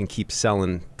McNairs can keep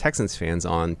selling Texans fans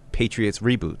on Patriots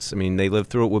reboots. I mean, they lived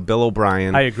through it with Bill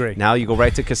O'Brien. I agree. Now you go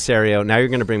right to Caserio. Now you're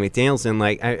going to bring McDaniels in.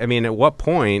 Like, I mean, at what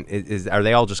point are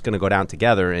they all just going to go down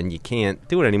together and you can't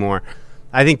do it anymore?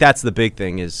 I think that's the big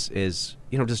thing is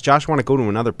does Josh want to go to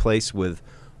another place with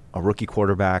a rookie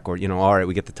quarterback or, all right,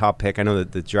 we get the top pick. I know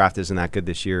that the draft isn't that good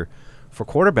this year for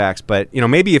quarterbacks, but,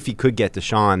 maybe if he could get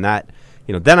Deshaun, that,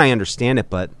 then I understand it,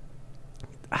 but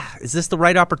is this the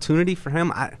right opportunity for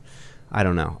him? I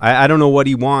don't know. I don't know what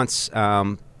he wants,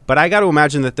 but I got to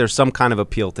imagine that there's some kind of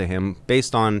appeal to him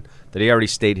based on that he already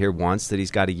stayed here once, that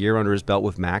he's got a year under his belt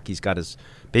with Mac. He's got his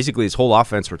whole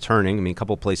offense returning. I mean, a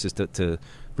couple places to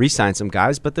re-sign some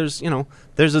guys, but there's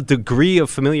a degree of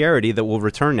familiarity that will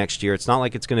return next year. It's not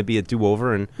like it's going to be a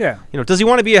do-over. And does he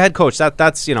want to be a head coach?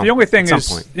 That's the only thing at is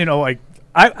some point. Like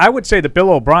I would say the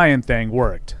Bill O'Brien thing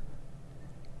worked,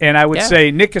 and I would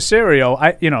say Nick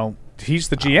Caserio. He's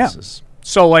the GM.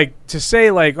 So like to say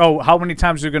like, oh, how many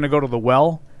times are you going to go to the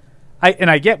well?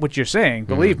 I get what you're saying.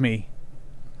 Believe me.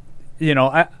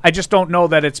 I just don't know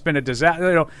that it's been a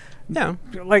disaster. Yeah,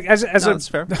 like that's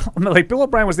fair. Like Bill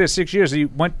O'Brien was there 6 years. He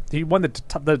won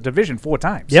the division 4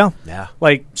 times. Yeah.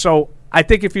 Like, so I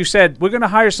think if you said we're going to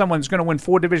hire someone who's going to win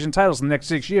 4 division titles in the next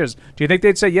 6 years, do you think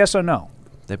they'd say yes or no?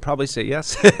 They'd probably say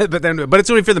yes, but it's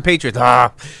only for the Patriots.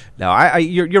 No,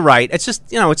 you're right. It's just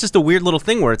it's just a weird little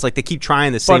thing where it's like they keep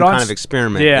trying the same kind of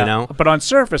experiment. Yeah, but on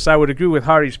surface, I would agree with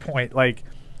Hardy's point. Like,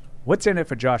 what's in it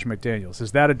for Josh McDaniels?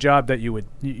 Is that a job that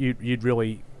you'd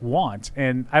really want?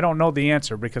 And I don't know the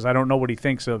answer because I don't know what he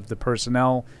thinks of the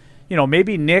personnel.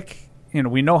 Maybe Nick.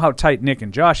 We know how tight Nick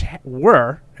and Josh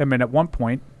were. I mean, at one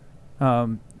point,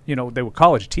 they were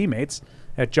college teammates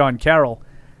at John Carroll.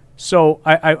 So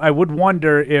I would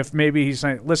wonder if maybe he's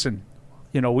saying, listen,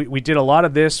 we did a lot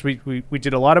of this. We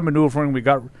did a lot of maneuvering. We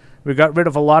got rid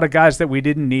of a lot of guys that we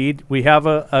didn't need. We have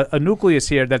a nucleus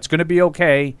here that's going to be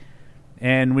okay.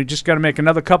 And we just got to make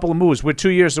another couple of moves. We're 2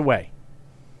 years away.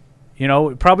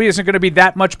 It probably isn't going to be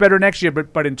that much better next year,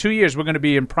 but in 2 years we're going to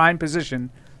be in prime position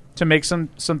to make some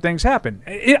things happen.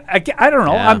 I don't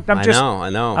know. Yeah, I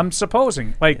know. I'm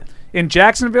supposing. Like in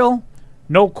Jacksonville,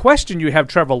 no question you have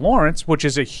Trevor Lawrence, which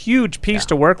is a huge piece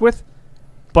to work with.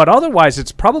 But otherwise,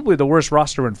 it's probably the worst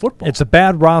roster in football. It's a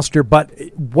bad roster, but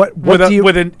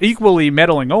with an equally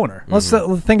meddling owner. Let's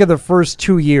think of the first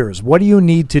 2 years. What do you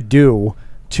need to do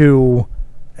to,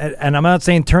 and I'm not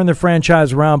saying turn the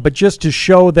franchise around, but just to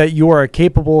show that you are a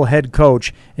capable head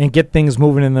coach and get things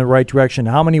moving in the right direction?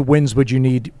 How many wins would you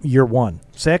need year one?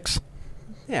 6?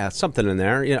 Yeah, something in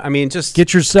there. I mean, just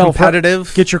get yourself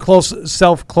competitive. Get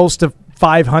yourself close to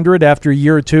 500 after a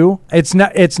year or two. It's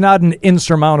not an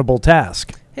insurmountable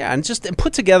task. Yeah, and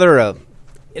put together a.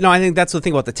 I think that's the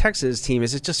thing about the Texas team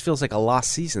is it just feels like a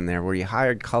lost season there, where you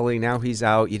hired Cully, now he's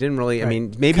out. You didn't really. Right. I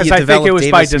mean, maybe you developed think it was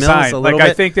Davis by design. Mills a little bit.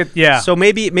 I think that So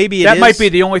maybe that might be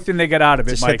the only thing they get out of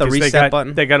it. Just Mike, hit the reset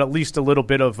button. They got at least a little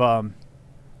bit of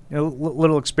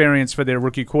little experience for their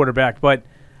rookie quarterback, but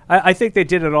I think they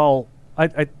did it all.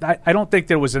 I don't think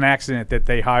there was an accident that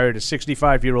they hired a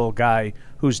 65-year-old guy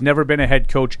who's never been a head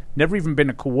coach, never even been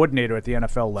a coordinator at the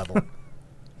NFL level.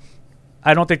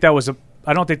 I don't think that was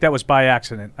by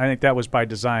accident. I think that was by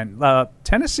design.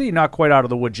 Tennessee not quite out of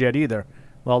the woods yet either.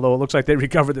 Although it looks like they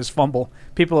recovered this fumble.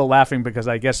 People are laughing because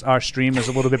I guess our stream is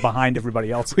a little bit behind everybody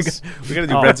else's. we got to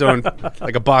do red zone,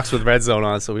 like a box with red zone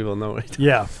on it so people know it.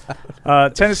 Yeah.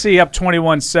 Tennessee up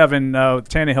 21-7.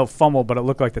 Tannehill fumbled, but it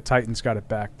looked like the Titans got it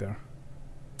back there.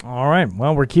 All right.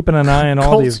 Well, we're keeping an eye on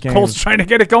all these games. Colts trying to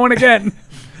get it going again.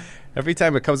 Every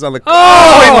time it comes on the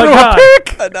a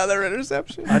pick! Another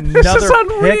interception. Another this is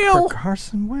unreal. pick for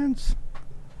Carson Wentz.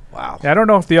 Wow. Yeah, I don't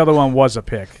know if the other one was a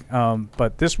pick,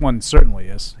 but this one certainly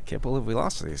is. I can't believe we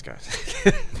lost to these guys.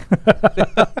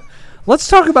 Let's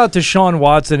talk about Deshaun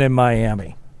Watson in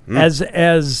Miami.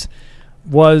 As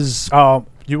was...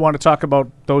 you want to talk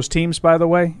about those teams, by the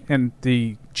way, and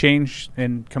the change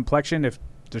in complexion if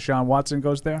Deshaun Watson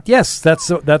goes there? Yes, that's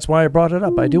why I brought it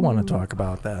up. I do want to talk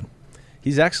about that.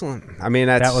 He's excellent. I mean,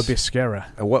 that would be scary.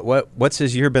 What's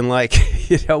his year been like?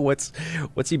 What's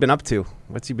he been up to?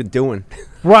 What's he been doing?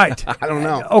 Right. I don't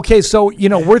know. Okay, so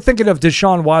we're thinking of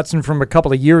Deshaun Watson from a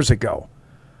couple of years ago.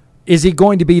 Is he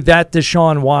going to be that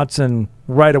Deshaun Watson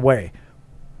right away?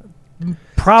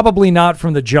 Probably not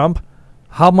from the jump.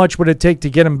 How much would it take to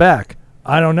get him back?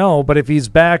 I don't know, but if he's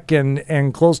back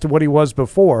and close to what he was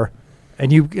before,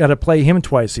 and you got to play him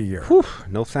twice a year. Whew,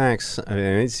 no thanks. I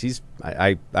mean,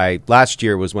 I last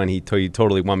year was when he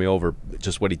totally won me over,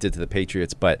 just what he did to the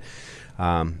Patriots. But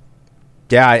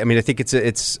yeah, I mean, I think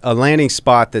it's a landing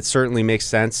spot that certainly makes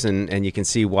sense, and you can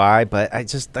see why. But I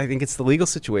think it's the legal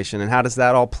situation, and how does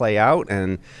that all play out?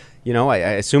 And I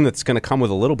assume that's going to come with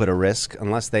a little bit of risk,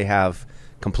 unless they have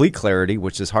complete clarity,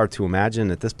 which is hard to imagine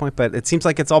at this point. But it seems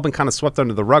like it's all been kind of swept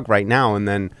under the rug right now, and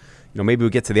then. Maybe we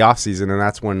get to the offseason, and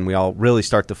that's when we all really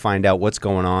start to find out what's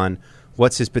going on,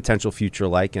 what's his potential future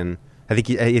like. And I think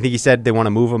he said they want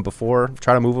to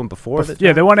try to move him before.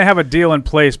 Yeah, they want to have a deal in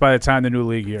place by the time the new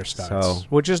league year starts,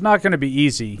 which is not going to be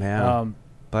easy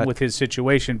with his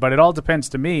situation. But it all depends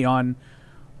to me on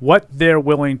what they're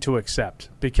willing to accept.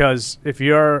 Because if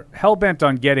you're hell-bent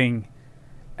on getting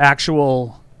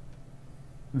actual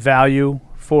value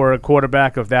for a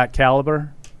quarterback of that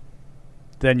caliber,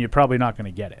 then you're probably not going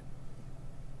to get it.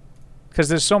 Because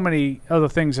there's so many other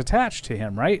things attached to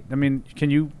him, right? I mean,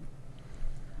 could you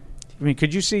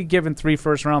see giving 3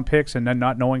 first-round picks and then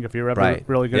not knowing if you're ever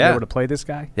really going to be able to play this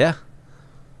guy? Yeah.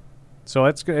 So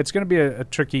it's going to be a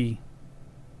tricky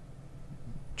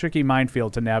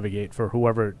minefield to navigate for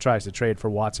whoever tries to trade for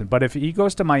Watson. But if he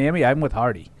goes to Miami, I'm with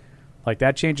Hardy. Like,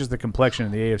 that changes the complexion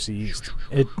of the AFC East.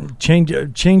 It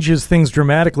changes things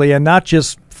dramatically, and not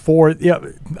just for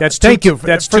that's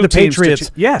for the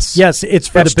Patriots. Yes, it's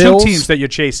for the Bills. 2 teams that you're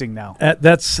chasing now.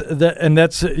 That's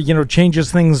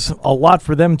changes things a lot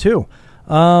for them too.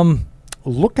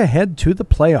 Look ahead to the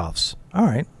playoffs. All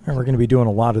right, and we're going to be doing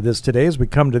a lot of this today as we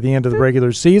come to the end of the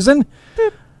regular season.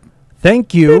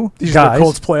 Thank you, These guys. are the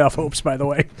Colts' playoff hopes, by the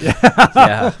way.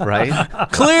 Yeah, right.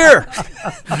 Clear.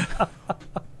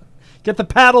 Get the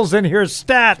paddles in here,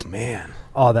 stat. Man.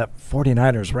 Oh, that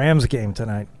 49ers-Rams game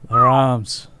tonight. The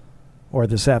Rams. Or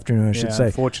this afternoon, I should say.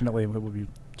 Unfortunately, it will be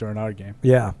during our game.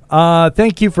 Yeah.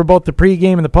 Thank you for both the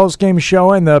pregame and the postgame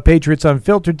show, and the Patriots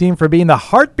Unfiltered team for being the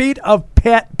heartbeat of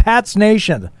Pats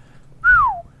Nation.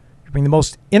 You bring the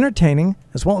most entertaining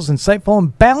as well as insightful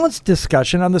and balanced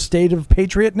discussion on the state of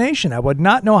Patriot Nation. I would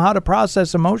not know how to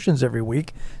process emotions every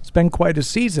week. It's been quite a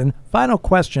season. Final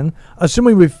question.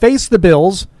 Assuming we face the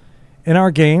Bills in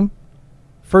our game,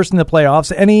 first in the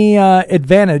playoffs, any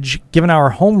advantage given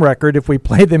our home record if we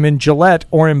play them in Gillette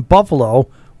or in Buffalo?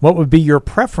 What would be your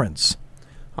preference?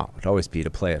 Oh, it would always be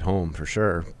to play at home for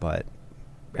sure, but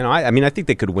I think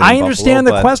they could win. I understand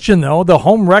the question though. The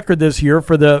home record this year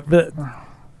for the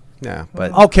yeah,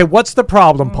 but okay. What's the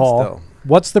problem, Paul? Still.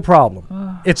 What's the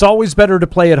problem? It's always better to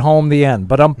play at home. The end,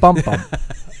 but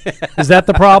Is that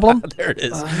the problem? There it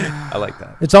is. I like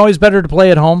that. It's always better to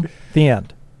play at home. The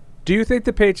end. Do you think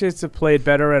the Patriots have played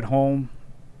better at home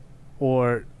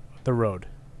or the road?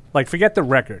 Like, forget the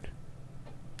record.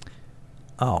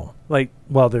 Oh. Like,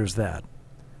 well, there's that.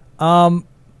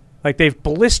 Like, they've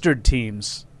blistered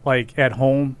teams like at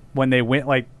home when they went,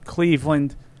 like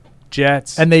Cleveland,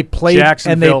 Jets, and they played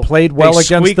Jacksonville. Well they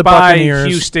against the by Buccaneers.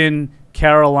 Houston,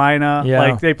 Carolina. Yeah.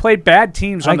 Like they played bad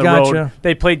teams on the road.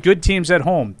 They played good teams at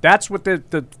home. That's what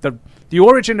the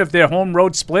origin of their home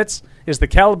road splits is the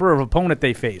caliber of opponent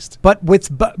they faced. But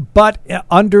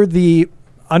under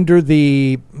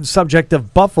the subject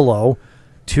of Buffalo,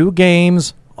 2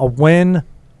 games, a win,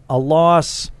 a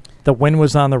loss. The win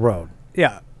was on the road.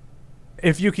 Yeah.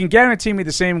 If you can guarantee me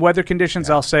the same weather conditions,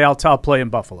 I'll say I'll play in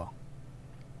Buffalo.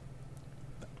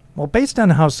 Well, based on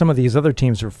how some of these other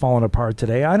teams are falling apart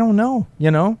today, I don't know.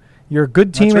 You're a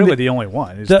good team. That's really the only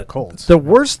one is the Colts. The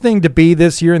worst thing to be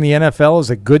this year in the NFL is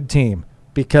a good team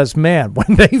because, man,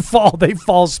 when they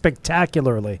fall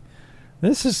spectacularly.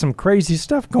 This is some crazy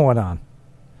stuff going on.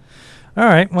 All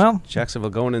right, well.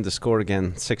 Jacksonville going in to score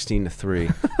again,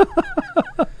 16-3.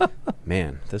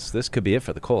 Man, this could be it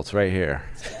for the Colts right here.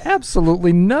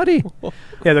 Absolutely nutty.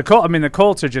 Yeah, the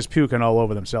Colts are just puking all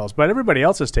over themselves, but everybody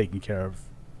else is taking care of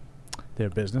their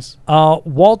business.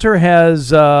 Walter has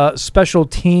special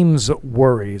teams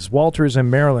worries. Walter's in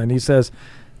Maryland. He says,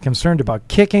 concerned about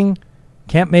kicking,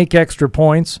 can't make extra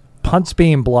points, punts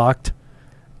being blocked.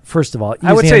 First of all,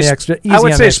 I would say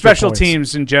special points.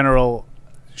 Teams in general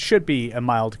should be a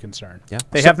mild concern. Yeah.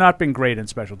 They have not been great in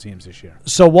special teams this year.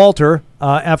 So, Walter,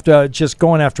 after just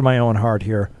going after my own heart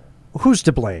here, who's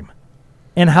to blame?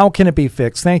 And how can it be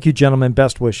fixed? Thank you, gentlemen.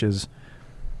 Best wishes.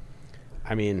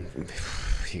 I mean,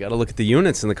 you got to look at the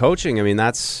units and the coaching. I mean,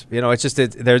 that's, it's just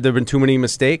there have been too many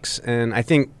mistakes. And I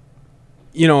think,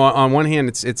 on one hand,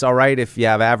 it's all right if you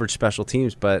have average special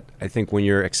teams. But I think when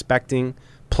you're expecting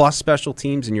plus special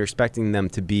teams and you're expecting them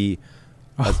to be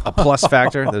a plus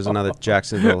factor. There's another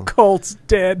Jacksonville Colts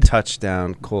dead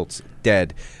touchdown. Colts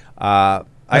dead.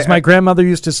 As my grandmother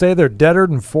used to say, they're deader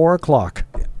than 4 o'clock.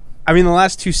 I mean, the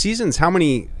last 2 seasons, how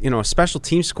many special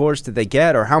team scores did they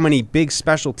get, or how many big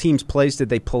special teams plays did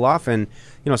they pull off? And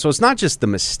so it's not just the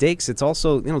mistakes; it's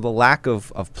also the lack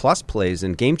of plus plays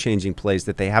and game changing plays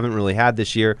that they haven't really had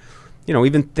this year.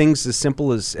 Even things as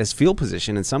simple as field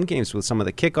position in some games with some of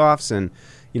the kickoffs and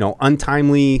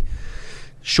untimely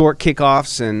short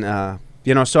kickoffs and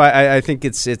so I think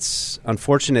it's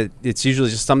unfortunate. It's usually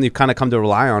just something you kind of come to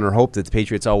rely on or hope that the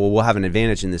Patriots we'll have an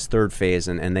advantage in this third phase,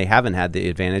 and they haven't had the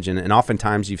advantage, and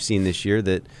oftentimes you've seen this year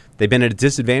that they've been at a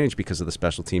disadvantage because of the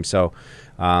special team. So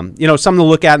something to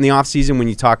look at in the offseason when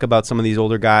you talk about some of these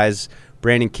older guys,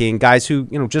 Brandon King, guys who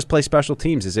just play special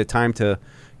teams. Is it time to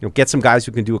get some guys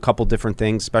who can do a couple different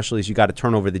things, especially as you got to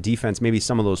turn over the defense? Maybe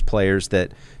some of those players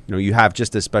that you have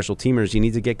just as special teamers, you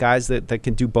need to get guys that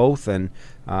can do both, and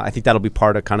I think that'll be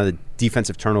part of kind of the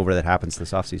defensive turnover that happens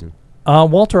this offseason.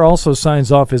 Walter also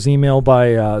signs off his email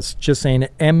by just saying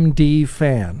MD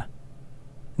fan.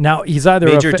 Now he's either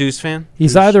Major Deuce fan.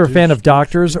 He's either a fan of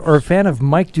doctors or a fan of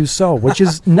Mike Dussault, which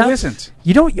is not. Who isn't?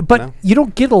 You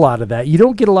don't get a lot of that. You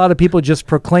don't get a lot of people just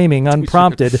proclaiming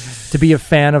unprompted to be a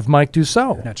fan of Mike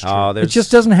Dussault. That's true. It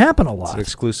just doesn't happen a lot. It's an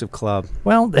exclusive club.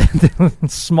 Well,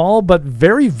 small but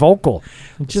very vocal.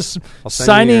 Just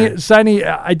signing.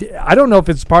 I don't know if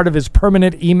it's part of his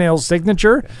permanent email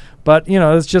signature, but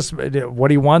it's just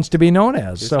what he wants to be known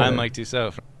as. So I'm Mike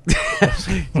Dussault.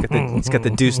 He's got the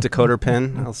Deuce decoder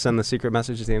pen. I'll send the secret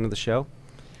message at the end of the show.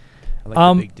 I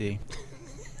like the big D.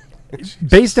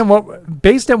 Based on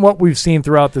what we've seen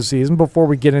throughout the season, before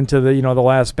we get into the the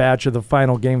last batch of the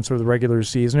final games for the regular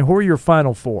season, who are your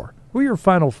final four?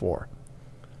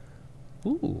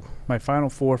 Ooh, my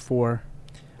final four for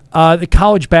the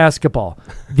college basketball,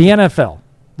 the NFL,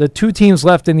 the 2 teams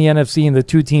left in the NFC and the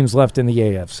 2 teams left in the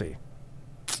AFC.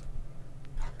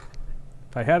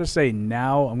 If I had to say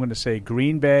now, I'm going to say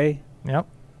Green Bay. Yep.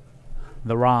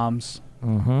 The Rams.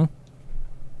 Mm-hmm.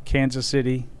 Kansas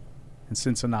City and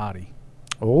Cincinnati.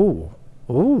 Oh.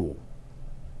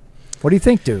 What do you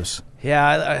think, Deuce?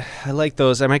 Yeah, I like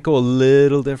those. I might go a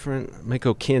little different. I might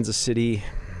go Kansas City.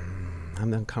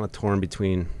 I'm kind of torn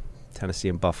between Tennessee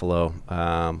and Buffalo.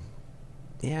 I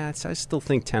still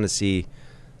think Tennessee,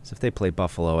 so if they play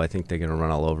Buffalo, I think they're going to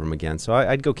run all over them again. So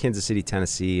I'd go Kansas City,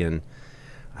 Tennessee, and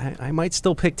I might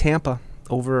still pick Tampa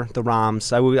over the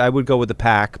Rams. I would go with the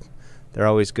Pack. They're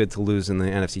always good to lose in the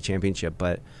NFC Championship,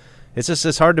 but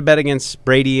it's hard to bet against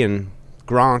Brady and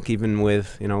Gronk, even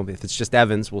with if it's just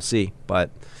Evans, we'll see.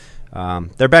 But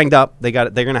they're banged up. They're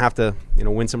going to have to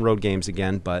win some road games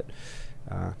again. But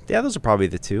those are probably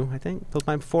the 2. I think those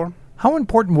might be 4. How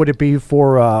important would it be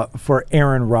for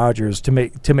Aaron Rodgers to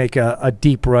make a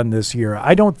deep run this year?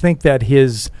 I don't think that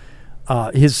his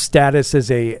status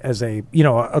as a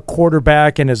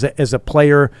quarterback and as a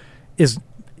player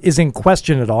is in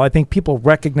question at all. I think people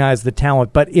recognize the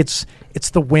talent, but it's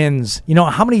the wins. You know,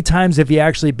 how many times have you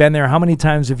actually been there? How many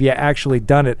times have you actually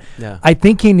done it? Yeah. I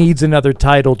think he needs another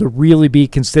title to really be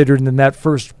considered in that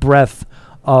first breath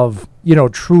of, you know,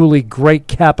 truly great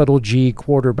capital G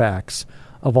quarterbacks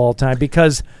of all time.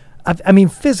 Because, I mean,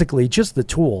 physically, just the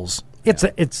tools.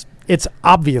 It's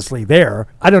obviously there.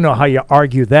 I don't know how you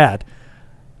argue that.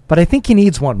 But I think he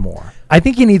needs one more. I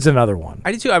think he needs another one.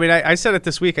 I do too. I mean, I said it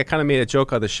this week. I kind of made a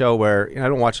joke on the show where I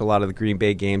don't watch a lot of the Green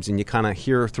Bay games, and you kind of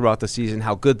hear throughout the season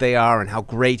how good they are and how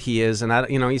great he is. And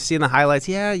you see in the highlights,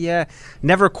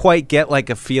 never quite get like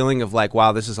a feeling of like,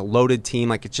 wow, this is a loaded team.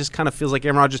 Like it just kind of feels like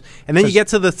Aaron Rodgers. And then you get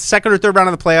to the second or third round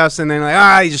of the playoffs, and then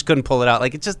like, he just couldn't pull it out.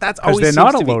 Like that's always they're seems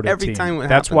not a to be loaded every team. time.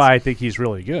 That's happens. why I think he's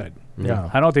really good. Yeah.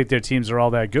 I don't think their teams are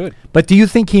all that good. But do you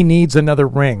think he needs another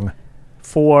ring?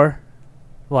 For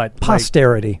what?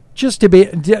 Posterity. Just to be...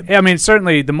 Yeah, I mean,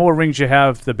 certainly the more rings you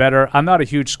have, the better. I'm not a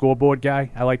huge scoreboard guy.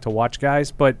 I like to watch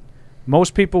guys. But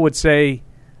most people would say,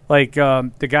 like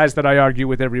the guys that I argue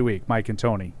with every week, Mike and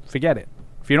Tony, forget it.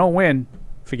 If you don't win,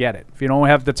 forget it. If you don't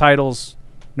have the titles,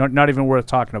 not even worth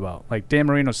talking about. Like, Dan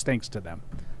Marino stinks to them.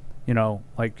 You know,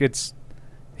 like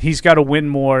he's got to win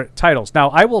more titles. Now,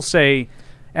 I will say,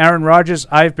 Aaron Rodgers,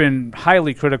 I've been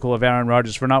highly critical of Aaron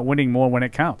Rodgers for not winning more when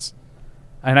it counts.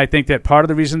 And I think that part of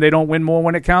the reason they don't win more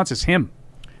when it counts is him.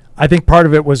 I think part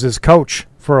of it was his coach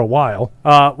for a while.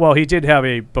 Well, he did have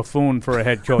a buffoon for a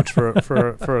head coach for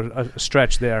a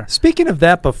stretch there. Speaking of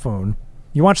that buffoon,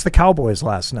 you watched the Cowboys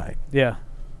last night. Yeah.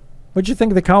 What'd you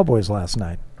think of the Cowboys last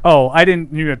night? Oh, I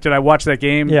didn't. Did I watch that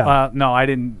game? Yeah. No, I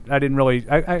didn't really.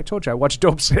 I told you I watched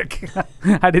Dope Sick.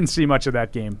 I didn't see much of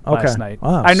that game last night.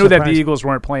 Wow, I knew that the surprising. Eagles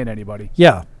weren't playing anybody.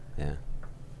 Yeah.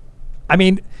 I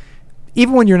mean,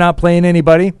 even when you're not playing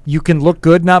anybody, you can look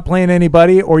good not playing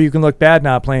anybody, or you can look bad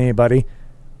not playing anybody.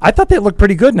 I thought they looked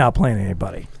pretty good not playing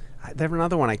anybody. They're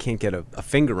another one I can't get a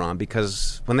finger on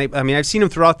because when I've seen them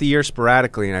throughout the year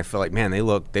sporadically, and I feel like, man, they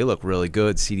look really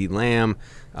good. CeeDee Lamb,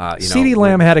 CeeDee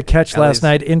Lamb had a catch last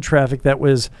night in traffic that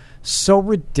was so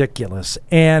ridiculous,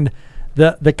 and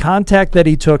the contact that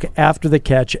he took after the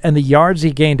catch and the yards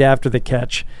he gained after the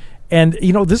catch. And,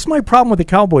 this is my problem with the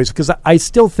Cowboys because I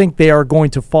still think they are going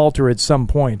to falter at some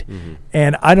point. Mm-hmm.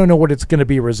 And I don't know what it's going to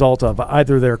be a result of,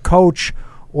 either their coach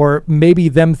or maybe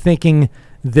them thinking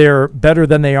they're better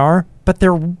than they are. But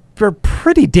they're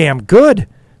pretty damn good.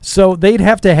 So they'd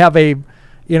have to have a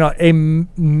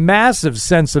massive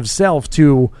sense of self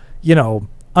to,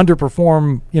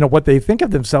 underperform, what they think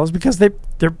of themselves because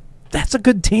that's a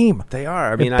good team. They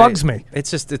are. I mean, it bugs me.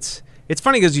 It's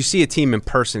funny because you see a team in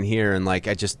person here, and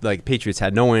Patriots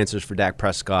had no answers for Dak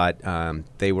Prescott.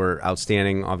 They were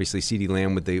outstanding. Obviously, CeeDee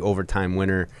Lamb with the overtime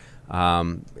winner.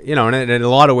 And in a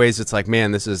lot of ways, it's like,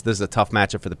 man, this is a tough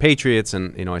matchup for the Patriots,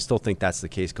 and I still think that's the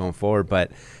case going forward.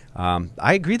 But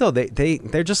I agree, though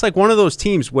they're just like one of those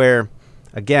teams where,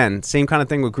 again, same kind of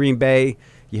thing with Green Bay.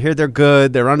 You hear they're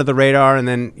good, they're under the radar, and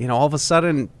then all of a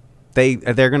sudden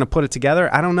they're going to put it together.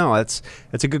 I don't know. That's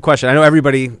a good question. I know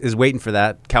everybody is waiting for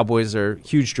that. Cowboys are a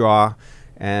huge draw,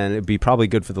 and it'd be probably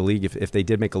good for the league if they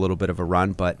did make a little bit of a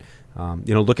run. But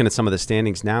looking at some of the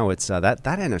standings now, it's that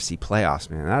NFC playoffs,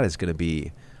 man. That is going to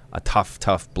be a tough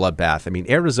bloodbath. I mean,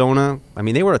 Arizona. I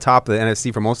mean, they were atop of the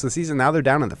NFC for most of the season. Now they're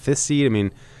down in the 5th seed. I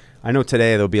mean, I know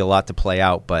today there'll be a lot to play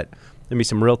out, but there'll be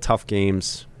some real tough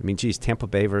games. I mean, geez, Tampa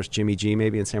Bay versus Jimmy G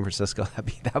maybe in San Francisco.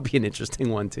 That'd be an interesting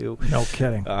one too. No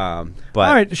kidding. But all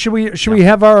right, should we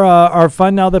have our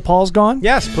fun now that Paul's gone?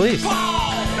 Yes, please.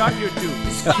 Not your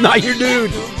dude. Not your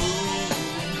dude.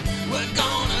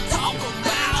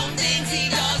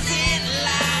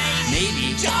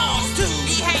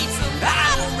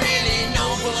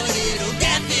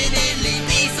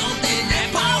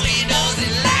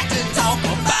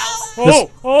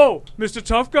 Oh, Mr.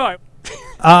 Tough Guy.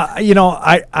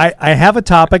 I have a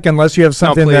topic unless you have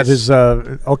something that is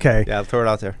okay. Yeah, I'll throw it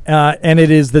out there. And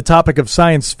it is the topic of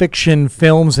science fiction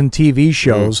films and TV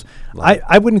shows.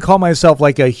 I wouldn't call myself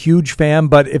like a huge fan,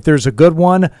 but if there's a good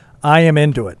one, I am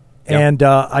into it. Yep. And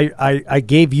I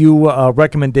gave you a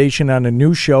recommendation on a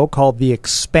new show called The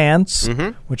Expanse,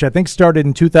 which I think started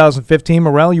in 2015.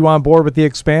 Morel, you on board with The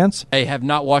Expanse? I have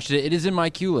not watched it. It is in my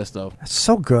queue list, though. It's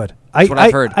so good. That's what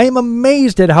I've heard. I am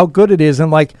amazed at how good it is,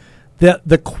 and like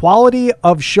the quality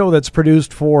of show that's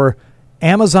produced for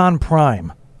Amazon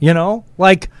Prime.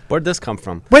 Where'd this come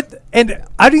from? And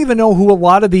I don't even know who a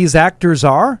lot of these actors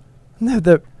are.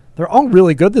 They're all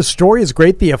really good. The story is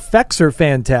great. The effects are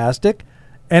fantastic.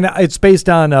 And it's based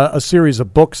on a series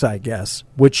of books, I guess,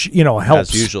 which,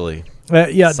 helps. As usually.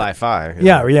 Yeah. Sci-fi.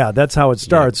 Yeah, that's how it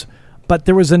starts. But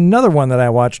there was another one that I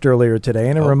watched earlier today,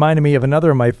 and it reminded me of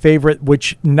another of my favorite,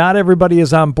 which not everybody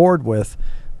is on board with.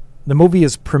 The movie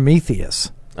is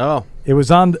Prometheus. Oh. It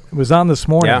was on this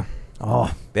morning. Yeah.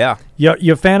 Oh. Yeah.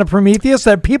 You a fan of Prometheus?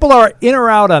 That people are in or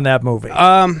out on that movie?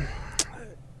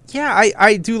 Yeah,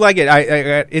 I do like it. I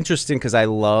got interesting because I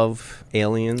love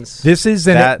aliens. This is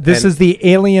the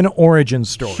alien origin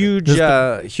story.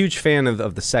 Huge fan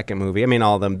of the second movie. I mean,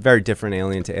 all of them very different,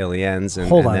 Alien to Aliens.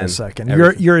 Hold on a second.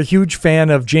 You're a huge fan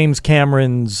of James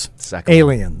Cameron's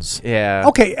Aliens. Yeah.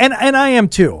 Okay, and I am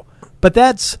too. But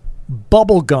that's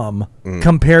bubblegum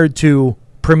compared to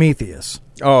Prometheus.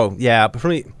 Oh yeah,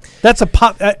 that's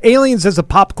Aliens is a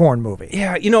popcorn movie.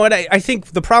 Yeah, you know what? I think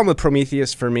the problem with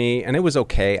Prometheus for me, and it was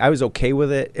okay. I was okay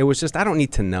with it. It was just I don't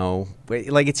need to know.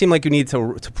 Like it seemed like you need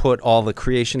to put all the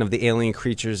creation of the alien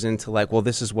creatures into like, well,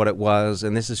 this is what it was,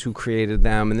 and this is who created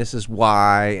them, and this is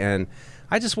why, and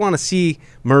I just want to see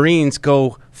Marines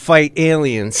go fight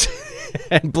aliens.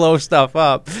 And blow stuff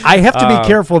up. I have to be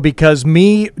careful because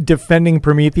me defending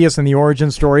Prometheus and the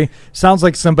origin story sounds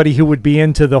like somebody who would be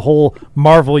into the whole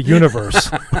Marvel universe,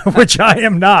 which I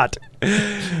am not.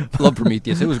 Love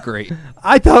Prometheus. It was great.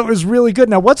 I thought it was really good.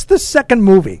 Now, what's the second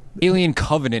movie? Alien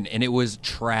Covenant, and it was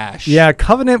trash. Yeah,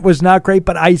 Covenant was not great,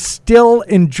 but I still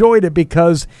enjoyed it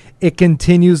because it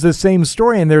continues the same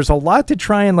story, and there's a lot to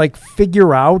try and like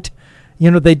figure out. You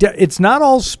know, it's not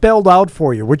all spelled out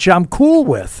for you, which I'm cool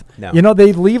with. No. You know,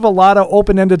 they leave a lot of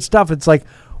open-ended stuff. It's like,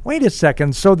 wait a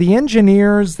second. So the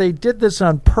engineers, they did this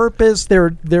on purpose. They're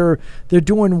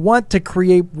doing what to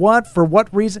create what for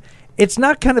what reason? It's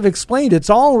not kind of explained.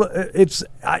 It's all.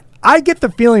 I get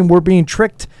the feeling we're being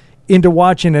tricked into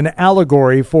watching an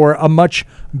allegory for a much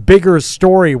bigger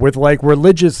story with like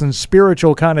religious and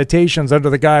spiritual connotations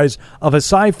under the guise of a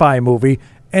sci-fi movie.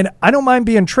 And I don't mind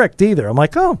being tricked either. I'm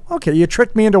like, oh, okay, you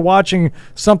tricked me into watching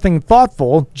something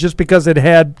thoughtful just because it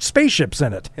had spaceships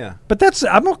in it. Yeah. But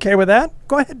I'm okay with that.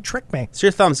 Go ahead and trick me. It's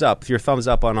your thumbs up. Your thumbs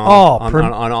up on all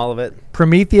on all of it.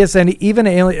 Prometheus and even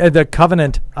the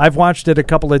Covenant. I've watched it a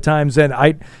couple of times, and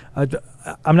I'm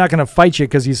not going to fight you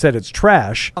because you said it's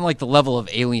trash. On like the level of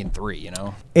Alien 3, you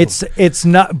know. It's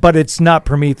not, but it's not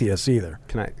Prometheus either.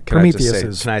 Can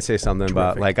I say something terrific.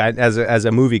 about like as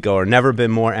a moviegoer, never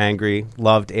been more angry.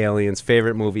 Loved Aliens.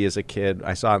 Favorite movie as a kid.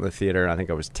 I saw it in the theater. I think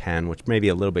I was 10, which may be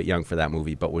a little bit young for that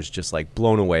movie, but was just like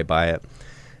blown away by it.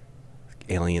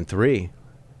 Alien 3.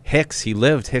 Hicks, he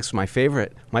lived. Hicks was my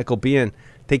favorite. Michael Biehn.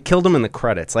 They killed him in the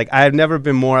credits. Like, I have never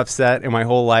been more upset in my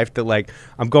whole life that, like,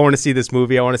 I'm going to see this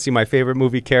movie. I want to see my favorite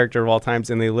movie character of all times.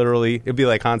 And it'd be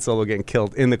like Han Solo getting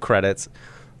killed in the credits.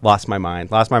 Lost my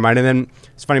mind. And then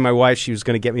it's funny, my wife, she was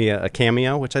going to get me a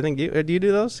cameo, which I think do you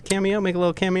do those? Cameo? Make a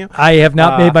little cameo? I have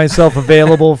not made myself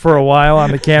available for a while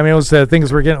on the cameos.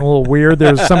 Things were getting a little weird.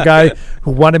 There was some guy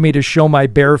who wanted me to show my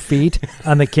bare feet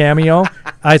on the cameo.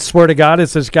 I swear to God,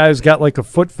 it's this guy who's got like a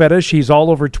foot fetish. He's all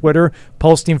over Twitter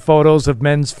posting photos of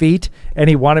men's feet, and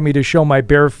he wanted me to show my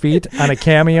bare feet on a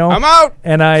cameo. I'm out.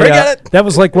 And that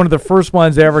was like one of the first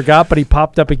ones I ever got, but he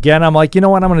popped up again. I'm like, you know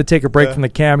what? I'm going to take a break from the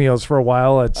cameos for a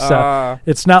while.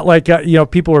 It's not like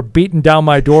people are beating down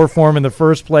my door for him in the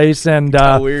first place, and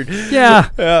weird. Yeah.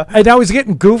 And I was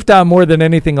getting goofed on more than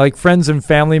anything. Like friends and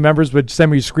family members would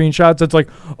send me screenshots. It's like,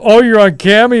 oh, you're on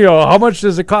Cameo. How much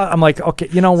does it cost? I'm like, okay,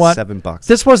 you know what? $7.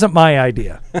 This wasn't my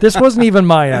idea. This wasn't even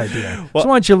my idea. So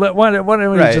why don't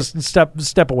you just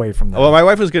step away from that? Well, my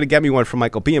wife was going to get me one from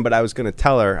Michael Biehn, but I was going to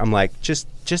tell her, I'm like, just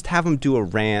have him do a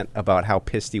rant about how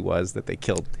pissed he was that they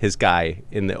killed his guy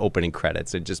in the opening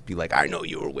credits, and just be like, I know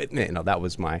you were with me. That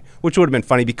was which would have been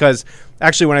funny, because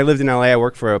actually when I lived in LA, I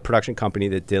worked for a production company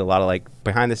that did a lot of like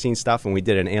behind the scenes stuff, and we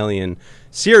did an Alien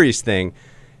series thing.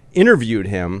 Interviewed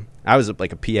him. I was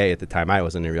like a PA at the time. I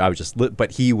wasn't interviewed. I was just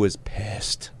but he was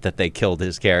pissed that they killed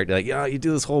his character. Like, you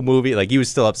do this whole movie. Like, he was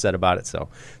still upset about it. So,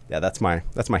 yeah, that's my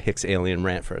Hicks Alien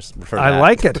rant first. I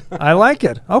like it. I like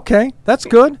it. Okay, that's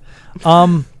good.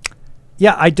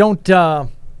 Yeah, I don't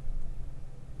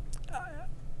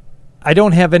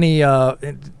have any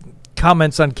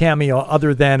comments on Cameo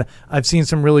other than I've seen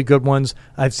some really good ones.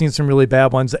 I've seen some really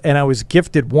bad ones, and I was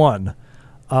gifted one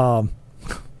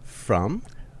from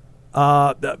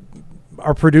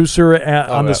our producer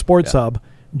on the Sports Hub,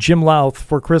 Jim Louth,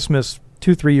 for Christmas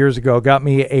 2-3 years ago, got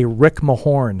me a Rick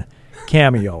Mahorn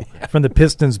cameo from the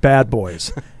Pistons Bad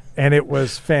Boys, and it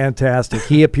was fantastic.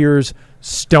 He appears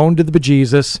stoned to the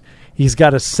bejesus. He's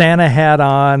got a Santa hat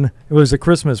on. It was a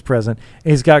Christmas present.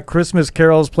 He's got Christmas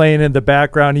carols playing in the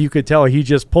background. You could tell he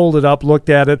just pulled it up, looked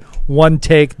at it, one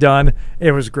take done.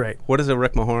 It was great. What does a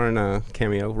Rick Mahorn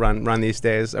cameo run these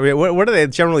days? I mean, what are they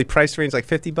generally price range? Like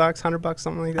 $50, $100,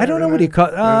 something like that? I don't know what he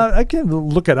cut. I can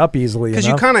look it up easily. Because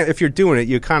you kind of, if you're doing it,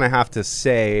 you kind of have to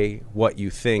say what you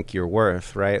think you're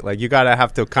worth, right? Like you gotta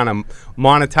have to kind of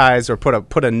monetize or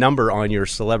put a number on your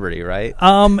celebrity, right?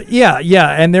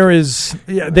 Yeah, and there is.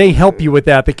 Yeah, they help you with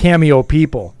that. The Cameo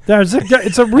people.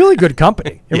 It's a really good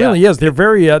company. It really is. They're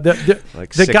very.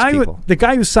 The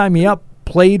guy who signed me up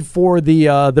played for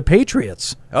the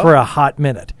Patriots for a hot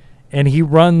minute, and he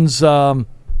runs like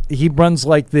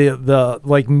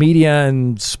the media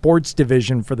and sports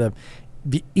division for the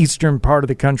eastern part of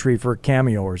the country for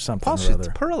Cameo or something.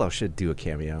 Perillo should do a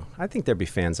cameo. I think there'd be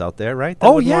fans out there, right?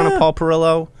 That would want a Paul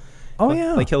Perillo.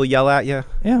 Like he'll yell at you.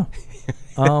 Yeah.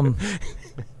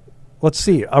 Let's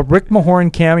see. A Rick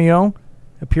Mahorn cameo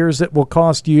appears it will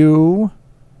cost you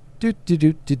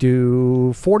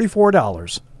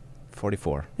 $44.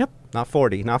 44. Yep. Not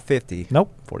 40, not 50.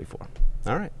 Nope. 44.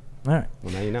 All right. Well,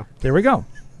 now you know. There we go.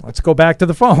 Let's go back to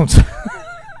the phones.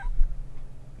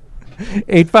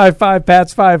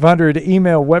 855-PATS-500.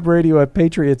 Email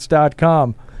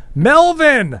webradio@patriots.com.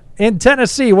 Melvin in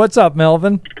Tennessee. What's up,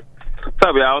 Melvin? What's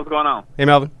up, y'all? What's going on? Hey,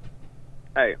 Melvin.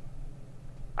 Hey,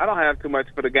 I don't have too much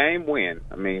for the game. Win.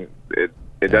 I mean, it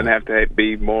doesn't have to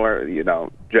be more,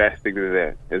 drastic than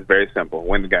that. It's very simple.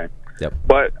 Win the game. Yep.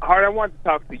 But, Hart, I wanted to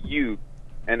talk to you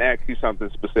and ask you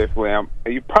something specifically.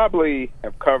 You probably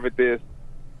have covered this.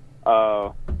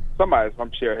 Somebody,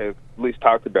 I'm sure, has at least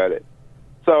talked about it.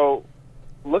 So,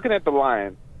 looking at the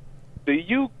Lions, do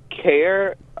you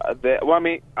care that? Well, I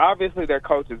mean, obviously their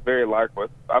coach is very likable.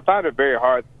 I find it very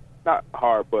hard. Not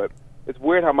hard, but it's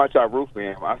weird how much I root for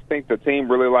him. I think the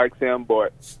team really likes him,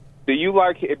 but do you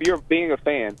like, if you're being a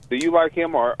fan, do you like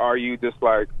him, or are you just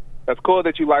like, that's cool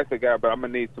that you like the guy, but I'm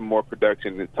going to need some more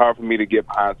production. It's hard for me to get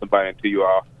behind somebody until you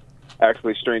all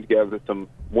actually string together some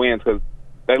wins, because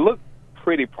they look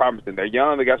pretty promising. They're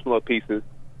young, they got some little pieces,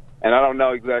 and I don't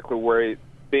know exactly where,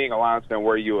 being a Lions fan,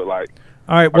 where you would like.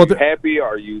 All right, well, are you happy,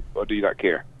 or do you not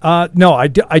care? No, I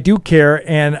do care,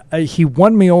 and he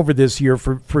won me over this year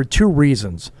for two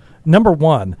reasons. Number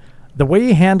one, the way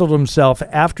he handled himself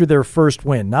after their first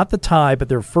win, not the tie, but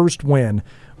their first win,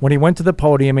 when he went to the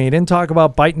podium, he didn't talk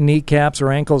about biting kneecaps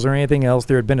or ankles or anything else.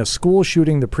 There had been a school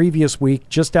shooting the previous week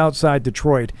just outside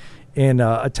Detroit in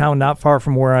a town not far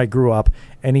from where I grew up,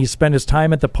 and he spent his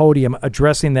time at the podium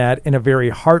addressing that in a very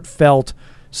heartfelt,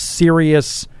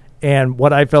 serious, and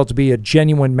what I felt to be a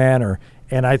genuine manner.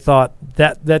 And I thought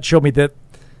that showed me that,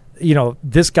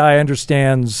 this guy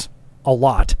understands a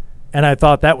lot. And I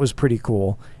thought that was pretty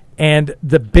cool. And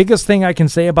the biggest thing I can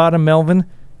say about him, Melvin,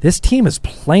 this team is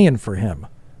playing for him.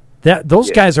 Those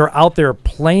guys are out there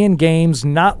playing games,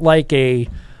 not like hopefully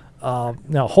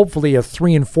a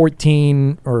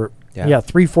 3-14 or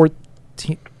 3-14.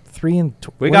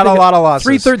 We got a lot of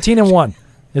losses. 3-13-1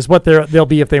 is what they'll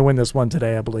be if they win this one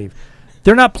today, I believe.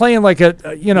 They're not playing like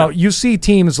you see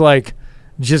teams like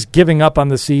just giving up on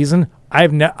the season. I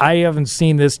haven't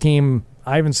seen this team.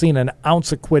 I haven't seen an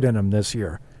ounce of quit in them this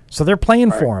year. So they're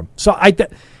playing for him. So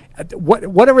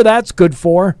whatever that's good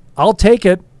for, I'll take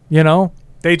it.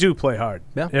 They do play hard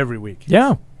every week.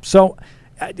 Yeah. So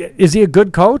is he a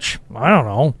good coach? I don't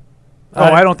know.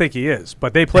 I don't think he is,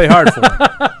 but they play hard for him.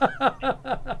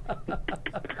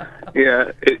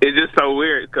 Yeah, it's just so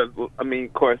weird because,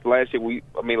 of course, last week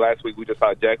we just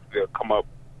saw Jacksonville come up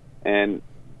and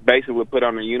basically put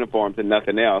on their uniforms and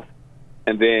nothing else.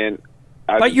 And then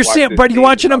But you're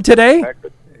watching them today?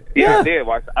 Yeah, I did.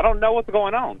 I don't know what's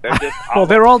going on. They're just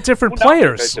they're all different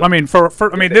players.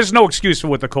 There's no excuse for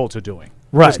what the Colts are doing.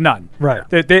 Right. There's none. Right.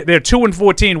 They're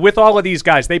 2-14 with all of these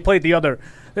guys. They played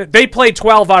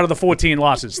 12 out of the 14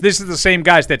 losses. This is the same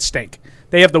guys that stink.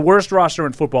 They have the worst roster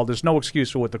in football. There's no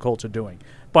excuse for what the Colts are doing.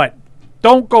 But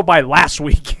don't go by last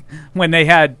week when they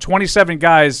had 27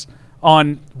 guys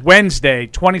on Wednesday.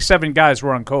 27 guys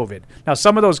were on COVID. Now,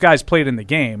 some of those guys played in the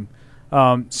game.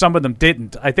 Some of them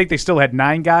didn't. I think they still had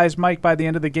 9 guys, Mike, by the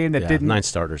end of the game that didn't. 9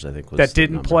 starters, I think, that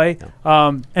didn't play. Yeah.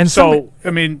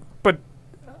 But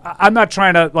I'm not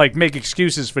trying to make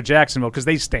excuses for Jacksonville because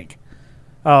they stink.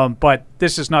 But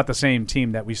this is not the same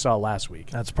team that we saw last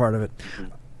week. That's part of it.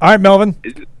 All right, Melvin.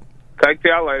 Talk to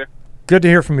y'all later. Good to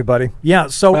hear from you, buddy. Yeah.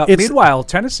 So meanwhile,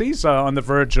 Tennessee's on the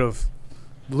verge of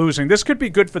losing. This could be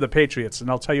good for the Patriots,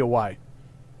 and I'll tell you why.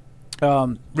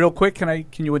 Real quick, can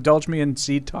you indulge me in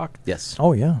seed talk? Yes.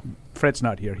 Oh, yeah. Fred's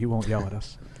not here. He won't yell at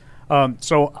us.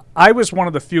 So I was one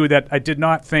of the few that I did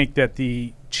not think that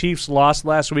the Chiefs loss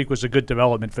last week was a good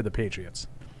development for the Patriots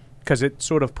because it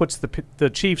sort of puts the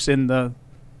Chiefs in the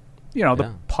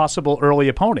possible early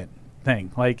opponent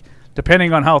thing. Like,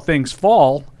 depending on how things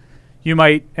fall, you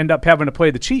might end up having to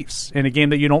play the Chiefs in a game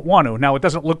that you don't want to. Now, it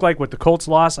doesn't look like with the Colts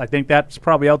loss. I think that's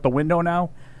probably out the window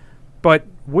now. But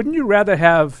wouldn't you rather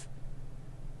have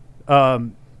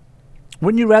the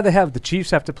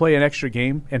Chiefs have to play an extra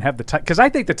game and have the because I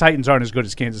think the Titans aren't as good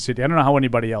as Kansas City. I don't know how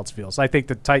anybody else feels. I think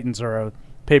the Titans are a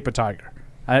paper tiger.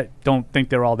 I don't think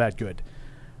they're all that good.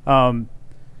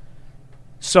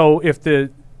 So if they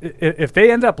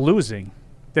end up losing,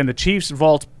 then the Chiefs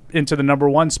vault into the number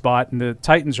 1 spot and the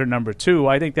Titans are number 2.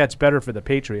 I think that's better for the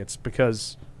Patriots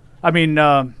because, I think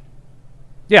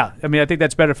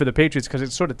that's better for the Patriots because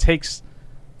it sort of takes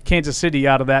Kansas City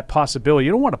out of that possibility.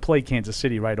 You don't want to play Kansas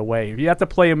City right away. If you have to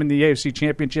play them in the AFC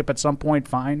Championship at some point,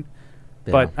 fine.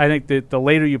 Yeah. But I think that the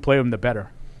later you play them, the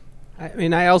better. I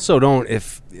mean, I also don't.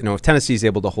 If Tennessee's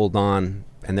able to hold on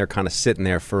and they're kind of sitting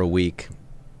there for a week,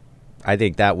 I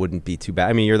think that wouldn't be too bad.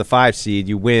 I mean, you're the 5 seed,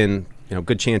 you win.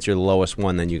 Good chance you're the lowest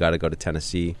one. Then you got to go to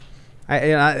Tennessee.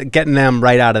 Getting them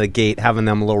right out of the gate, having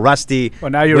them a little rusty.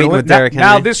 Well, now you're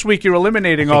now this week you're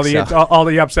eliminating all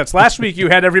the upsets. Last week you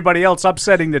had everybody else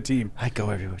upsetting the team. I go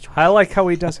every which way. I like how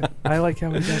he does it.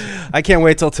 I can't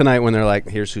wait till tonight when they're like,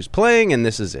 "Here's who's playing, and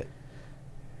this is it."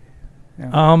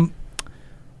 Yeah.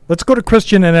 Let's go to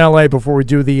Christian in L.A. before we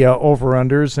do the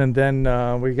over-unders, and then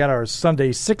we got our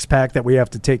Sunday 6-pack that we have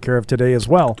to take care of today as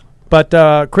well.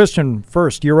 But Christian,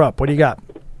 first, you're up. What do you got?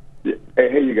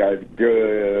 Hey, you guys.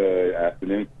 Good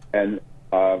afternoon. And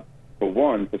for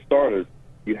starters,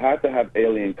 you have to have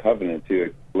Alien Covenant to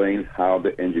explain how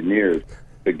the engineers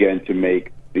began to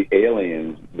make the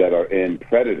aliens that are in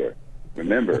Predator.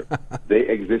 Remember, they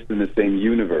exist in the same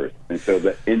universe, and so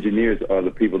the engineers are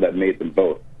the people that made them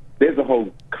both. There's a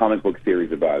whole comic book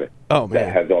series about it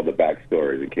that has all the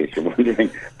backstories, in case you're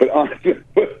wondering. But honestly,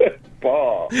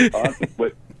 balls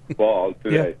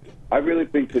today. Yeah. I really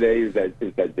think today is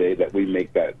that day that we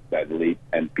make that leap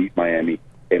and beat Miami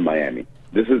in Miami.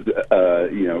 This is,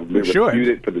 we're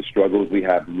reputed for the struggles we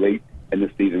have late in the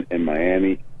season in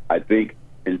Miami. I think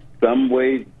in some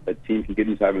ways a team can get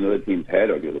inside another team's head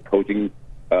or the coaching,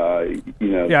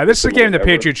 Yeah, this is a game the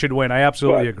Patriots should win. I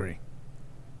absolutely agree.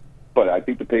 But I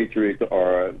think the Patriots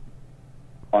are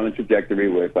on a trajectory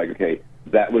where it's like, okay,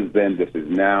 that was then, this is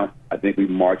now. I think we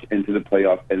march into the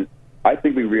playoffs, and I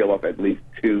think we reel off at least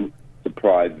 2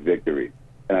 surprise victories.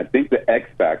 And I think the X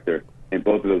factor in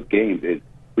both of those games is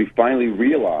we finally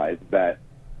realize that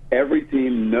every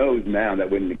team knows now that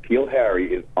when N'Keal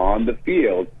Harry is on the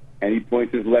field and he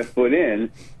points his left foot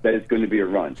in, that it's going to be a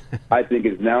run. I think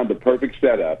it's now the perfect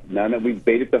setup, now that we've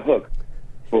baited the hook,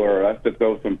 for us to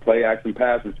throw some play-action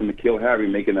passes from N'Keal Harry,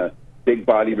 making a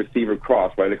big-body receiver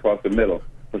cross right across the middle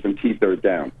for some key third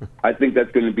down. I think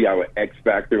that's going to be our X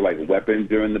factor, like weapon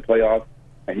during the playoffs,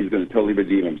 and he's going to totally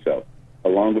redeem himself,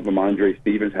 along with Ramondre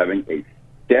Stevens having a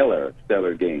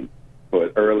stellar game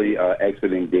for early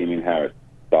exiting Damian Harris.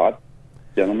 Thoughts,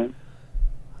 gentlemen?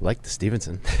 I like the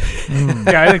Stevenson.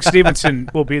 Yeah, I think Stevenson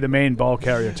will be the main ball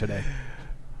carrier today.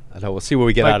 I know. We'll see what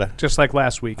we get out of. Just like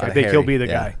last week. I think Harry. He'll be the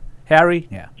guy. Harry?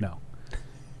 Yeah,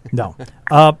 no.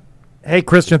 Hey,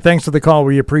 Christian, thanks for the call.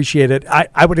 We appreciate it.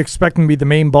 I would expect him to be the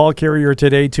main ball carrier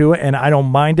today, too, and I don't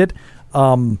mind it.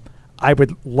 I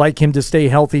would like him to stay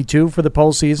healthy, too, for the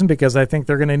postseason because I think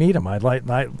they're going to need him. I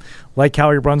like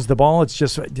how he runs the ball. It's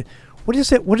just what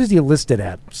is it? What is he listed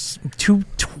at?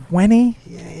 220?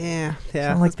 Yeah.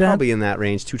 Something like that? Probably in that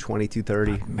range, 220,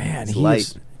 230. Man, he's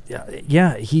light.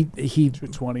 Yeah, he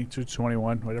 220,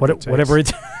 221, whatever it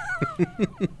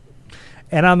takes.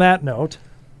 And on that note,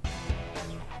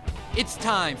 it's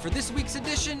time for this week's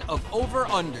edition of Over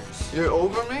Unders. You're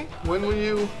over me? When were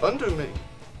you under me?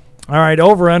 All right,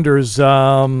 over unders.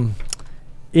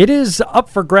 It is up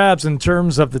for grabs in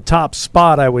terms of the top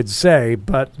spot, I would say,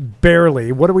 but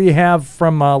barely. What do we have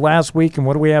from last week, and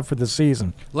what do we have for the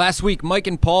season? Last week, Mike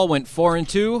and Paul went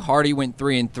 4-2. Hardy went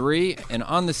 3-3. And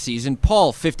on the season,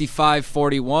 Paul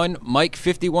 55-41, Mike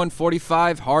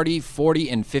 51-45, Hardy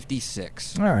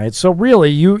 40-56. All right, so really,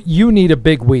 you need a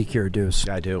big week here, Deuce.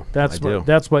 I do.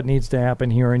 That's what needs to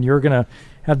happen here, and you're going to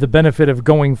have the benefit of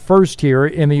going first here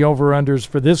in the over-unders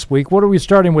for this week. What are we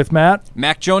starting with, Matt?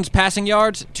 Mac Jones passing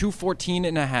yards,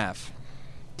 214.5.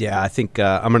 Yeah, I think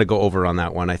I'm going to go over on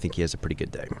that one. I think he has a pretty good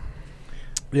day.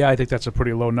 Yeah, I think that's a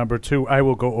pretty low number, too. I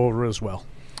will go over as well.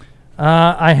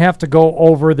 I have to go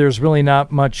over. There's really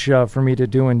not much for me to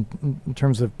do in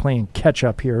terms of playing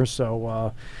catch-up here.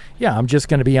 So, yeah, I'm just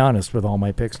going to be honest with all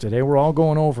my picks today. We're all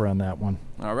going over on that one.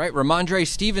 All right, Ramondre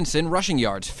Stevenson, rushing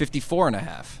yards,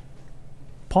 54.5.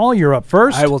 Paul, you're up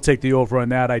first. I will take the over on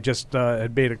that. I just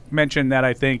had made a mention that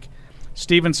I think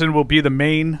Stevenson will be the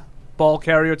main ball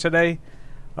carrier today,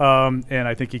 and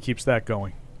I think he keeps that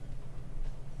going.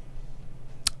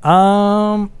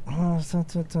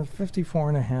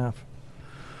 54.5.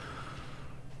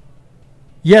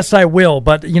 Yes, I will,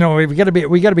 but we got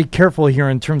to be careful here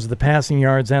in terms of the passing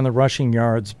yards and the rushing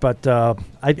yards. But I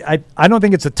don't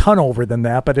think it's a ton over than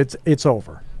that, but it's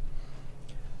over.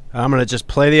 I'm going to just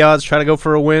play the odds, try to go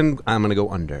for a win. I'm going to go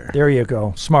under. There you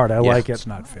go. Smart. I like it. It's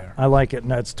not fair. I like it.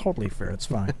 No, it's totally fair. It's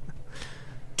fine.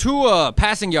 Tua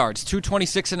passing yards,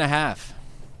 226.5.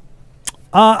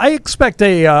 I expect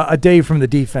a day from the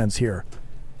defense here.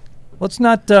 Let's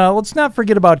not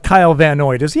forget about Kyle Van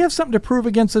Noy. Does he have something to prove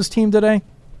against this team today?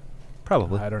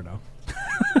 Probably. I don't know.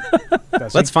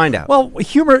 Let's find out. Well,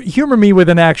 humor me with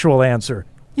an actual answer.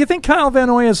 You think Kyle Van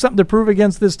Noy has something to prove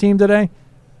against this team today?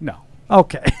 No.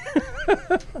 Okay.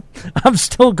 I'm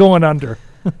still going under.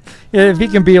 If he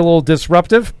can be a little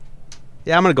disruptive.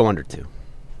 Yeah, I'm going to go under 2.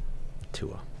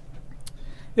 Tua.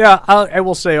 Yeah, I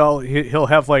will say he'll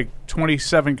have like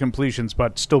 27 completions,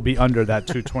 but still be under that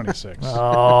 226.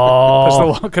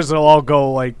 Oh. Because they'll all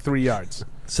go like 3 yards.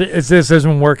 See, this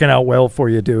isn't working out well for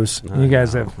you, Deuce. You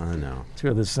guys have I know. two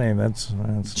of the same. That's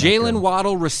Jalen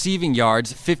Waddle receiving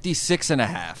yards,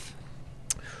 56.5.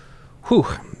 Whew.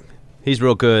 He's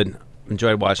real good.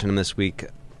 Enjoyed watching him this week.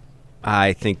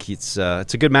 I think it's a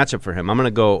good matchup for him. I'm going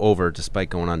to go over despite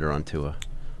going under on Tua.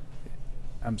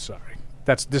 I'm sorry.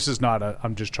 This is not a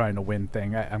I'm just trying to win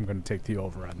thing. I'm going to take the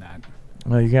over on that.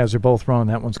 Well, you guys are both wrong.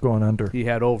 That one's going under. He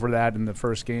had over that in the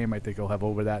first game. I think he'll have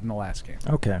over that in the last game.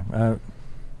 Okay.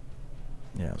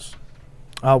 Yes.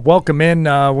 Welcome in.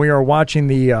 We are watching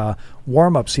the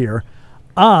warm-ups here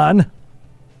on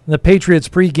the Patriots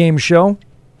pregame show.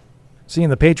 Seeing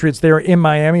the Patriots there in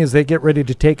Miami as they get ready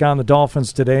to take on the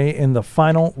Dolphins today in the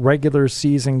final regular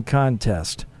season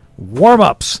contest.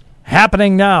 Warm-ups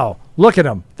happening now. Look at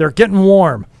them. They're getting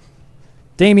warm.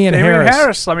 Damian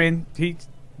Harris. I mean,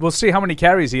 we'll see how many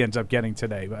carries he ends up getting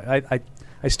today. But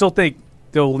I still think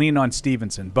they'll lean on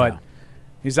Stevenson. But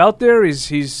he's out there.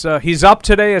 He's up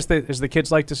today, as the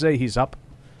kids like to say. He's up.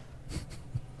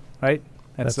 Right?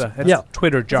 That's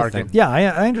Twitter jargon. Yeah,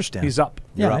 I understand. He's up.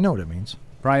 Yeah, I know what it means.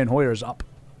 Brian Hoyer's up.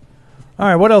 All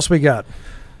right, what else we got?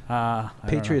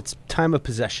 Patriots time of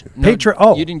possession. You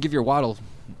didn't give your Waddle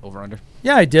over under.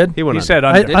 Yeah, I did. He said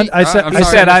under. I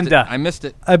said under. I missed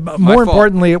it. More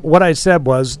importantly, what I said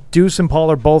was Deuce and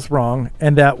Paul are both wrong,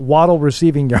 and that Waddle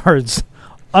receiving yards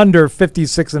under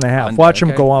 56.5. Watch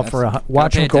him go off for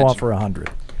 100.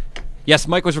 Yes,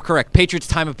 Mike was correct. Patriots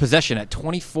time of possession at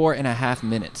 24.5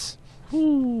 minutes.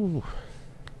 Ooh.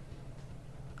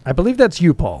 I believe that's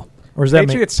you, Paul. Or is that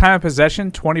Patriots time of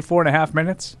possession 24.5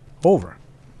 minutes over.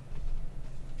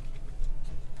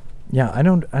 Yeah, I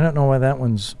don't know why that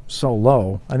one's so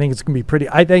low. I think it's gonna be pretty.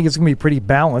 I think it's gonna be pretty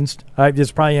balanced.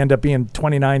 This probably end up being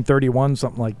 29-31,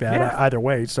 something like that. Yeah. Either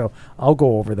way, so I'll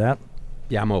go over that.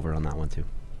 Yeah, I'm over on that one too.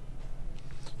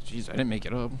 Jeez, I didn't make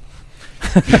it up.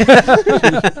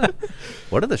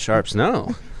 What do the Sharps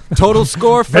know? Total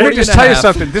score 40. Let me just tell you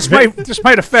something. This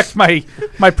might affect my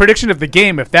prediction of the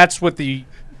game if that's what the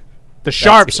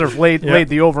Sharps have laid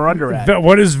the over under at.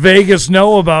 What does Vegas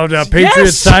know about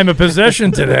Patriots time of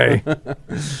possession today?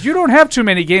 You don't have too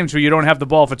many games where you don't have the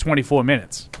ball for 24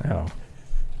 minutes. Oh. All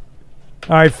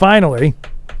right, finally,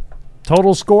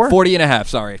 total score 40.5.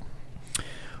 Sorry,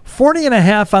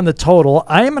 40.5 on the total.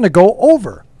 I am going to go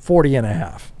over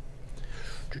 40.5.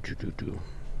 Trying to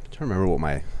remember what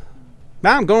my.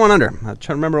 I'm going under. I'm trying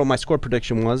to remember what my score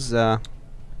prediction was. I'm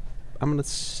going to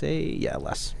say,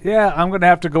 less. Yeah, I'm going to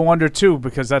have to go under, too,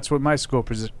 because that's what my score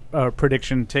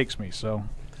prediction takes me. So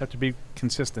I have to be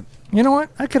consistent. You know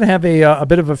what? I could have a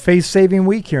bit of a face-saving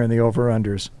week here in the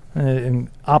over-unders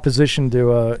in opposition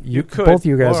to both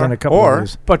you guys on a couple of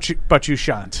these. But you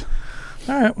shan't.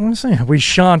 All right, we'll see. We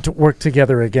shan't work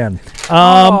together again.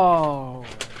 Now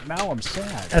I'm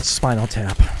sad. That's Spinal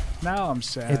Tap. Now I'm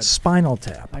sad. It's Spinal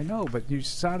Tap. I know, but you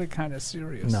sounded kind of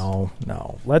serious. No.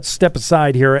 Let's step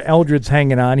aside here. Eldred's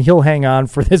hanging on. He'll hang on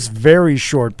for this very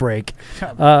short break.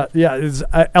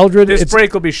 Eldred. This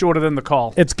break will be shorter than the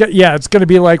call. It's going to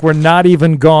be like we're not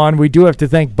even gone. We do have to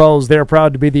thank Bose. They're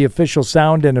proud to be the official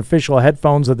sound and official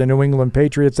headphones of the New England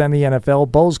Patriots and the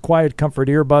NFL. Bose Quiet Comfort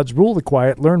Earbuds. Rule the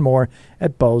quiet. Learn more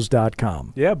at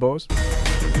Bose.com. Yeah, Bose.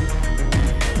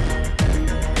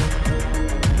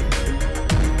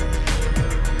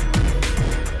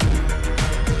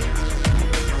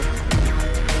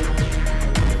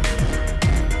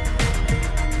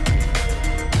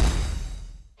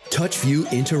 TouchView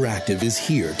Interactive is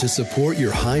here to support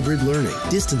your hybrid learning,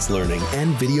 distance learning,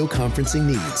 and video conferencing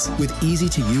needs with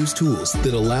easy-to-use tools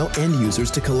that allow end users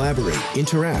to collaborate,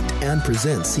 interact, and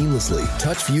present seamlessly.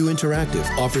 TouchView Interactive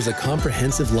offers a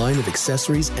comprehensive line of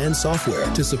accessories and software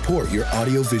to support your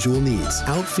audio-visual needs.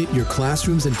 Outfit your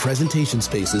classrooms and presentation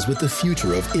spaces with the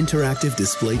future of interactive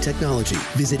display technology.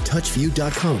 Visit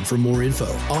touchview.com for more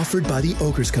info. Offered by the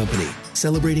Oakers Company,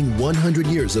 celebrating 100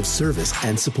 years of service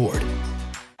and support.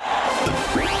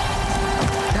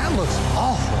 That looks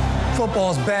awful.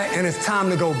 Football's back and it's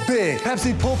time to go big.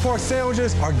 Pepsi pulled pork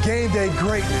sandwiches are game day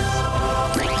greatness.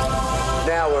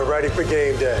 Now we're ready for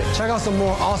game day. Check out some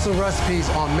more awesome recipes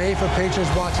on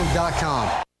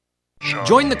madeforpatriotswatching.com.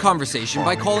 Join the conversation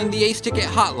by calling the Ace Ticket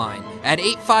hotline at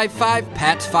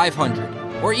 855-PATS-500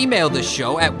 or email the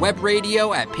show at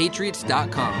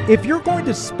webradio@patriots.com. If you're going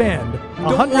to spend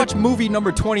Don't watch movie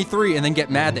number 23 and then get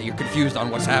mad that you're confused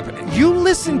on what's happening. You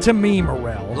listen to me,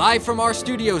 Morrell. Live from our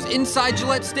studios inside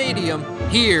Gillette Stadium,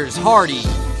 here's Hardy.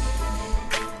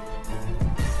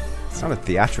 It sounded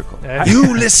theatrical.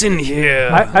 You listen here.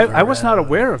 I was not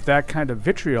aware of that kind of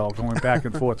vitriol going back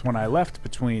and forth when I left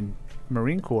between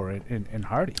Marine Corps and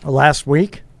Hardy. Last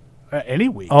week? Any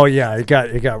week. Oh yeah, it got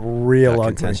real ugly.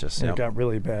 Contentious. It got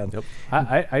really bad. Yep.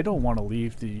 I don't want to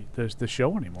leave the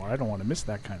show anymore. I don't want to miss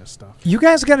that kind of stuff. You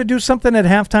guys got to do something at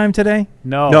halftime today?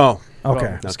 No.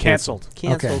 Okay. It's canceled.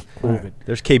 Canceled. Okay. Right.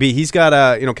 There's KB. He's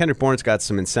got Kendrick Bourne's got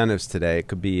some incentives today. It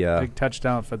could be big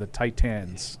touchdown for the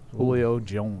Titans. Julio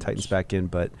Jones. Titans back in,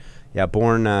 but yeah,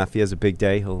 Bourne. If he has a big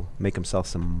day, he'll make himself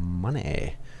some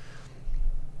money.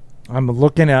 I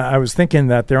was thinking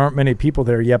that there aren't many people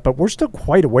there yet, but we're still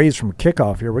quite a ways from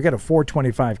kickoff here. We got a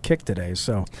 4:25 kick today,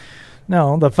 so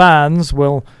no, the fans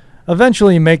will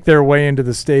eventually make their way into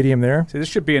the stadium there. See, this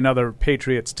should be another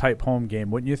Patriots type home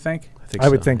game, wouldn't you think? I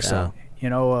would think so. You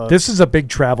know, this is a big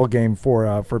travel game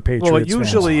for Patriots. Well, it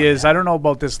usually fans. is. I don't know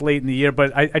about this late in the year,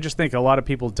 but I just think a lot of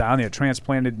people down there,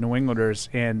 transplanted New Englanders,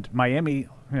 and Miami,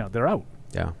 they're out.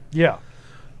 Yeah.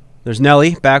 There's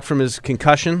Nelly back from his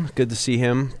concussion. Good to see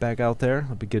him back out there.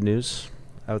 That'll be good news.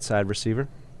 Outside receiver.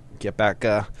 Get back,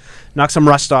 knock some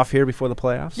rust off here before the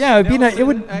playoffs. Yeah, it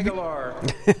would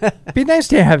be nice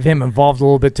to have him involved a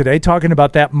little bit today, talking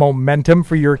about that momentum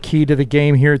for your key to the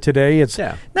game here today. It's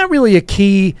not really a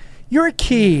key. You're a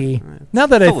key. Now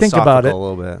that I think about it, a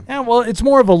little bit. Yeah, well, it's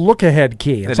more of a look-ahead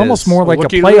key. It's almost is. more like a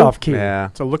playoff key. Yeah,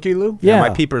 it's a looky-loo. Yeah,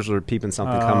 my peepers were peeping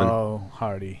something coming. Oh,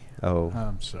 Hardy. Oh,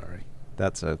 I'm sorry.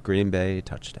 That's a Green Bay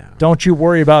touchdown. Don't you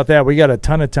worry about that. We got a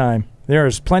ton of time.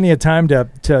 There's plenty of time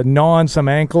to gnaw on some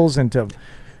ankles and to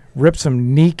rip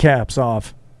some kneecaps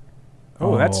off.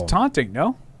 Oh, that's taunting,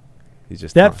 no? He's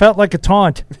just that felt like a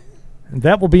taunt. And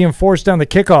that will be enforced on the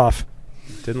kickoff.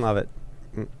 Didn't love it.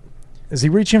 Is he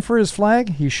reaching for his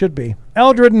flag? He should be.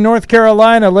 Eldred in North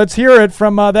Carolina. Let's hear it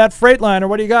from that Freightliner.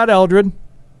 What do you got, Eldred?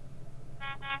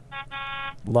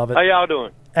 Love it. How y'all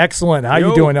doing? Excellent. How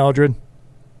you doing, Eldred?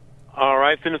 All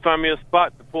right, finna find me a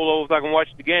spot to pull over so I can watch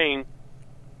the game.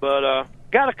 But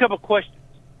got a couple questions.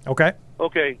 Okay.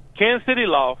 Okay, Kansas City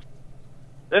lost.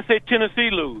 Let's say Tennessee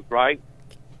lose, right?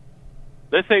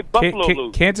 Let's say Buffalo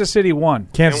lose. Kansas City won.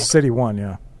 Kansas City won,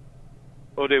 yeah.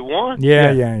 Oh, they won?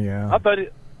 Yeah. I thought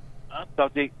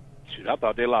they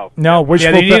lost. No,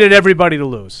 wishful. They needed everybody to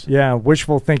lose. Yeah,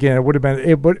 wishful thinking. It would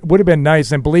have been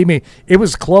nice, and believe me, it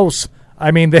was close. I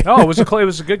mean, it was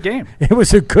a good game. It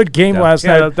was a good game last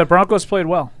night. The Broncos played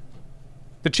well.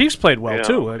 The Chiefs played well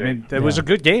too. Okay. I mean, it was a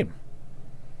good game.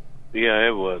 Yeah,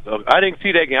 it was. I didn't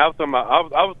see that game. I was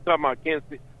talking about Kansas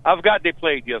City. I forgot they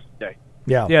played yesterday.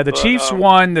 Yeah. The Chiefs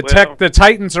won. The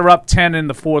Titans are up 10 in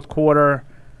the fourth quarter.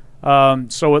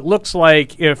 So it looks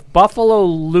like if Buffalo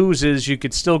loses, you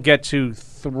could still get to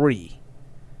 3.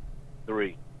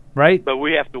 3. Right? But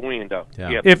we have to win, though.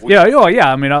 Yeah.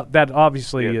 I mean, that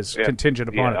obviously is contingent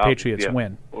upon a Patriots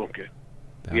win. Okay.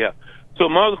 Yeah. So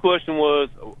my other question was,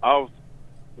 I was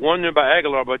wondering about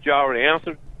Aguilar, but you already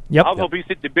answered. Yep. I was hoping he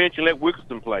sit the bench and let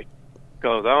Wilkerson play,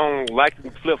 because I don't like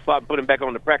to flip-flop and put him back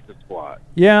on the practice squad.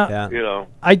 Yeah. You know.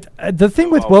 The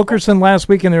thing with Wilkerson last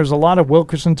week, and there was a lot of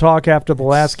Wilkerson talk after the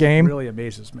last game. It really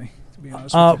amazes me, to be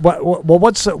honest with you. Well,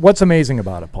 what's amazing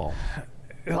about it, Paul?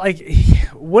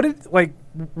 What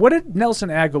did Nelson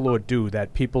Aguilar do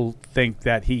that people think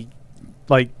that he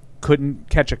couldn't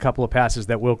catch a couple of passes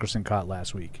that Wilkerson caught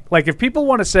last week? Like, if people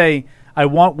want to say I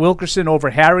want Wilkerson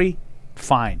over Harry,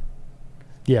 fine.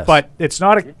 Yes, but that's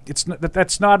not a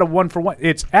 1-for-1.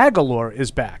 It's Aguilar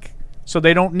is back, so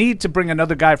they don't need to bring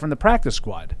another guy from the practice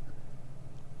squad.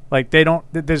 Like, they don't.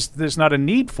 There's not a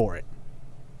need for it.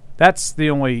 That's the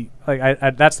only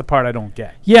that's the part I don't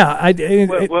get. Yeah,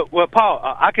 well, Paul,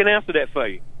 I can answer that for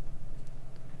you.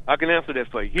 I can answer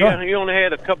that for you. Go ahead. He only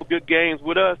had a couple good games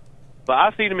with us, but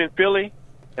I seen him in Philly,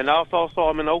 and I also saw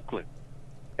him in Oakland,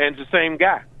 and it's the same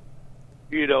guy.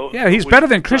 You know. Yeah, he's better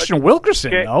than Christian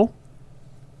Wilkerson, though.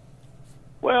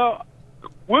 Well,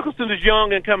 Wilkerson is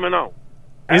young and coming on.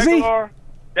 Is he? Aguilar,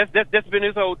 that's been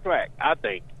his whole track, I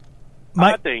think.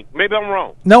 I think. Maybe I'm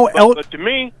wrong. No, but to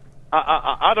me,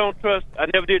 I don't trust. I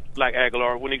never did like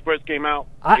Aguilar when he first came out.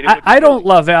 I don't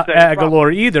love Same problem.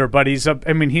 Aguilar either, but he's a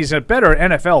better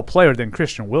NFL player than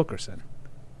Christian Wilkerson.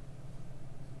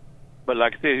 But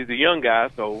like I said, he's a young guy,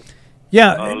 so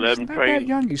yeah, let him not train. that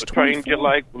young. He's train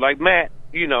 24. just like Matt.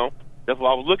 You know, that's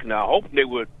what I was looking at. I hope they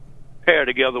would pair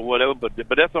together, or whatever. But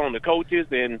that's on the coaches,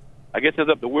 and I guess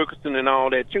it's up to Wilkerson and all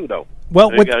that too, though. Well,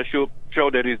 they got to show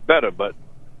that he's better. But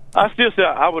I still say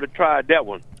I would have tried that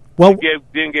one. Well,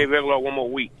 then gave Aguilar one more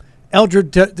week.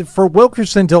 Eldred, for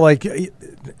Wilkerson to, like,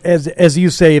 as you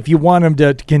say, if you want him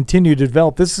to continue to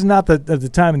develop, this is not the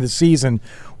time of the season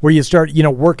where you start,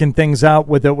 working things out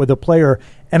with a player.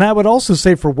 And I would also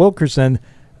say for Wilkerson,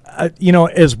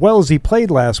 as well as he played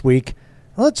last week,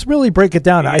 let's really break it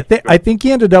down. I think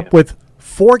he ended up with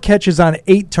 4 catches on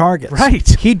 8 targets. Right.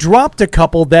 He dropped a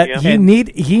couple that he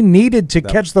needed to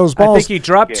catch those balls. I think he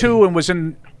dropped 2 and was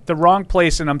in the wrong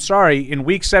place, and I'm sorry, in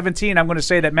week 17, I'm going to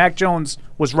say that Mac Jones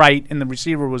was right and the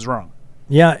receiver was wrong.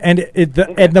 Yeah, and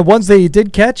the ones that he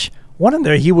did catch, one in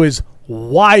there he was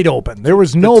wide open. There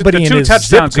was nobody in his zip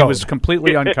touchdowns code. He was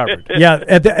completely uncovered. Yeah,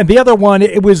 and the other one,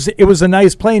 it was a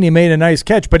nice play and he made a nice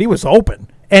catch, but he was open.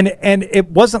 And it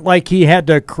wasn't like he had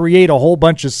to create a whole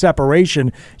bunch of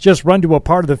separation, just run to a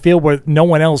part of the field where no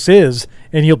one else is,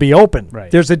 and you'll be open. Right.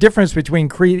 There's a difference between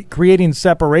creating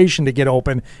separation to get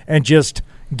open and just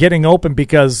getting open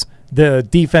because the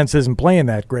defense isn't playing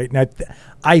that great. And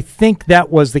I think that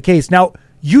was the case. Now,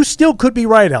 you still could be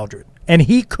right, Eldred, and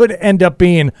he could end up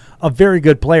being a very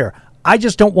good player. I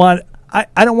just don't want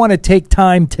I don't want to take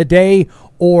time today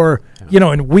or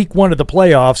in week 1 of the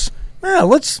playoffs. Yeah,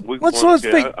 let's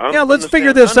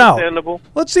figure this out.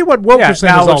 Let's see what Wilkerson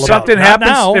is all about.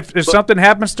 If something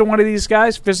happens to one of these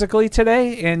guys physically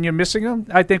today and you're missing him,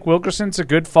 I think Wilkerson's a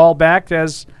good fallback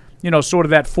as sort of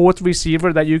that 4th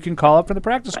receiver that you can call up for the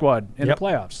practice squad in the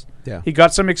playoffs. Yeah. He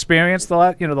got some experience the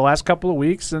last couple of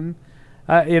weeks, and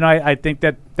I think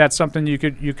that's something you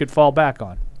could fall back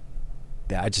on.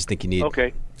 Yeah, I just think you need.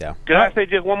 Okay. Yeah. Can I say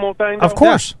just one more thing? Of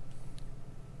course.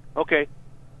 Yeah. Okay.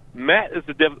 Matt is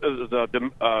a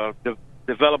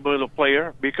developmental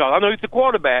player because I know he's a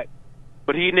quarterback,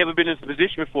 but he'd never been in this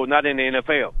position before, not in the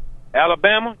NFL.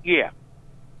 Alabama, yeah,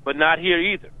 but not here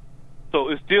either. So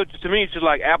it's still, to me, it's just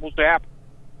like apples to apples.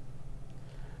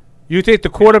 You think the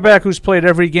quarterback who's played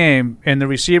every game and the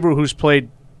receiver who's played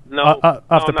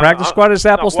off the practice squad is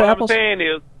apples to apples?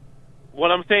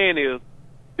 What I'm saying is,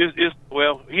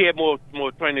 well, he had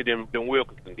more training than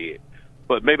Wilkerson did,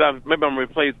 but maybe I'm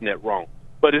replacing that wrong.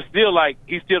 But it's still like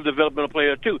he's still a developmental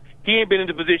player too. He ain't been in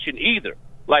the position either,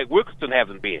 like Wilkerson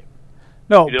hasn't been.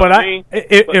 No, you know but what I mean?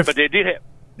 But they did have.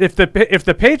 If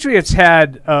the Patriots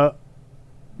had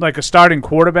like a starting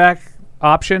quarterback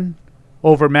option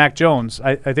over Mac Jones,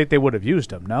 I think they would have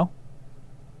used him. No,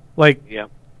 like yeah.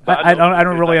 I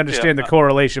don't really understand the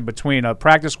correlation between a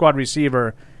practice squad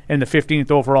receiver and the 15th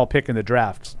overall pick in the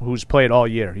draft, who's played all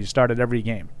year. He started every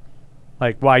game.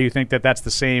 Like, why you think that's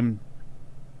the same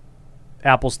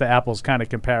apples to apples kind of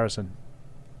comparison?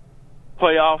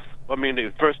 Playoffs. I mean,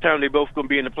 the first time they both going to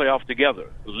be in the playoffs together.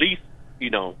 At least,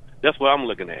 that's what I'm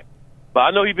looking at. But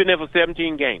I know he's been there for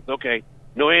 17 games. Okay,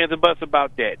 no ands and buts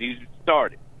about that. He's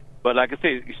started. But like I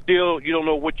said, you don't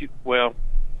know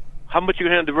how much you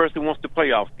handle diversity once the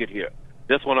playoffs get here.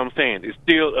 That's what I'm saying. It's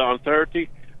still uncertainty.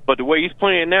 But the way he's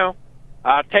playing now,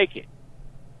 I'll take it.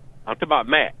 I'm talking about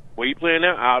Matt. The way he's playing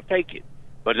now, I'll take it.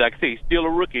 But like I say, he's still a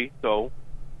rookie, so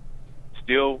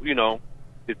still,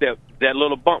 it's that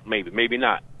little bump, maybe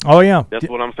not. Oh yeah, that's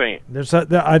what I'm saying. There's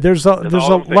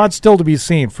a lot still to be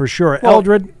seen for sure. Well,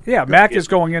 Eldred, yeah, Mac is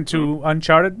going into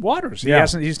uncharted waters.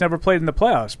 He's never played in the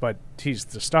playoffs, but he's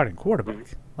the starting quarterback.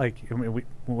 Mm-hmm. Like,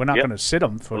 we're not going to sit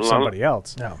him for Well, somebody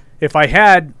else. No. If I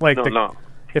had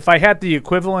if I had the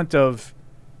equivalent of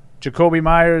Jacoby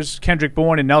Myers, Kendrick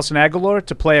Bourne, and Nelson Aguilar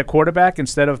to play a quarterback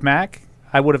instead of Mac,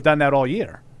 I would have done that all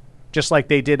year, just like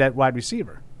they did at wide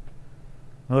receiver.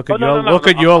 Look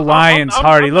at your Lions,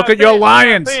 Hardy. Look at your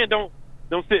Lions. I'm not saying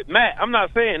don't sit Matt. I'm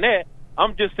not saying that.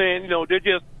 I'm just saying, they're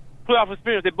just playoff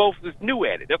experience. They both is new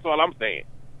at it. That's all I'm saying.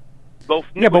 Both.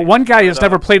 Yeah, but one guy has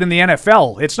never played in the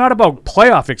NFL. It's not about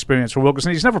playoff experience for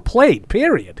Wilkerson. He's never played.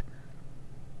 Period.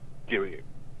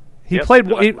 He played.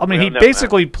 He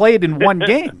basically played in one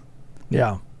game.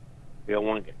 Yeah. Yeah,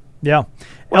 one game. Yeah,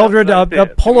 Well, Eldred, like I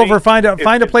said, pull to over, me, find a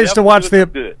if place to Devils watch do it, the.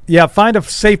 I'm good. Yeah, find a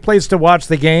safe place to watch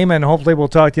the game, and hopefully we'll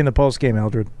talk to you in the post game,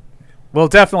 Eldred. We'll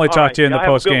definitely All talk right, to you in the y'all have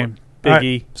a post good game, one. Big All right,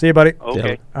 E. see you, buddy.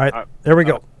 Okay. All right, All right. there we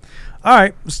go. All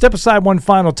right, step aside one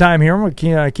final time here. We'll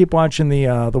keep watching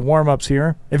the warm-ups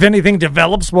here. If anything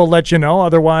develops, we'll let you know.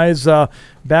 Otherwise,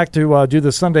 back to do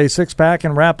the Sunday six-pack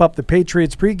and wrap up the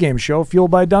Patriots pregame show, fueled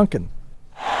by Dunkin'.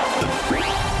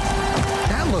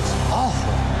 That looks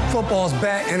awful. Football's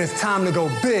back and it's time to go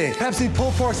big. Pepsi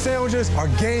pulled pork sandwiches are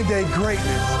game day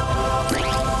greatness.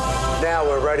 Now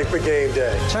we're ready for game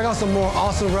day. Check out some more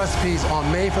awesome recipes on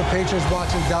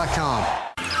madeforpatriotswatching.com.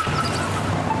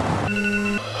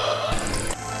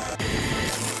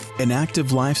 An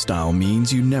active lifestyle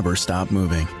means you never stop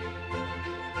moving.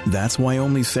 That's why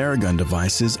only Theragun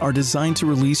devices are designed to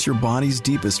release your body's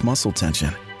deepest muscle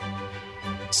tension,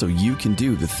 so you can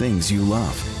do the things you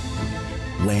love.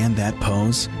 Land that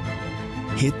pose,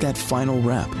 hit that final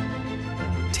rep,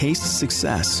 taste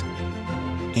success,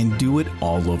 and do it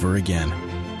all over again.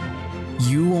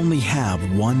 You only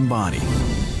have one body.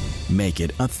 Make it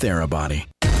a TheraBody.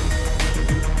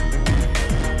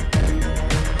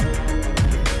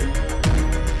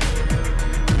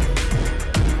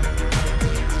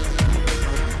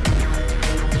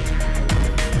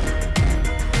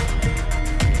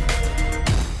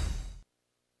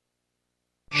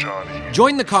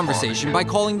 Join the conversation by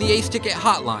calling the Ace Ticket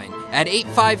hotline at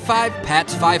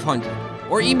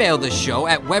 855-PATS-500 or email the show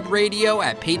at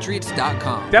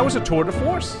webradio@patriots.com. That was a tour de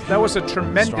force. That was a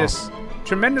tremendous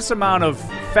amount of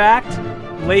fact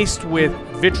laced with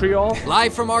vitriol.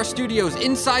 Live from our studios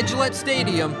inside Gillette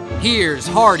Stadium, here's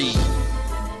Hardy.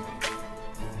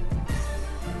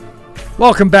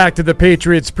 Welcome back to the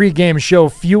Patriots pregame show,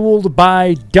 fueled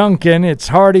by Dunkin'. It's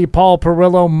Hardy, Paul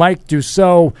Perillo, Mike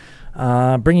Dussault,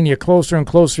 bringing you closer and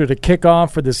closer to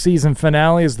kickoff for the season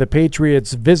finale as the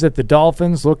Patriots visit the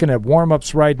Dolphins. Looking at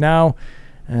warm-ups right now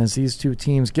as these two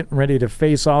teams getting ready to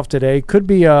face off today. Could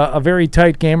be a very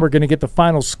tight game. We're going to get the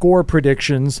final score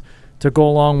predictions to go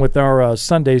along with our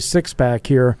Sunday six-pack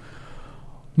here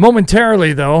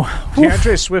momentarily, though.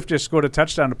 DeAndre Swift just scored a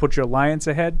touchdown to put your Lions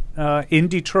ahead in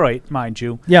Detroit, mind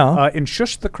you. Yeah. And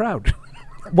shush the crowd.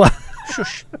 What?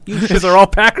 Shush. Is there all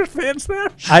Packers fans there?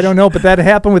 I don't know, but that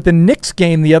happened with the Knicks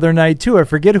game the other night, too. I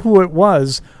forget who it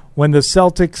was when the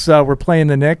Celtics were playing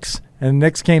the Knicks, and the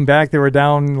Knicks came back. They were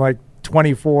down like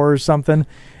 24 or something,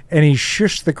 and he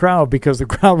shushed the crowd because the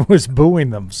crowd was booing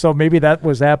them. So maybe that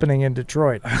was happening in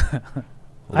Detroit.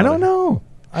 I don't know.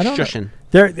 Shushing.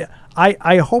 There,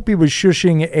 I hope he was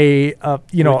shushing a,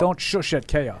 We don't shush at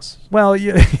chaos. Well,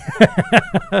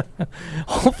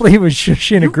 hopefully he was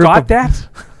shushing a group got of... that?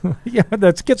 Yeah,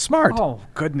 that's get smart. Oh,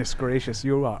 goodness gracious.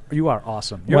 You are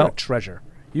awesome. You're a treasure.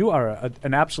 You are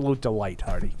an absolute delight,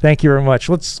 Hardy. Thank you very much.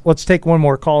 Let's take one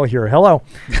more call here. Hello.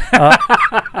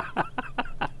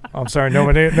 I'm sorry,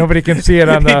 nobody can see it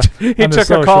on the. He on the took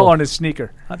social. a call on his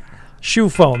sneaker. Shoe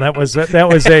phone. That was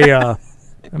a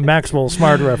Maxwell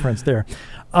Smart reference there.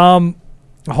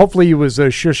 Hopefully, he was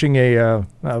shushing a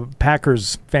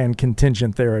Packers fan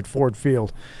contingent there at Ford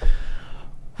Field.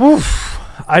 Oof.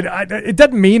 It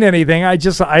doesn't mean anything.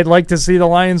 I'd like to see the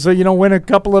Lions, win a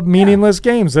couple of meaningless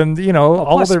games, and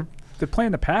they're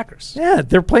playing the Packers. Yeah,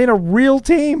 they're playing a real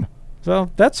team,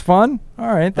 so that's fun.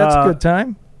 All right, that's a good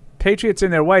time. Patriots in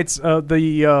their whites.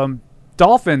 The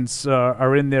Dolphins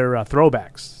are in their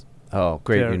throwbacks. Oh,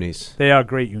 great unis. They are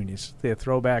great unis. They're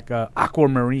throwback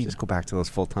aquamarine. Just go back to those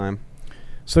full time.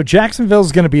 So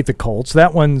Jacksonville's going to beat the Colts.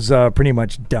 That one's pretty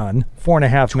much done.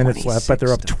 4.5 minutes left, but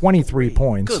they're up 23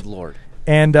 points. Good Lord.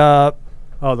 And the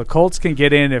Colts can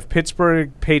get in if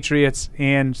Pittsburgh, Patriots,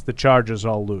 and the Chargers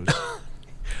all lose.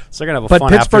 So they're gonna have a but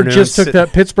fun Pittsburgh afternoon.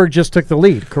 Pittsburgh just took the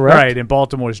lead, correct? Right, and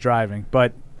Baltimore's driving,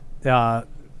 but plus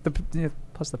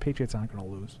the Patriots aren't going to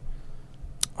lose.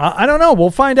 I don't know. We'll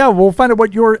find out. We'll find out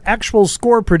what your actual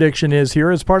score prediction is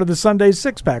here as part of the Sunday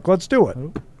six-pack. Let's do it.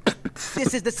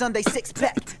 This is the Sunday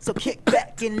six-pack, so kick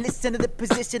back and listen to the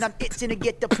position. I'm itching to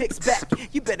get the picks back.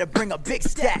 You better bring a big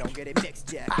stack. Don't get it mixed,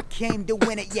 Jack. I came to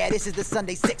win it, yeah, this is the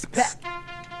Sunday six-pack.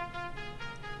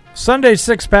 Sunday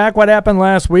six-pack, what happened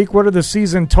last week? What are the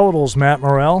season totals, Matt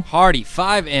Morrell? Hardy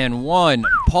 5-1,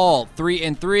 Paul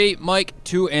 3-3, Mike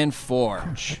 2-4.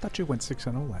 I thought you went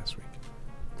 6-0 last week.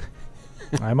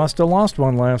 I must have lost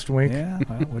one last week. Yeah,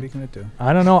 well, what are you going to do?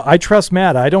 I don't know. I trust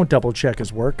Matt. I don't double-check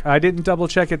his work. I didn't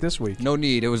double-check it this week. No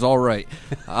need. It was all right.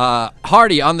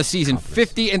 Hardy on the season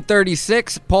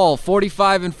 50-36, Paul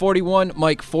 45-41,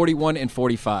 Mike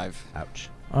 41-45. Ouch.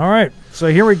 All right, so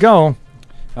here we go.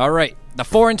 All right. The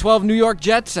 4-12 New York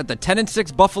Jets at the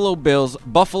 10-6 Buffalo Bills.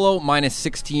 Buffalo minus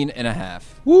 16.5.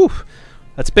 Woo.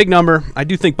 That's a big number. I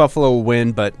do think Buffalo will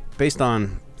win, but based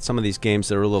on some of these games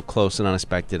that are a little close and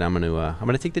unexpected, I'm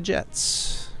gonna take the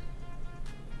Jets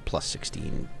plus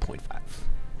 16.5.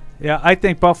 Yeah, I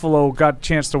think Buffalo got a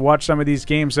chance to watch some of these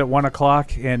games at 1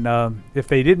 o'clock, and if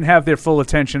they didn't have their full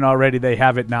attention already, they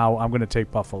have it now. I'm going to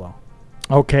take Buffalo.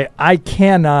 Okay, I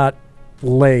cannot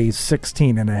lay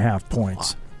 16.5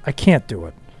 points. I can't do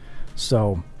it.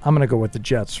 So I'm going to go with the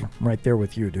Jets right there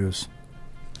with you, Deuce.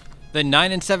 The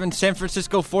 9-7 San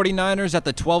Francisco 49ers at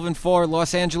the 12-4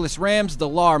 Los Angeles Rams. The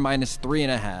LAR minus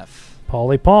 3.5.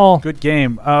 Paulie Paul. Good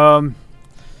game.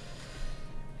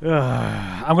 I'm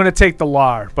going to take the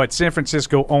LAR, but San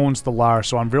Francisco owns the LAR,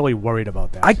 so I'm really worried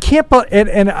about that. I can't,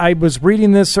 and I was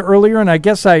reading this earlier, and I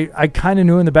guess I kind of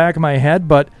knew in the back of my head,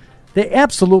 but they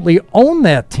absolutely own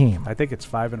that team. I think it's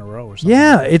 5 in a row or something.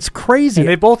 Yeah, it's crazy. And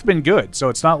they've both been good, so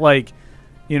it's not like,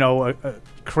 a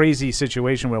crazy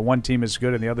situation where one team is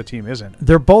good and the other team isn't.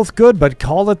 They're both good, but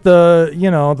call it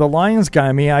the Lions guy.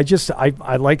 I mean,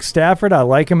 I like Stafford. I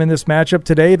like him in this matchup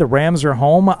today. The Rams are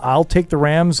home. I'll take the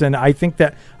Rams, and I think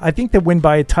they win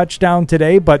by a touchdown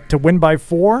today, but to win by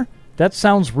 4, that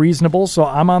sounds reasonable. So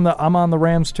I'm on the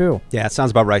Rams too. Yeah, it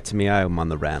sounds about right to me. I'm on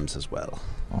the Rams as well.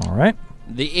 All right.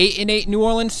 The 8-8 New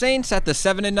Orleans Saints at the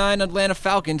 7-9 Atlanta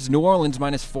Falcons. New Orleans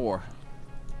minus 4.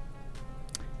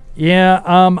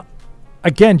 Yeah.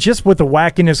 Again, just with the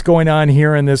wackiness going on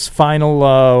here in this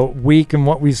final week and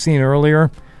what we've seen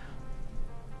earlier,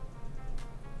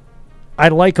 I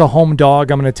like a home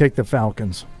dog. I'm going to take the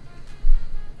Falcons.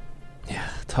 Yeah,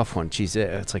 tough one. Jeez,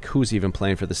 it's like who's even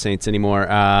playing for the Saints anymore?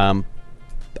 I'm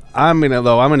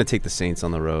gonna take the Saints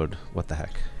on the road. What the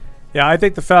heck? Yeah, I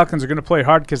think the Falcons are going to play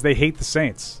hard because they hate the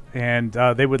Saints, and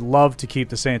they would love to keep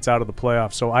the Saints out of the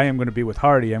playoffs. So I am going to be with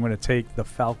Hardy. I'm going to take the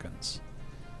Falcons.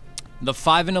 The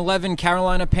 5-11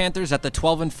 Carolina Panthers at the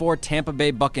 12-4 Tampa Bay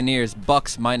Buccaneers.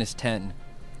 Bucks minus 10.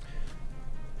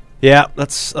 Yeah,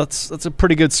 that's a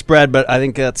pretty good spread, but I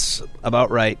think that's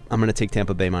about right. I'm going to take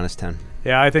Tampa Bay minus 10.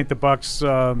 Yeah, I think the Bucks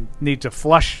need to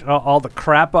flush all the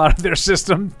crap out of their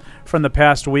system from the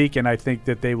past week, and I think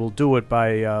that they will do it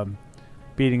by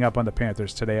beating up on the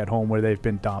Panthers today at home, where they've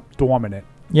been dominant.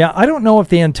 Yeah, I don't know if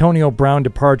the Antonio Brown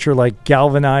departure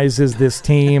galvanizes this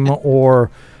team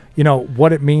or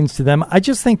what it means to them. I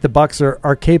just think the Bucks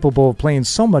are capable of playing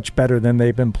so much better than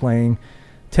they've been playing.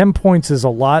 10 points is a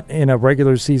lot in a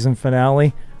regular season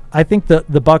finale. I think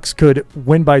the Bucks could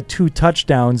win by 2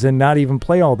 touchdowns and not even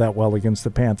play all that well against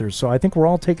the Panthers. So I think we're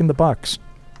all taking the Bucks.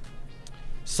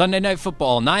 Sunday Night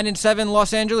Football, 9-7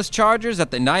 Los Angeles Chargers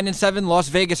at the 9-7 Las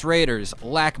Vegas Raiders.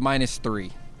 LAC minus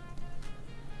 3.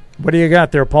 What do you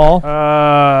got there, Paul?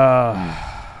 I'm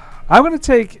going to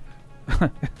take...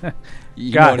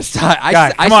 You know what I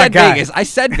said Vegas. I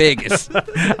said Vegas.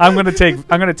 I'm going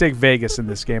to take Vegas in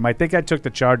this game. I think I took the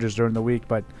Chargers during the week,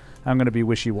 but I'm going to be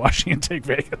wishy-washy and take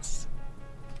Vegas.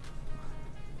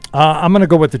 I'm going to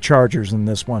go with the Chargers in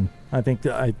this one. I think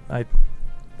that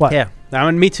what? Yeah,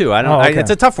 me too. I don't. Oh, okay. It's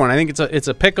a tough one. I think it's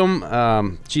a pick 'em.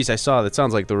 I saw that.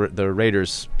 Sounds like the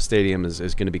Raiders stadium is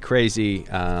going to be crazy.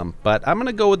 But I'm going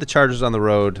to go with the Chargers on the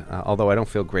road. Although I don't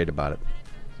feel great about it.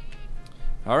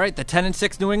 All right, the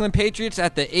 10-6 New England Patriots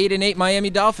at the 8-8 Miami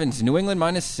Dolphins. New England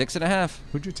minus 6.5.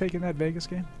 Who'd you take in that Vegas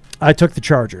game? I took the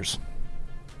Chargers.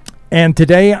 And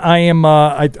today I am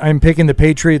I'm picking the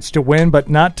Patriots to win, but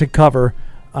not to cover.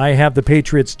 I have the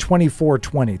Patriots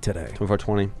 24-20 today.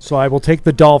 24-20. So I will take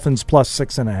the Dolphins plus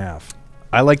 6.5.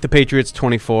 I like the Patriots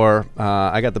 24.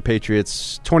 I got the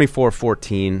Patriots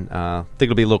 24-14. I think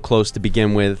it'll be a little close to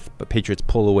begin with, but Patriots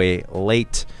pull away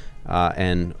late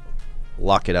and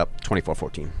lock it up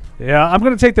 24-14. Yeah, I'm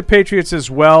going to take the Patriots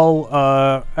as well.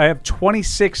 I have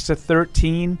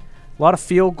 26-13. A lot of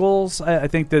field goals. I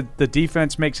think that the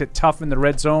defense makes it tough in the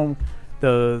red zone.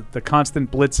 The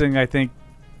constant blitzing, I think,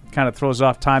 kind of throws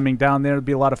off timing down there. There'll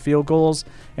be a lot of field goals.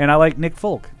 And I like Nick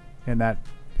Folk in that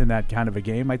kind of a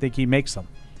game. I think he makes them.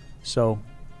 So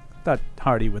I thought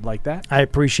Hardy would like that. I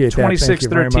appreciate that.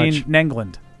 26-13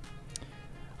 Nengland.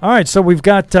 All right, so we've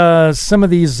got some of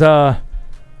these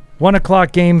 1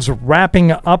 o'clock games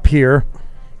wrapping up here.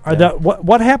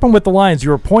 What happened with the Lions? You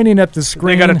were pointing at the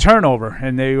screen. They got a turnover,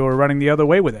 and they were running the other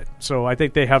way with it. So I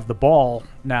think they have the ball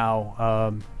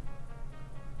now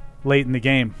late in the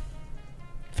game.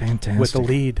 Fantastic. With the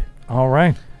lead. All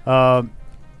right.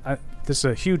 This is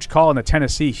a huge call in the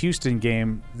Tennessee-Houston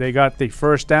game. They got the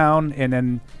first down, and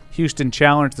then Houston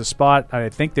challenged the spot. I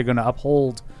think they're going to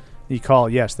uphold the call.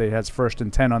 Yes, they had first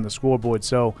and 10 on the scoreboard.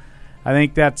 So I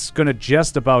think that's going to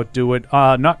just about do it.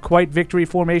 Not quite victory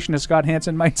formation, as Scott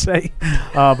Hansen might say,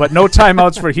 but no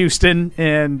timeouts for Houston,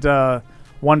 and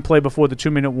one play before the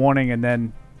 2-minute warning, and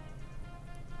then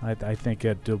I think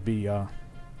it'll be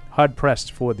hard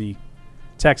pressed for the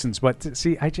Texans. But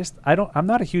see, I'm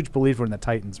not a huge believer in the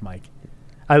Titans, Mike.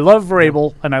 I love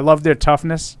Vrabel and I love their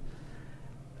toughness.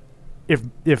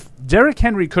 If Derrick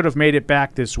Henry could have made it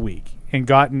back this week and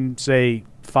gotten, say,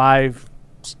 5,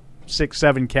 6,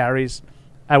 7 carries,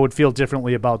 I would feel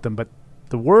differently about them. But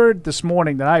the word this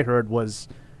morning that I heard was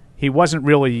he wasn't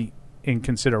really in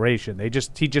consideration. He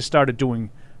just started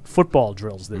doing football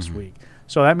drills this week.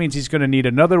 So that means he's going to need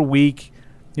another week.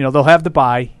 They'll have the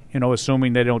bye,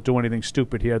 assuming they don't do anything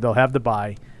stupid here. They'll have the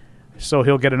bye. So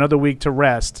he'll get another week to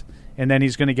rest, and then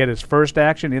he's going to get his first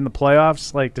action in the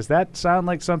playoffs. Like, does that sound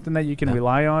like something that you can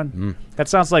rely on? That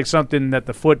sounds like something that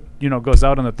the foot, goes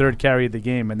out on the third carry of the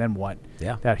game, and then what?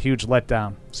 Yeah. That huge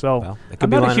letdown. So I'm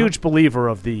not a huge believer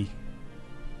of the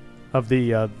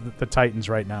Titans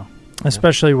right now.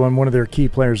 Especially when one of their key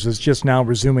players is just now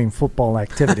resuming football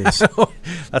activities.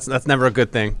 That's never a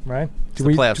good thing, right? Do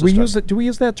we use it? Do we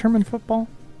use that term in football?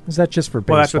 Is that just for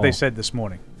baseball? Well, that's what they said this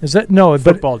morning. Is that no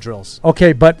football drills?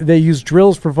 Okay, but they use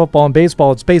drills for football and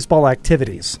baseball. It's baseball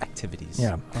activities.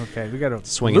 Yeah. Okay, we got a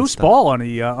swinging loose ball on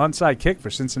the onside kick for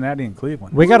Cincinnati and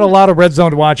Cleveland. We got a lot of red zone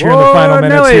to watch here in the final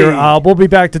minutes here. We'll be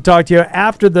back to talk to you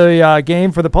after the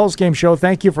game for the post game show.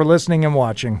 Thank you for listening and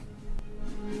watching.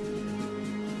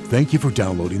 Thank you for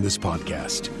downloading this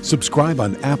podcast. Subscribe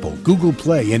on Apple, Google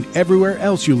Play, and everywhere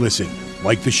else you listen.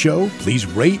 Like the show? Please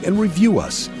rate and review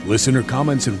us. Listener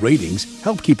comments and ratings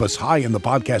help keep us high in the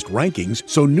podcast rankings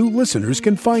so new listeners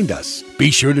can find us.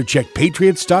 Be sure to check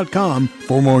Patriots.com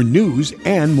for more news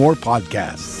and more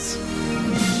podcasts.